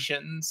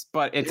 Dalmatians,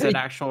 but it's an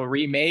actual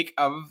remake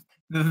of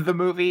the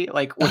movie,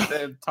 like with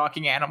the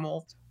talking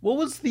animals. What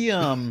was the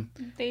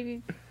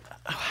They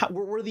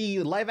were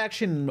the live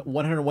action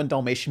 101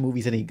 Dalmatian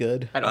movies any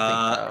good? I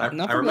don't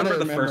think so. I remember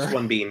the first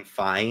one being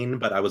fine,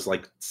 but I was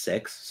like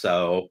 6,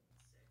 so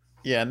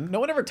Yeah,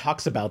 no one ever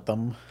talks about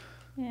them.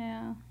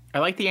 Yeah. I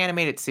like the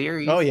animated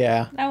series. Oh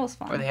yeah, That was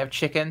Where fun. they have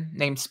chicken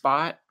named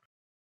Spot,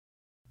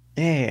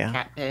 yeah.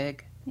 cat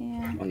pig.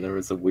 Yeah. When there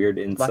was a weird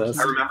incest.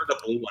 I remember the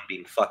blue one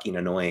being fucking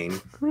annoying.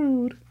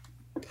 Rude.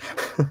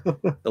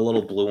 The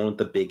little blue one with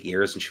the big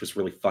ears, and she was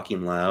really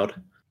fucking loud.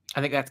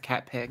 I think that's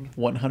cat pig.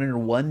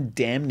 101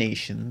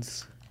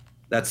 Damnations.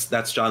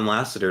 That's John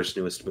Lasseter's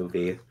newest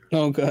movie.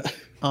 Oh god.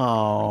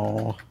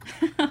 Oh.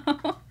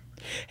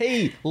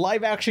 Hey,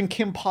 live action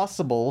Kim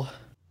Possible.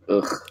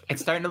 Ugh.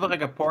 It's starting to look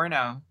like a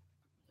porno.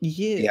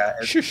 Yeah. Yeah,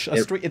 Shush,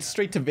 it's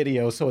straight to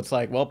video, so it's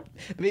like, well,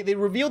 they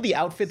revealed the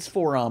outfits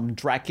for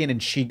Draken and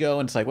Shigo,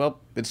 and it's like,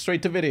 well, it's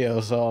straight to video,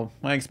 so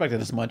I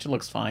expected as much. It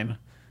looks fine.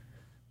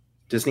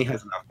 Disney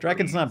has enough.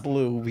 Draken's not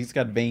blue; he's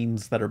got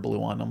veins that are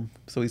blue on him,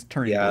 so he's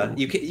turning Yeah,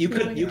 blue. you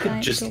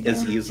could just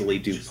as easily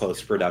do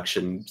post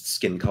production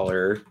skin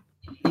color.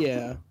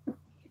 Yeah.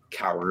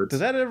 Cowards. Does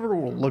that ever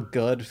look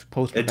good?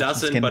 Post It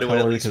doesn't, but it would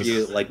at least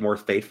be like more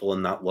faithful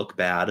and not look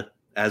bad.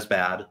 As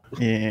bad.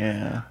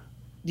 Yeah.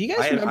 Do you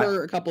guys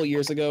remember a couple of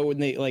years ago when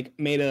they like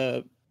made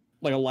a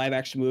live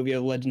action movie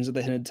of Legends of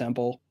the Hidden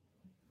Temple?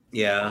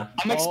 Yeah.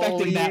 I'm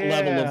expecting that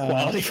level of yeah.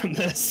 quality from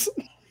this.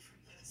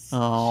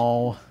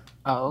 Oh.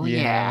 Oh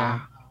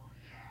yeah.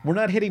 We're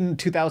not hitting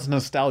 2000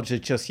 nostalgia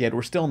just yet.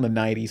 We're still in the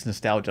 90s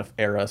nostalgia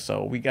era,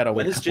 so we gotta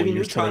When wait a is couple Jimmy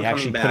years till Neutron they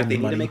actually coming put back? in They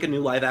the need to money. make a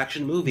new live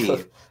action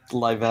movie.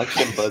 Live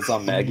action Buzz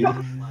on Maggie.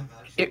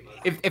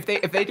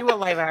 If they do a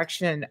live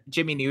action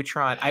Jimmy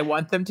Neutron, I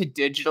want them to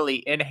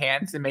digitally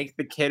enhance and make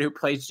the kid who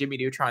plays Jimmy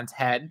Neutron's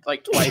head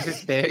like twice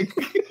as big.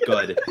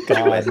 Good.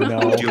 God,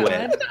 no. Do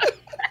it.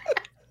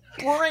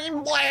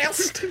 Brain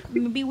blast.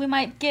 Maybe we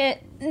might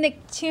get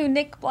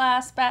Nick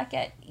Blast back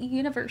at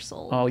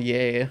Universal. Oh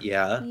yeah.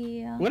 Yeah.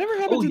 Yeah. Whatever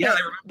happened Oh, to yeah,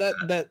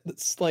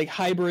 that's like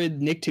hybrid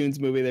Nicktoons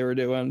movie they were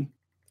doing?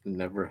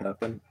 Never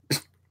happened.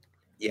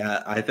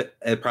 Yeah,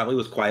 it probably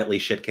was quietly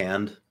shit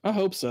canned. I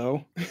hope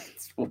so.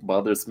 It's what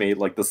bothers me,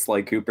 like the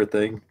Sly Cooper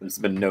thing. There's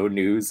been no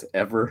news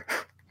ever.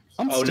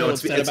 I'm still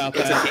upset about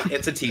that.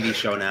 It's a TV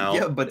show now.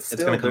 Yeah, but it's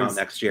still, going to come out there's-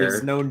 next year.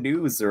 There's no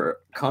news or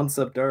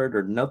concept art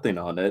or nothing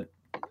on it.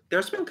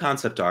 There's been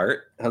concept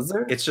art. Has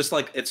there? It's just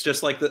like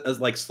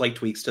like slight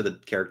tweaks to the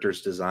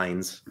characters'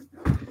 designs,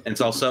 and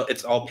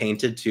it's all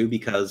painted too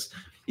because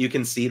you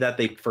can see that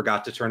they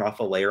forgot to turn off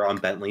a layer on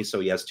Bentley, so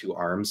he has 2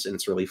 arms, and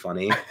it's really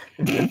funny.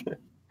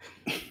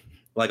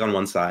 Like on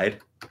one side.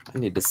 I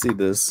need to see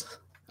this.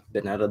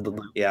 Been out of the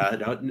loop. Yeah,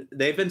 no,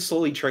 they've been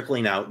slowly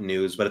trickling out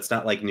news, but it's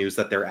not like news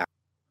that they're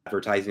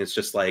advertising. It's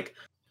just like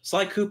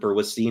Sly Cooper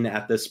was seen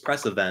at this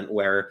press event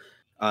where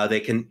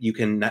you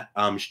can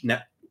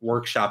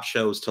workshop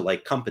shows to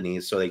like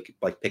companies so they could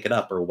like pick it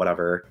up or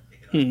whatever.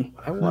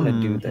 I want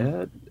to do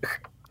that.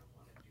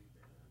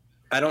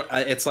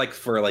 It's like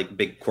for like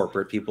big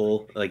corporate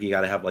people, like you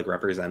got to have like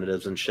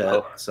representatives and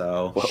shit.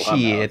 So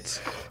Shit.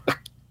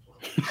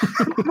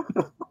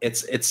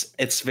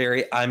 it's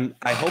very.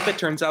 I hope it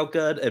turns out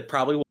good. It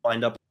probably will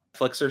wind up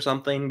on Netflix or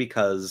something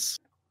because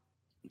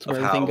It's where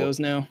everything goes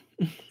now.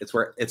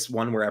 It's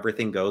one where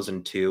everything goes,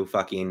 and 2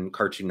 fucking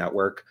Cartoon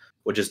Network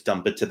would just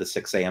dump it to the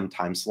 6 a.m.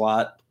 time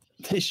slot.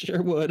 They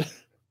sure would.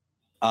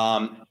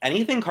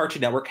 Anything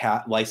Cartoon Network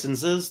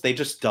licenses, they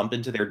just dump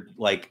into their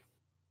like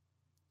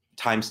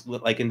times,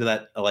 like into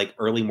that like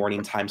early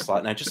morning time slot.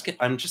 And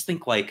I'm just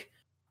think like,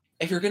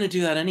 if you're gonna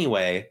do that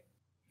anyway,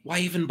 why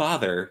even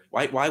bother?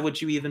 Why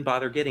would you even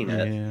bother getting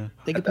it? Yeah.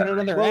 They could put it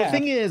on their Well, app. the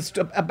thing is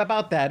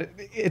about that,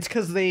 it's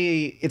because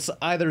it's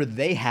either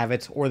they have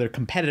it or their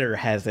competitor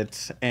has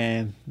it,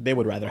 and they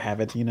would rather have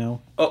it. You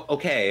know. Oh,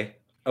 okay,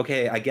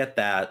 I get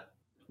that,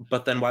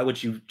 But then why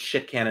would you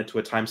shit can it to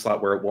a time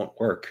slot where it won't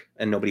work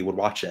and nobody would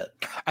watch it?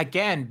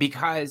 Again,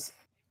 because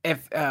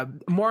if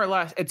more or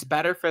less, it's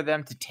better for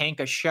them to tank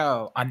a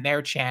show on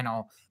their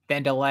channel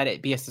than to let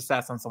it be a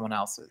success on someone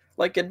else's.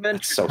 Like Adventure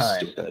That's so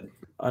Time stupid.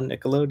 on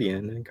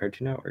Nickelodeon and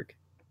Cartoon Network.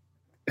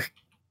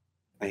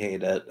 I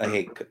hate it. I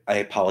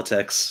hate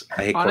politics.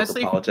 I hate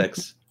Honestly, corporate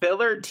politics.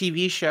 Filler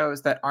TV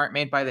shows that aren't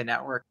made by the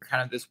network are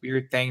kind of this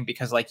weird thing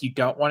because like you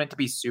don't want it to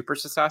be super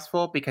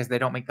successful because they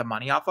don't make the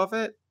money off of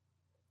it.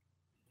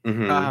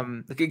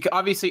 Like,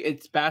 obviously,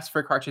 it's best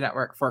for Cartoon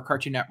Network for a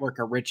Cartoon Network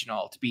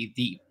original to be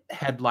the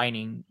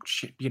headlining,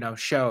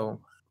 show.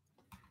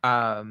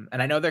 And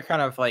I know they're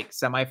kind of like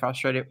semi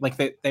frustrated.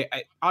 Like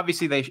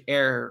obviously they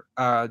air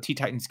Teen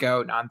Titans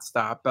Go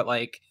nonstop, but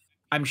like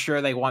I'm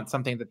sure they want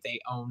something that they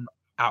own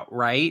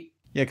outright.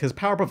 Yeah, because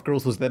Powerpuff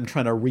Girls was them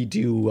trying to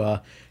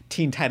redo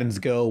Teen Titans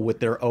Go with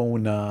their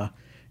own,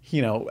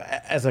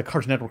 as a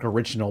Cartoon Network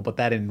original, but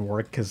that didn't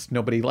work because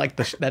nobody liked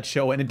that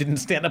show and it didn't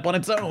stand up on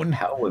its own.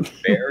 How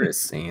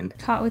embarrassing.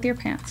 Caught with your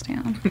pants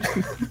down.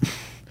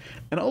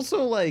 And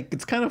also, like,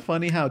 it's kind of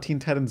funny how Teen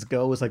Titans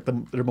Go is like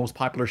their most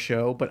popular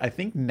show, but I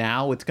think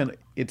now it's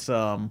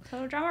So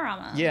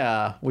Dramarama.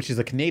 yeah, which is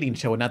a Canadian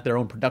show and not their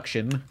own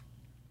production.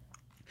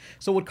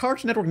 So what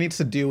Cartoon Network needs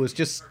to do is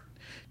just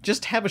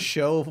have a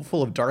show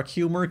full of dark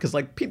humor, because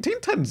like Teen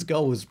Titans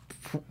Go is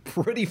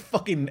pretty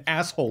fucking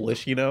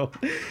asshole-ish,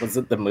 Was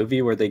it the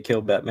movie where they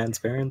killed Batman's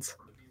parents?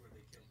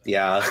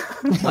 Yeah.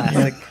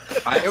 Classic.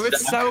 It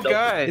was so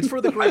good. It's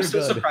for the I'm greater so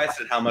good. surprised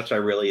at how much I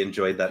really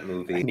enjoyed that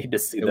movie. I need to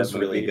see it that was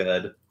really movie.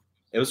 good.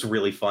 It was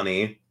really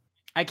funny.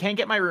 I can't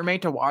get my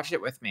roommate to watch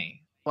it with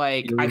me,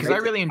 like Your because I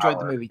roommate's really a enjoyed the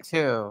coward. movie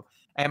too.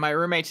 And my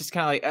roommate's just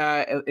kind of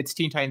like, it's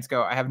Teen Titans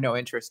Go. I have no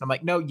interest. And I'm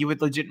like, no, you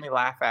would legitimately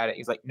laugh at it.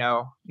 He's like,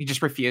 no, he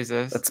just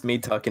refuses. That's me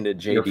talking to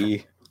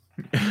JD.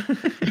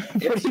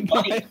 Pretty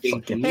much.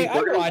 Hey,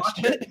 I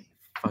watched it.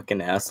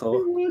 Fucking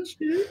asshole.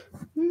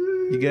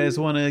 You guys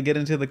want to get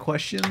into the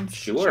questions?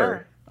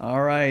 Sure.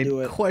 All right,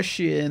 Do it.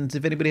 questions.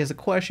 If anybody has a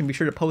question, be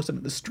sure to post them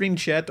in the stream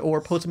chat or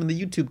post them in the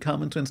YouTube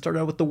comments and start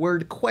out with the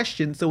word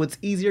question so it's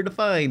easier to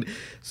find.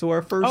 So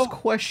our first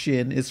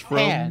question is from...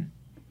 Man,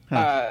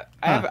 Huh.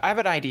 I have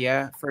an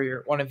idea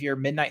for one of your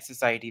Midnight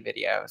Society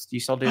videos. Do you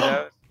still do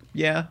those?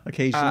 Yeah,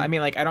 occasionally. I mean,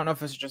 like, I don't know if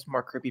this is just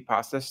more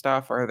creepypasta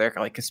stuff or they're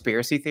like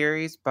conspiracy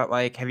theories, but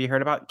like, have you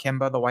heard about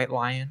Kimba the White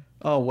Lion?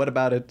 Oh, what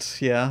about it?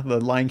 Yeah, the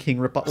Lion King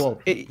rip-off. Well,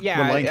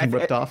 Yeah, the Lion King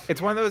ripped off. It's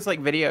one of those like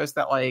videos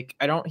that like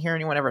I don't hear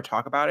anyone ever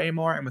talk about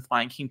anymore. And with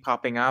Lion King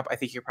popping up, I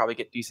think you probably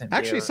get decent.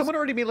 Actually, views. someone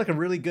already made like a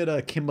really good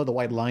Kimba the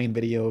White Lion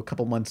video a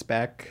couple months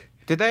back.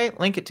 Did they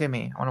link it to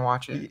me? I want to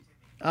watch it.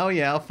 Oh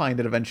yeah, I'll find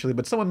it eventually.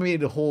 But someone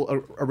made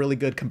a really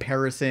good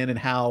comparison and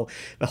how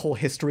the whole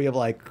history of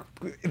like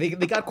they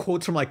got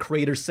quotes from like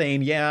creators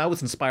saying, "Yeah, I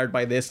was inspired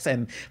by this,"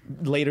 and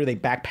later they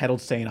backpedaled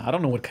saying, "I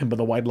don't know what Kimba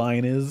the White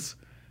Lion is."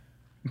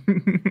 I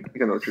think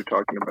I know what you're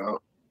talking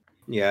about.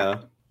 Yeah.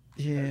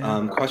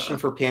 Yeah. Question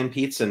for Pan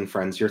Pizza and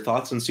friends: your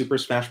thoughts on Super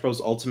Smash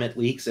Bros. Ultimate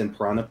Leaks and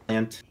Piranha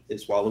Plant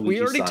is Waluigi's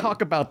We already son?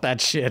 talk about that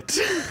shit.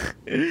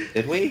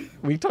 Did we?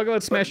 We talk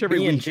about Smash every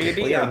me and week. JD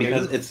Well, yeah, are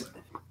because new. it's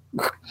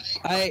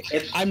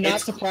I'm not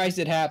it's- surprised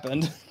it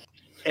happened.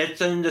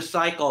 it's in the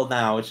cycle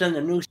now. It's in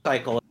the new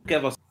cycle.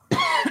 Give us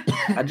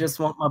I just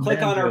want my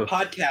click on our banjo.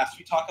 podcast.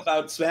 We talk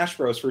about Smash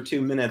Bros for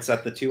 2 minutes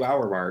at the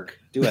 2-hour mark.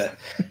 Do it.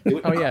 Do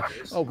it Oh yeah.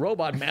 Oh,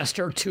 Robot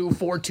Master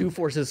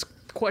 2424 says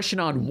question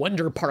on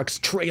Wonder Park's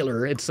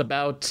trailer. It's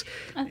about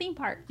A theme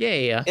park.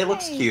 yeah. It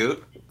looks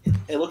cute.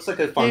 It looks like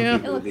a fun Yeah.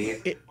 kid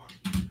movie.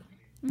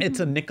 It's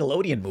a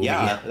Nickelodeon movie.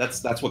 Yeah,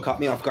 that's what caught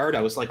me off guard.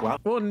 I was like, wow.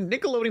 Well,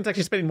 Nickelodeon's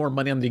actually spending more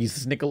money on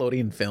these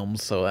Nickelodeon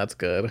films, so that's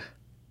good.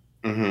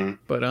 Mm-hmm.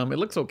 But it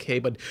looks okay.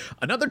 But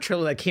another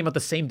trailer that came out the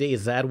same day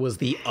as that was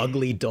the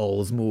Ugly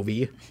Dolls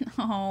movie.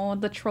 Oh,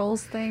 the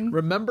trolls thing.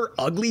 Remember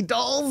Ugly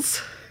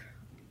Dolls?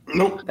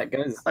 Nope. That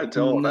guy's I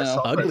don't. I No.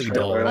 saw Ugly that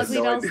trailer. I had Ugly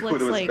no Dolls idea what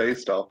looks it was like-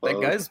 based off of.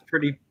 that guy's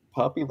pretty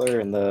popular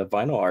in the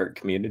vinyl art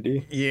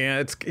community. Yeah,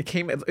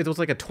 it was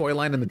like a toy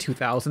line in the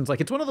 2000s.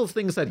 Like it's one of those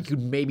things that you'd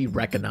maybe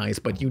recognize,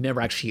 but you never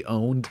actually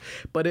owned.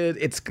 But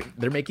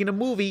they're making a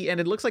movie,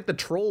 and it looks like the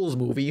Trolls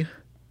movie.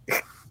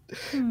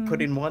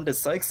 Putting Wanda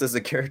Sykes as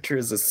a character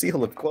is a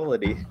seal of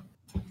quality.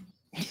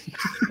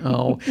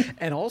 Oh,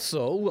 and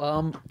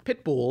also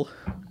Pitbull.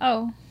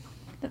 Oh,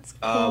 that's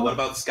cool. What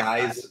about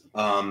Spies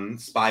in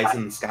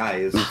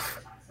Skies,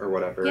 or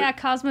whatever? Yeah,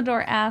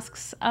 Cosmodor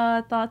asks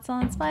thoughts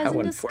on Spies How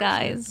in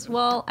unfortunate. Disguise.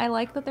 Well, I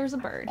like that there's a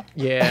bird.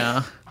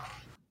 Yeah.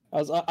 I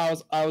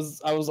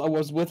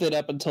was with it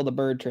up until the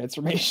bird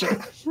transformation.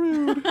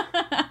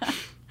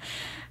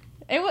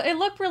 It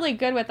looked really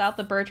good without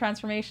the bird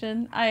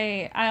transformation.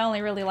 I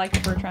only really like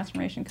the bird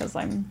transformation because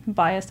I'm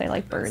biased. I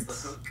like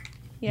birds.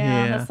 Yeah,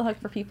 Yeah. that's the hook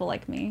for people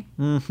like me.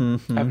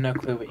 Mm-hmm. I have no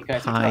clue what you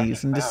guys are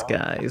Pies in talking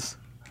about. Disguise.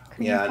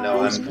 Yeah, no,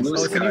 Pies I'm in Oh,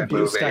 it's a new Sky Blue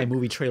movie. Sky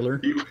movie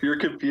trailer. You're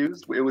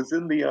confused. It was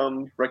in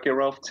the Wreck-It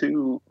Ralph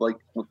 2, like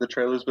with the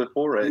trailers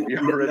before it. You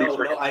already no,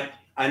 forgot.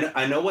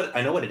 I know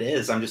what it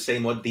is. I'm just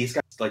saying what these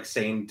guys like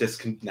saying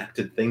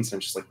disconnected things.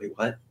 I'm just like, wait,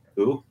 what?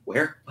 Who?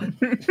 Where?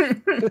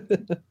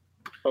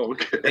 What?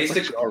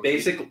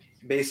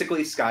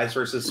 Basically, Skies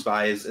versus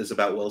Spies is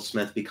about Will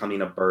Smith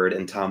becoming a bird,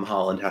 and Tom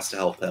Holland has to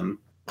help him.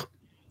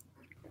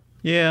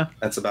 Yeah,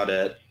 that's about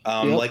it.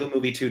 Yep. Lego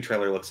Movie 2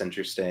 trailer looks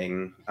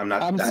interesting. I'm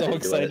so into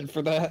excited it.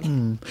 for that.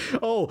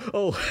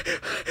 Oh,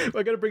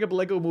 I gotta bring up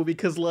Lego Movie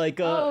because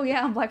oh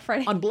yeah, on Black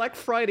Friday. On Black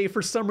Friday,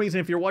 for some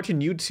reason, if you're watching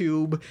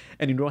YouTube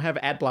and you don't have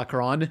ad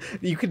blocker on,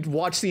 you could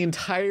watch the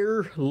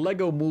entire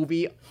Lego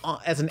Movie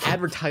as an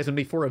advertisement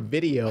before a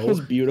video. It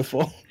was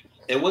beautiful.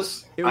 It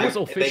was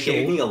official. They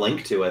gave me a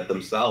link to it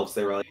themselves.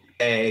 They were like,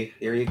 "Hey,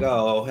 here you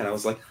go," and I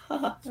was like,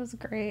 It was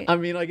great. I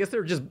mean, I guess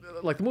they're just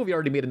like the movie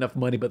already made enough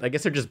money, but I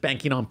guess they're just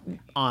banking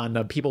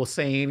on people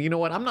saying, you know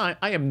what,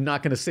 I am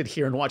not going to sit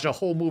here and watch a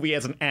whole movie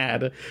as an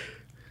ad.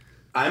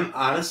 I'm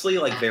honestly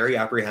like very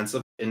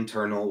apprehensive.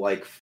 Internal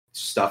like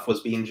stuff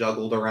was being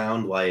juggled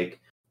around, like,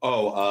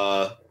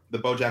 the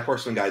BoJack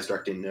Horseman guy's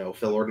directing. No,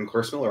 Phil Lord and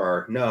Chris Miller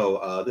are.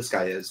 No, this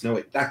guy is. No,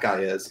 wait, that guy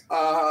is.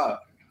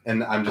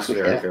 And I'm just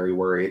very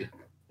worried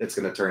it's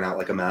going to turn out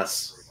like a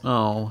mess.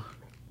 Oh,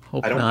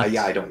 hope not.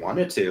 I don't want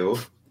it to,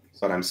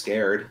 but I'm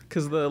scared.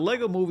 Because the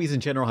Lego movies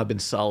in general have been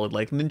solid.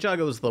 Like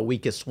Ninjago's the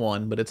weakest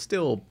one, but it's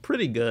still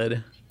pretty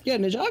good. Yeah,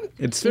 Ninjago.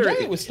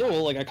 Ninjago was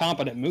still like a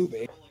competent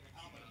movie.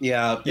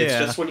 Yeah,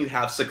 it's just when you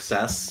have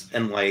success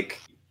and like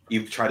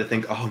you try to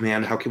think, oh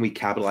man, how can we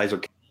capitalize or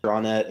capture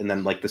on it? And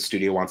then like the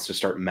studio wants to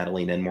start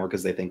meddling in more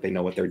because they think they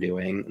know what they're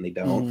doing and they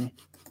don't.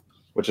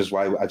 Which is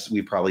why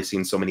we've probably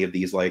seen so many of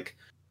these like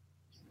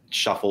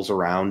shuffles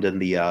around in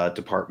the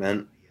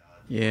department.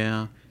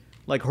 Yeah.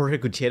 Like Jorge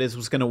Gutierrez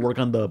was going to work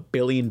on the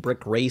Billion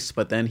Brick Race,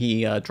 but then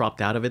he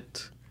dropped out of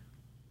it.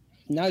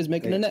 Now he's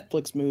making a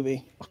Netflix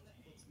movie.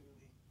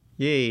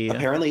 Yay.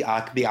 Apparently,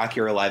 the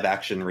Akira live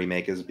action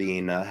remake is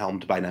being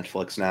helmed by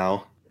Netflix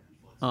now.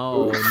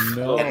 Oh,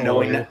 no. And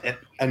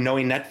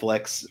knowing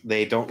Netflix,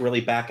 they don't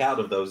really back out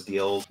of those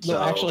deals. They'll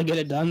actually get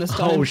it done this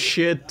time? Oh,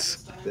 shit.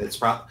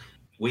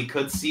 We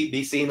could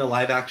be seeing a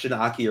live action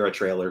Akira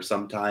trailer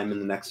sometime in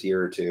the next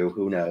year or two.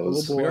 Who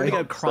knows? We already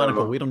got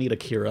Chronicle. We don't need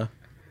Akira.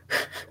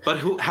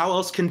 But how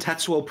else can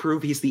Tetsuo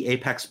prove he's the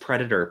apex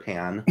predator,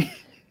 Pan?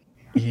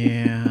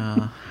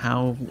 Yeah,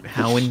 how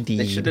indeed.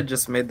 They should have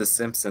just made the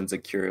Simpsons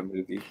Akira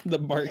movie. The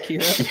Bart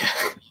Akira.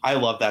 I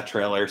love that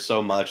trailer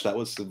so much. That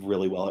was a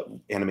really well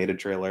animated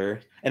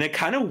trailer. And it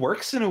kind of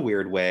works in a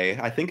weird way.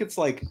 I think it's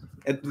like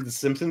the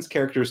Simpsons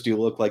characters do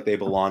look like they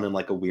belong in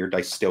like a weird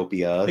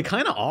dystopia. They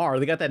kind of are.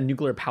 They got that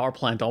nuclear power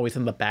plant always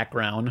in the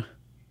background.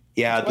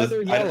 Yeah, that's why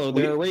they're yellow.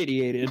 They're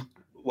irradiated.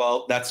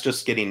 Well, that's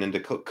just getting into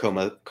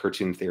coma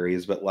cartoon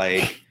theories, but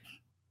like,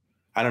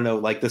 I don't know,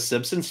 like the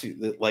Simpsons,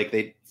 like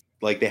they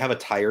have a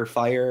tire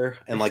fire,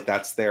 and like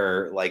that's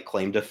their like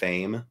claim to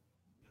fame.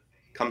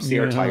 Come see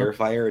our tire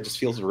fire. It just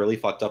feels really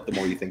fucked up the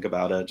more you think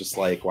about it. Just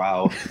like,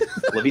 wow,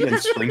 living in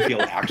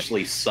Springfield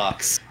actually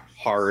sucks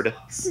hard.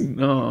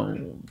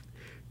 No,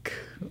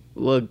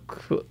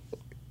 look,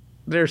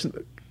 there's.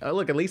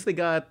 Look, at least they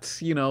got,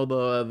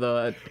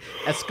 the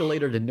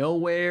escalator to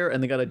nowhere,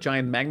 and they got a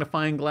giant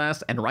magnifying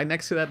glass, and right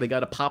next to that, they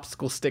got a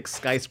popsicle stick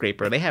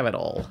skyscraper. They have it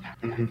all.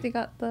 They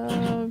got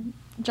the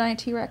giant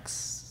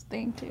T-Rex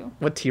thing, too.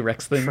 What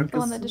T-Rex thing? The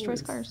one that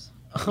destroys cars.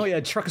 Oh, yeah,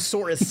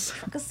 Truckosaurus.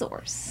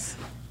 Truckosaurus.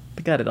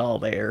 They got it all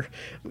there.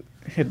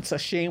 It's a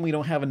shame we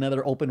don't have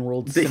another open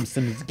world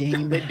Simpsons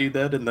game. They do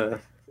that in the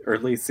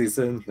early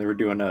season. They were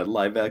doing a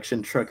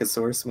live-action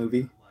Truckosaurus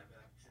movie.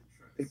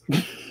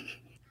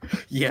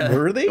 Yeah,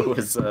 were they? It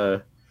was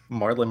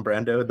Marlon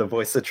Brando, the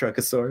voice of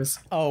Truckosaurus.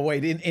 Oh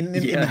wait, in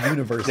the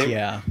universe,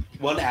 yeah.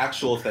 One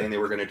actual thing they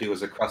were going to do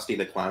was a Krusty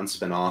the Clown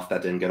spinoff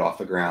that didn't get off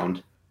the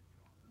ground.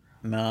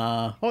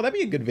 Nah. Oh, that'd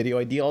be a good video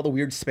idea. All the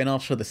weird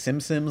spin-offs for the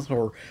Simpsons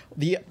or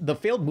the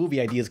failed movie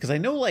ideas. Because I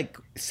know, like,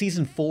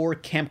 season 4,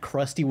 Camp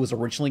Krusty was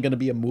originally going to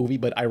be a movie,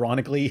 but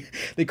ironically,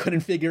 they couldn't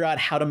figure out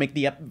how to make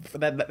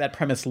that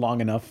premise long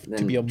enough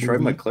to be a movie. Troy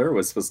McClure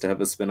was supposed to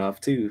have a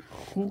spin-off too.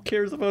 Who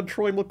cares about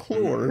Troy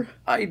McClure?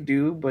 I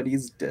do, but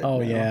he's dead. Oh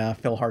now. Yeah,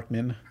 Phil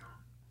Hartman.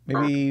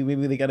 Maybe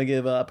they gotta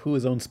give Apu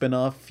his own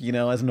spin-off,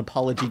 as an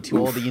apology to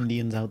all the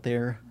Indians out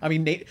there. I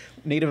mean,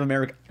 Native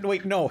American.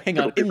 Wait, no, hang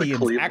on,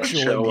 Indians, actual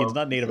Indians,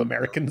 not Native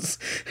Americans.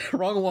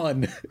 Wrong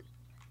one.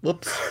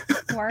 Whoops.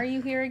 Why are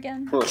you here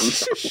again?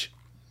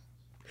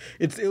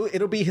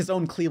 It'll be his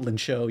own Cleveland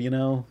show,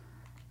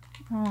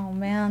 Oh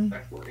man.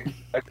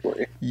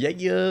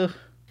 Yeah.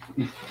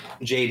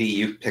 JD,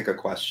 you pick a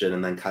question,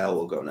 and then Kyle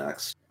will go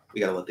next.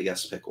 We gotta let the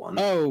guests pick one.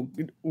 Oh,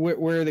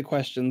 where are the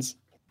questions?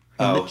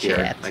 Oh,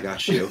 here, I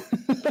got you.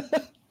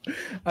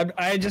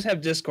 I just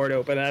have Discord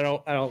open. I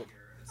don't. Oh,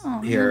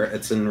 here,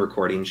 it's in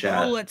recording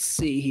chat. Oh, let's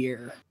see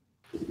here.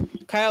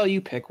 Kyle,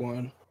 you pick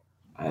one.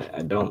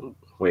 I don't.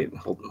 Wait,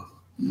 hold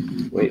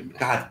on. Wait.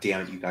 God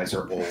damn it, you guys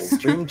are old.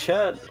 Stream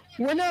chat.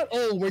 We're not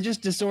old. We're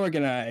just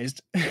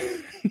disorganized.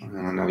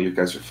 No, you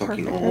guys are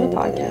fucking old.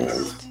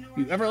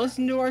 You ever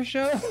listened to our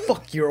show?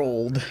 Fuck, you're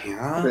old.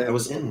 Yeah, I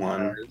was in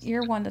one.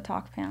 You're one to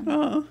talk,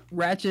 Pan.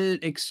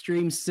 Ratchet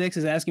Extreme 6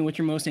 is asking what's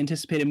your most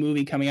anticipated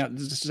movie coming out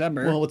this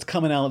December. Well, what's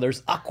coming out?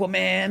 There's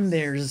Aquaman.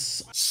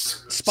 There's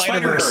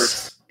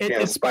Spider-Verse.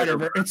 It's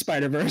Spider-Verse. It's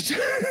Spider-Verse.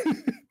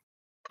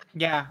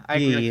 Yeah, I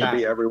agree with Yeah. that.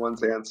 Be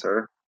everyone's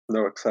answer.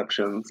 No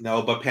exceptions.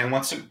 No, but Pan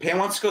wants to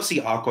go see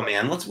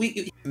Aquaman. Let's go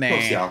see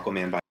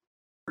Aquaman.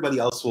 Everybody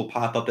else will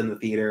pop up in the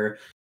theater.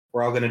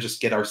 We're all gonna just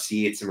get our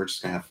seats and we're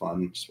just gonna have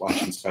fun just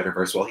watching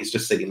Spider-Verse while he's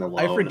just sitting alone.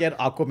 I forget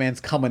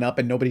Aquaman's coming up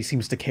and nobody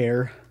seems to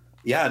care.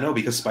 Yeah, no,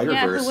 because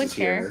Spider-Verse would is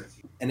here.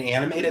 An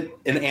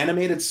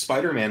animated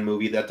Spider-Man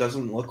movie that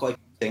doesn't look like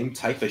the same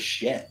type of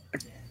shit.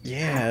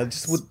 Yeah,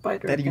 just with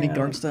that unique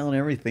art style and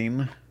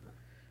everything.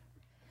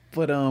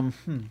 But I'm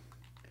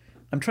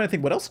trying to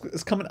think what else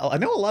is coming. I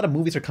know a lot of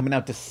movies are coming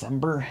out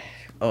December.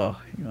 Oh,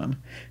 hang on,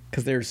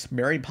 because there's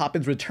Mary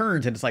Poppins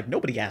Returns, and it's like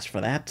nobody asked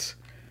for that.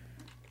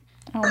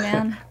 Oh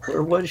man.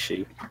 Where was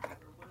she?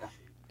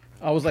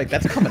 I was like,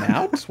 that's coming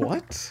out?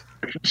 What?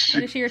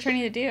 What is she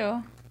returning to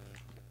do?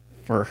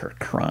 For her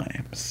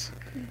crimes.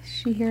 Is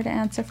she here to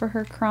answer for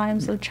her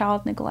crimes of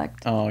child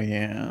neglect? Oh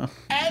yeah.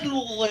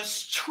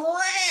 Endless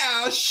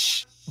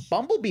trash.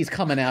 Bumblebee's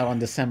coming out on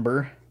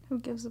December. Who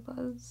gives a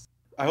buzz?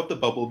 I hope the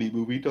Bumblebee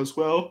movie does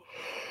well.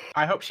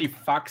 I hope she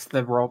fucks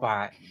the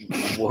robot.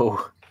 Whoa.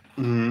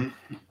 Mm-hmm.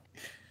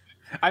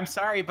 I'm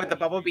sorry, but the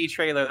Bumblebee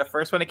trailer, the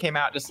first one that came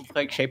out, just looked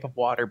like Shape of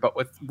Water, but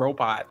with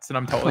robots, and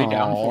I'm totally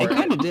down for It it.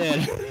 kind of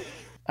did.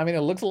 I mean,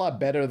 it looks a lot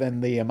better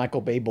than the Michael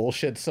Bay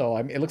bullshit, so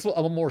I mean, it looks a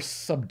little more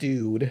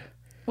subdued.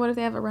 What if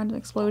they have a random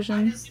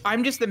explosion?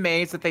 I'm just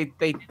amazed that they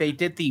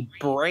did the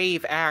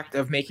brave act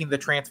of making the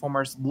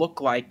Transformers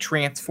look like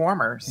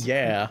Transformers.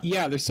 Yeah.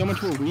 Yeah, they're so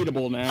much more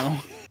readable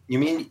now. You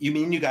mean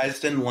you guys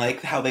didn't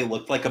like how they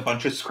looked like a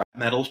bunch of scrap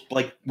metal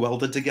like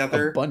welded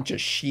together? A bunch of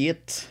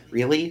shit.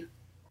 Really?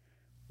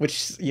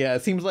 Which, yeah,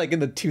 it seems like in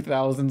the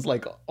 2000s,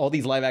 like, all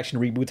these live-action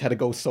reboots had to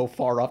go so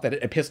far off that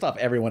it pissed off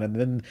everyone. And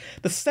then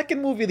the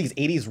second movie of these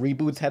 80s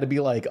reboots had to be,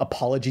 like,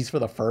 apologies for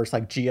the first,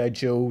 like, G.I.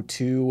 Joe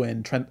 2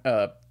 and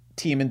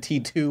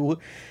TMNT 2,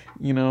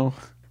 you know,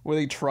 where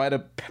they try to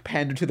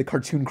pander to the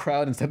cartoon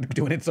crowd instead of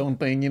doing its own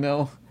thing, you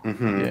know?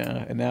 Mm-hmm.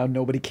 Yeah, and now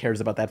nobody cares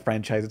about that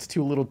franchise. It's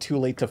too little too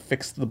late to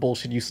fix the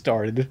bullshit you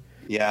started.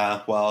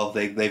 Yeah, well,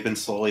 they've been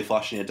slowly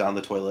flushing it down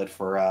the toilet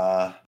for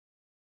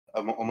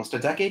almost a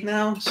decade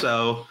now.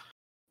 So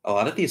a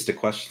lot of these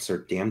questions are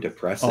damn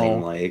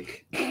depressing.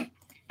 Like,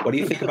 what do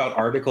you think about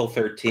Article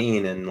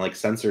 13 and like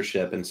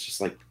censorship? And it's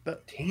just like,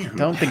 damn.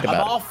 Don't think about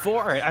I'm it. all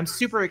for it. I'm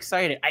super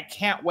excited. I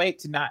can't wait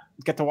to not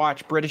get to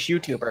watch British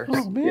YouTubers.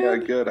 Oh, man. Yeah,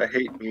 good. I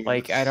hate memes.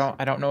 Like, I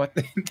don't know what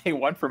they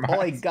want from us.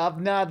 Oi,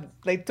 governor,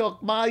 they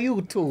took my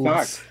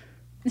YouTubes.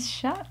 Fuck.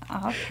 Shut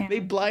up. They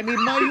blinded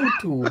my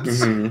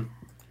YouTubes. Mhm.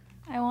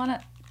 I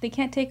wanna. They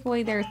can't take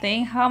away their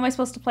thing. How am I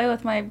supposed to play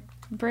with my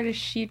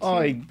British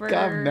YouTuber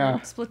governor.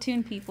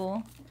 Splatoon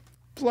people?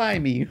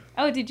 Blimey.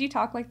 Oh, did you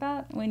talk like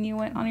that when you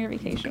went on your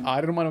vacation? I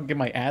didn't want to get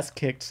my ass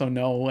kicked, so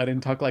no, I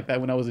didn't talk like that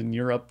when I was in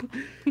Europe.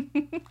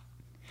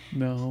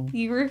 No.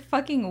 You were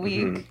fucking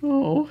weak. Mhm.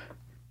 Oh.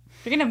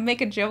 You're gonna make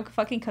a joke,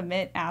 fucking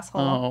commit,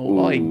 asshole.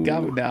 Oh, oi,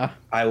 governor.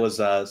 I was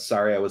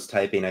sorry, I was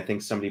typing. I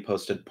think somebody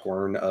posted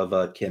porn of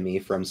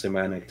Kimmy from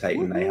Symbionic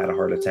Titan. I had a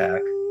heart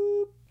attack.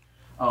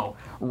 Oh.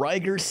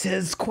 Riger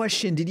says,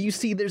 question, did you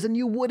see there's a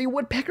new Woody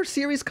Woodpecker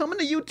series coming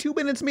to YouTube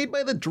and it's made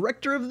by the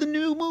director of the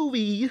new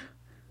movie?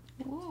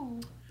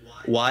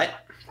 What?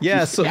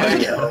 Yeah, so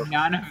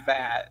None of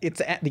that.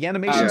 the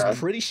animation's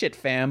pretty shit,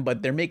 fam,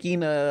 but they're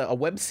making a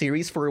web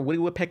series for Woody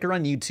Woodpecker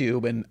on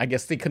YouTube, and I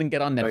guess they couldn't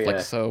get on Netflix, yeah.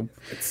 so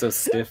It's so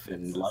stiff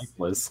and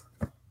lifeless.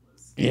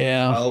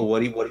 yeah. Oh,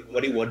 Woody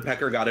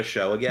Woodpecker got a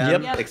show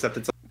again? Yep. Except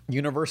it's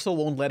Universal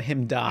won't let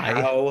him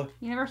die. how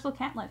Universal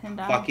can't let him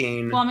die.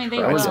 fucking... Well, I mean,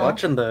 they I was will.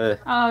 watching the.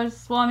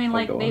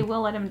 Like, go they on.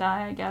 will let him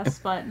die, I guess,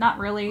 but not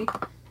really.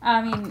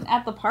 I mean,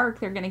 at the park,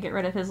 they're gonna get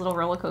rid of his little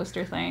roller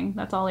coaster thing.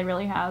 That's all he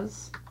really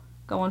has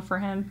going for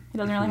him. He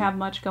doesn't really have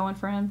much going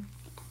for him.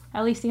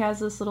 At least he has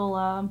this little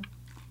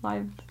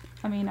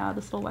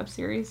this little web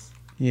series.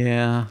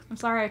 Yeah. I'm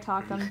sorry I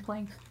talked. I'm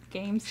playing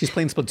games. She's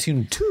playing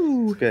Splatoon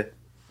 2. Okay.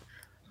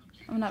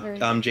 I'm not very.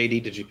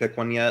 JD, did you pick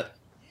one yet?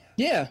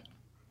 Yeah.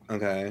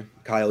 Okay.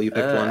 Kyle, you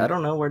picked one? I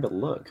don't know where to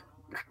look.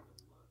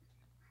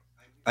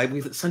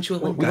 We sent you a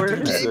link. Where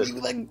God damn is it.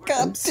 it? The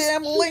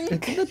goddamn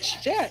link in the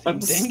chat. I'm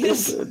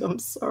dingus. stupid. I'm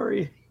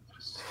sorry.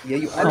 Yeah,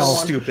 you I are don't want-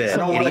 stupid. I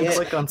don't want to idiot.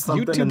 click on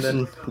something and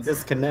then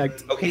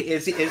disconnect. Okay,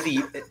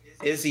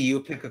 Izzy, you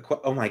pick a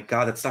oh my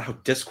god, that's not how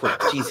Discord.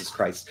 Jesus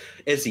Christ,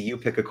 Izzy, you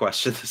pick a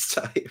question this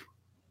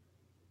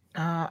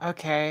time.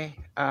 Okay.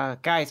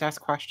 Guys, ask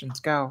questions.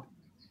 Go.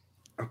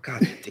 Oh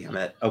god damn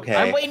it. Okay.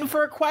 I'm waiting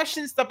for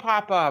questions to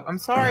pop up. I'm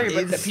sorry,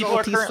 but the people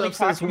are currently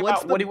talking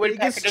What's about the Woody Woodpecker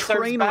biggest deserves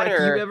train wreck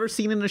better. you've ever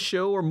seen in a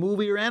show or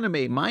movie or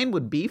anime? Mine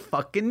would be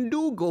fucking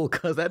Dougal,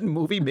 because that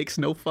movie makes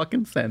no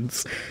fucking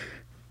sense.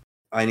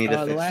 I need to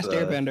fix The Last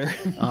Airbender.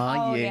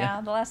 Oh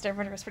yeah, The Last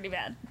Airbender was pretty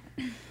bad.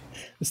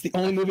 It's the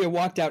only movie I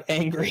walked out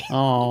angry.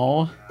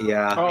 Oh.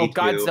 Yeah. Oh, me too.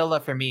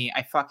 Godzilla for me.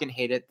 I fucking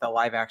hated the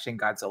live action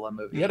Godzilla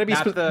movie. You gotta be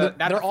not spe- the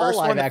not they're the all first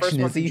one. live The action, first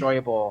one's Izzy.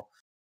 enjoyable.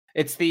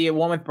 It's the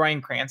one with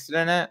Bryan Cranston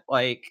in it.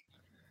 Like,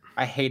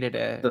 I hated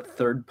it. The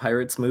third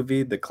Pirates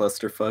movie, the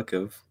clusterfuck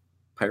of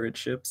pirate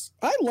ships.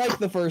 I like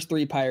the first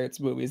three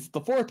Pirates movies.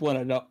 The fourth one,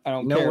 I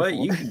don't You know care what? for.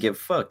 You could get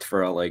fucked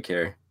for all I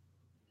care.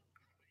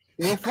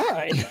 We're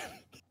fine.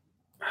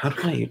 How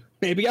do I?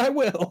 Maybe I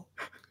will.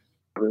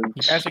 You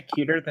guys are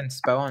cuter than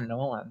Spo and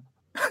Nolan.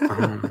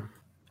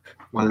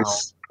 Wow.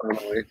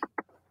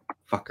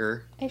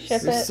 Fucker. I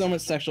ship There's it. so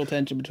much sexual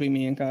tension between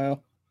me and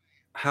Kyle.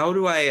 How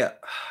do I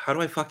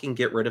fucking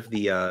get rid of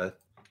the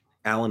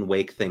Alan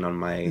Wake thing on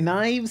my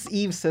Knives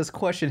Eve says,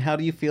 question, how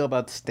do you feel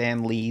about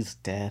Stan Lee's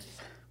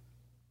death?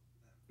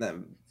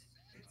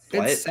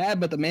 What? It's sad,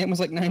 but the man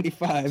was like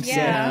 95.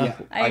 Yeah,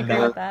 so. I agree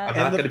with that. I'm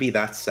not going to be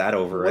that sad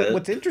over it.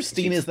 What's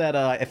interesting is that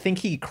I think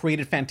he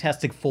created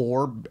Fantastic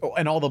Four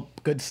and all the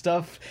good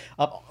stuff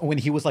up when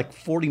he was like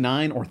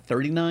 49 or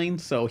 39.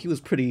 So he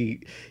was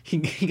pretty. He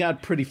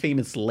got pretty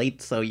famous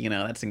late. So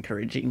that's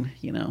encouraging.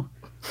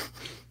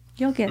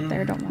 You'll get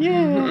there, don't worry.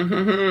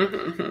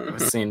 Yeah.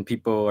 I've seen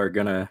people are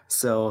gonna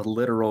sell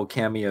literal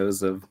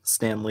cameos of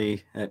Stan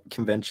Lee at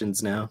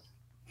conventions now.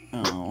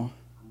 Oh.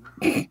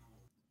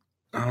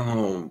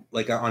 Oh,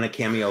 like on a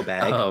cameo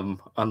bag?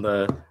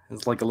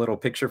 It's like a little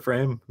picture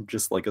frame,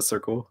 just like a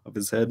circle of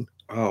his head.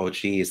 Oh,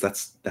 geez,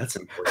 that's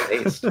in poor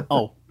taste.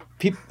 Oh,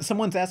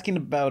 someone's asking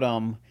about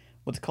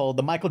what's it called,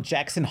 the Michael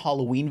Jackson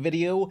Halloween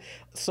video.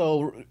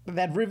 So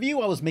that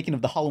review I was making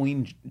of the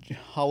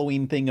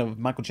Halloween thing of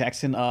Michael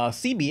Jackson,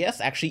 CBS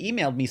actually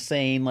emailed me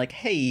saying like,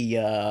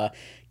 hey,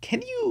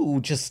 can you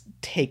just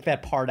take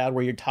that part out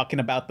where you're talking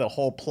about the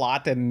whole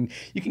plot and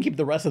you can keep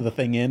the rest of the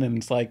thing in? And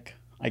it's like,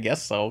 I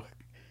guess so.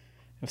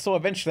 So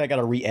eventually I got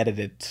to re-edit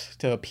it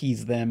to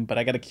appease them, but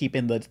I got to keep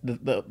in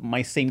the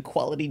my same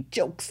quality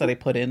jokes that I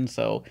put in.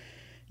 So,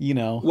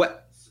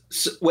 What?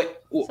 So, wait,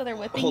 So they're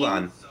whipping hold you?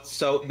 on.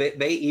 So they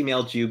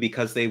emailed you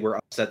because they were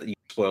upset that you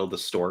spoiled the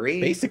story.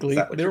 Basically, Is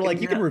that what they were you're like,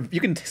 getting you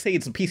can say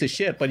it's a piece of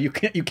shit, but you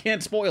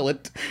can't spoil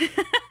it.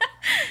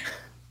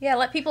 Yeah,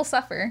 let people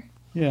suffer.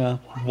 Yeah.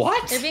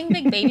 What? They're being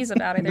big babies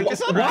about it. They're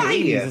just It's not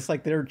crying. babies. It's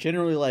like they're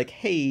generally like,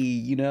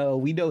 hey,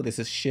 we know this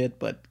is shit,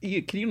 but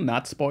can you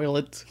not spoil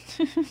it?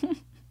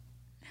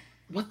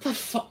 What the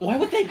fuck? Why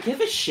would they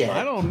give a shit?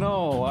 I don't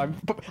know. I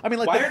mean,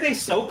 like, why are they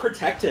so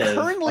protective?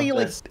 Currently, of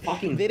like, this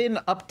fucking... they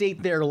didn't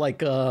update their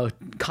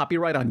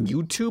copyright on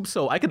YouTube,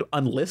 so I could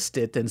unlist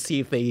it and see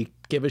if they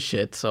give a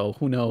shit. So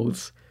who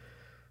knows?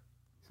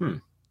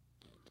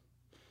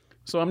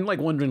 So I'm like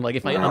wondering, like,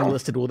 if I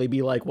unlisted, will they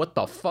be like, "What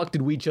the fuck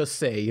did we just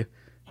say?"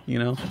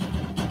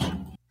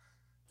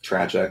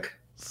 Tragic.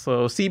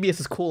 So CBS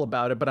is cool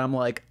about it, but I'm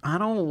like, I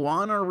don't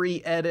want to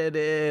re-edit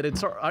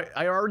it.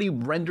 I already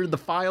rendered the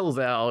files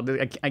out.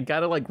 I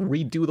gotta like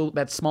redo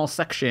that small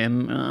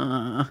section.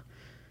 I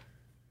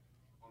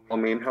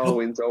mean,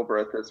 Halloween's over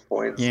at this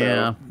point.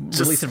 Yeah,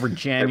 so release it for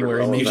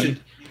January. You Maybe. should,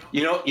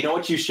 you know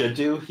what you should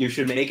do? You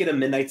should make it a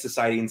Midnight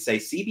Society and say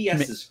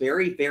CBS is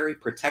very, very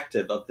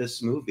protective of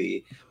this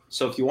movie.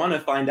 So if you want to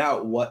find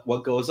out what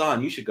goes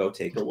on, you should go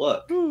take a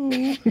look.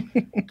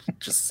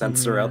 Just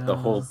censor out the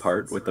whole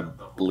part with a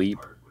bleep.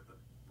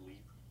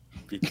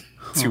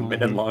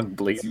 2-minute long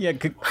bleep. Yeah.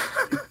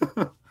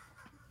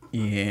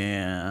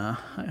 Yeah.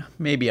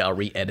 Maybe I'll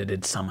re-edit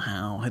it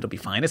somehow. It'll be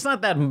fine. It's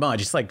not that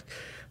much. It's like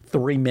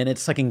 3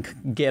 minutes I can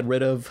get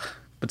rid of.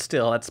 But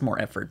still, that's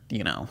more effort, Who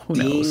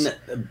knows?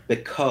 Dean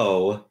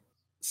Bicot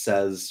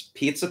says,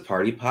 Pizza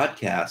Party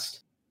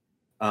Podcast.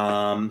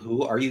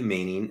 Who are you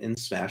maining in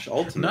Smash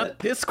Ultimate? Not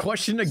this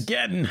question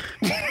again.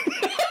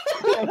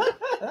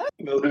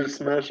 Another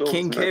Smash Ultimate.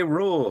 King K.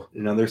 Rool.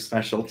 Another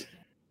special.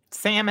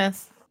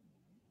 Samus.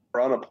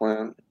 Piranha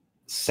Plant.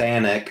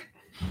 Sanic.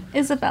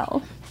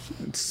 Isabel.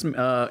 It's,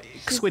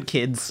 Squid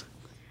Kids.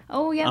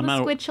 Oh yeah,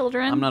 the Squid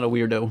Children. I'm not a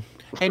weirdo.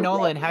 Hey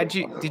Nolan,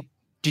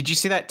 did you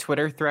see that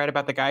Twitter thread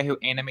about the guy who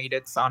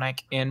animated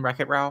Sonic in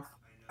Wreck-It Ralph?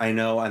 I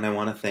know, and I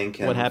want to thank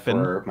him What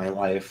happened? for my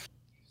life.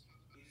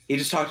 He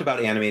just talked about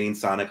animating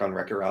Sonic on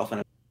Wreck-It Ralph,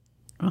 and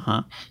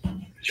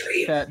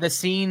The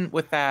scene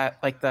with that,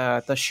 like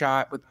the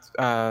shot with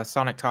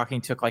Sonic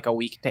talking, took like a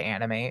week to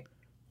animate.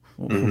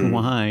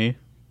 Why?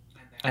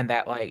 And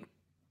that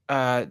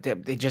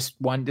they just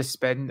wanted to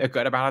spend a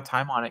good amount of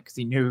time on it because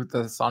he knew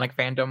the Sonic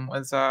fandom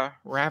was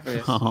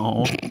ravenous.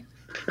 Oh.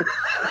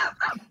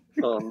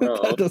 Oh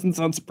no, That doesn't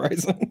sound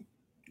surprising.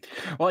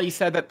 Well, he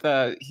said that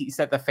the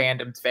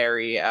fandom's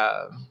very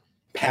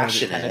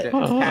passionate.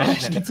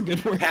 Passionate. That's a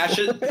good word.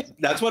 Passion.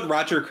 That's what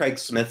Roger Craig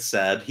Smith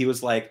said. He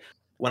was like,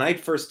 when I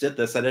first did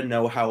this, I didn't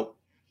know how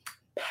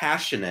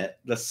passionate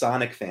the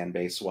Sonic fan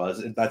base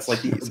was. That's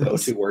like the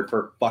go-to word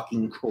for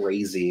fucking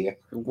crazy.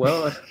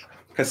 Well,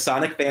 because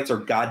Sonic fans are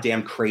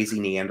goddamn crazy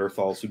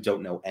Neanderthals who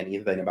don't know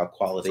anything about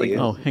quality.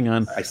 Oh, hang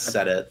on. I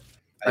said it.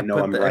 I know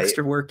put I'm the right.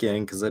 extra work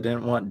in because I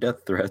didn't want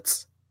death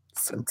threats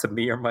sent to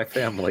me or my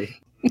family.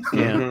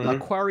 Yeah.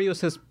 Aquarius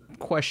says,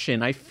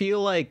 question. I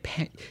feel like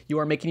you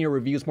are making your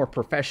reviews more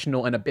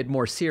professional and a bit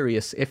more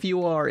serious. If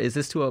you are, is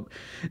this to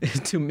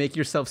make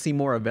yourself seem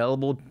more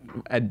available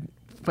at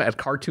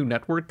Cartoon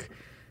Network?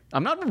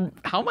 I'm not.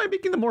 How am I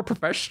making them more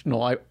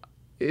professional?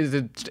 Is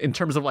it in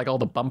terms of like all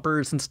the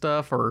bumpers and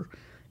stuff, or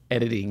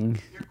editing?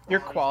 Your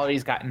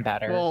quality's gotten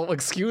better. Well,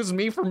 excuse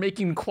me for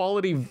making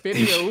quality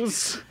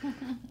videos.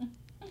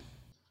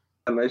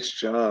 A nice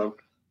job.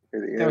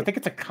 I think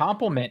it's a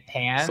compliment,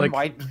 Han. It's like-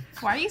 Why?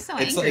 Why are you so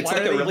It's angry? like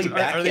a really Are they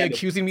backhanded.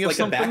 accusing me of it's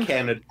like something? a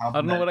backhanded I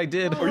don't know what I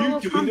did. Are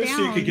you doing this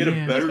so you could get a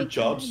Yeah. better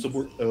job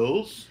somewhere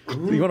else?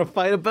 You want to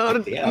fight about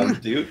it? Yeah,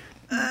 dude.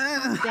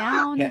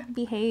 Down, Yeah.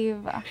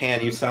 behave.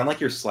 Han, you sound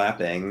like you're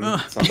slapping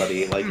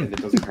somebody, like, and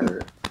it doesn't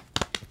hurt.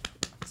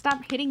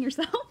 Stop hitting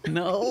yourself.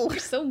 No. You're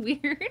so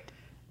weird.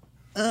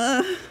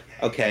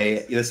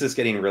 Okay, this is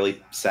getting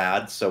really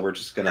sad, so we're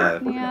just gonna.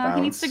 we're gonna Yeah,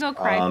 he needs to go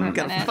cry for a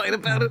minute. Fight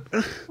about it.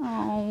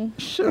 Oh.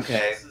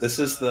 Okay, this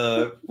is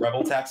the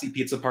Rebel Taxi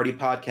Pizza Party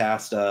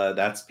podcast.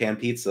 That's Pan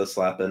Pizza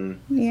slapping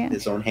Yeah.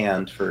 his own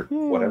hand for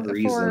whatever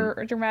reason.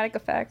 For dramatic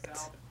effect.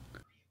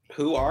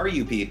 Who are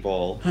you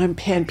people? I'm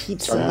Pan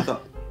Starting with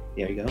Pizza.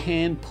 there you go.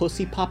 Pan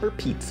Pussy Popper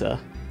Pizza.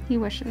 He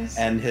wishes.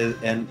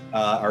 And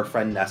our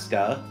friend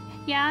Nesca.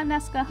 Yeah,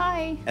 Nesca,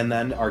 hi. And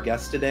then our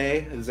guest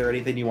today. Is there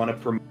anything you want to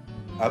promote?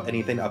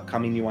 Anything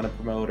upcoming you want to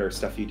promote or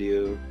stuff you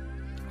do?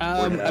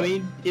 I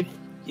mean, if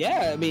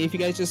you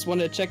guys just want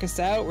to check us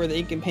out, we're the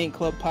Ink and Paint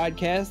Club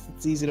podcast.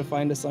 It's easy to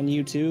find us on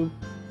YouTube.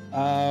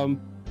 I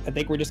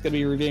think we're just going to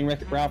be reviewing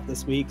Wreck-It Ralph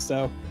this week,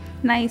 so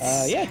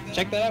nice. yeah,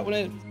 check that out when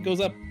it goes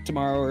up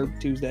tomorrow or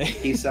Tuesday.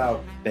 Peace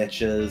out,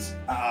 bitches.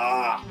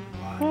 Bye.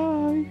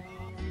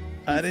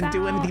 I didn't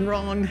do anything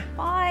wrong.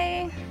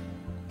 Bye.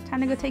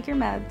 Time to go take your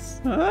meds.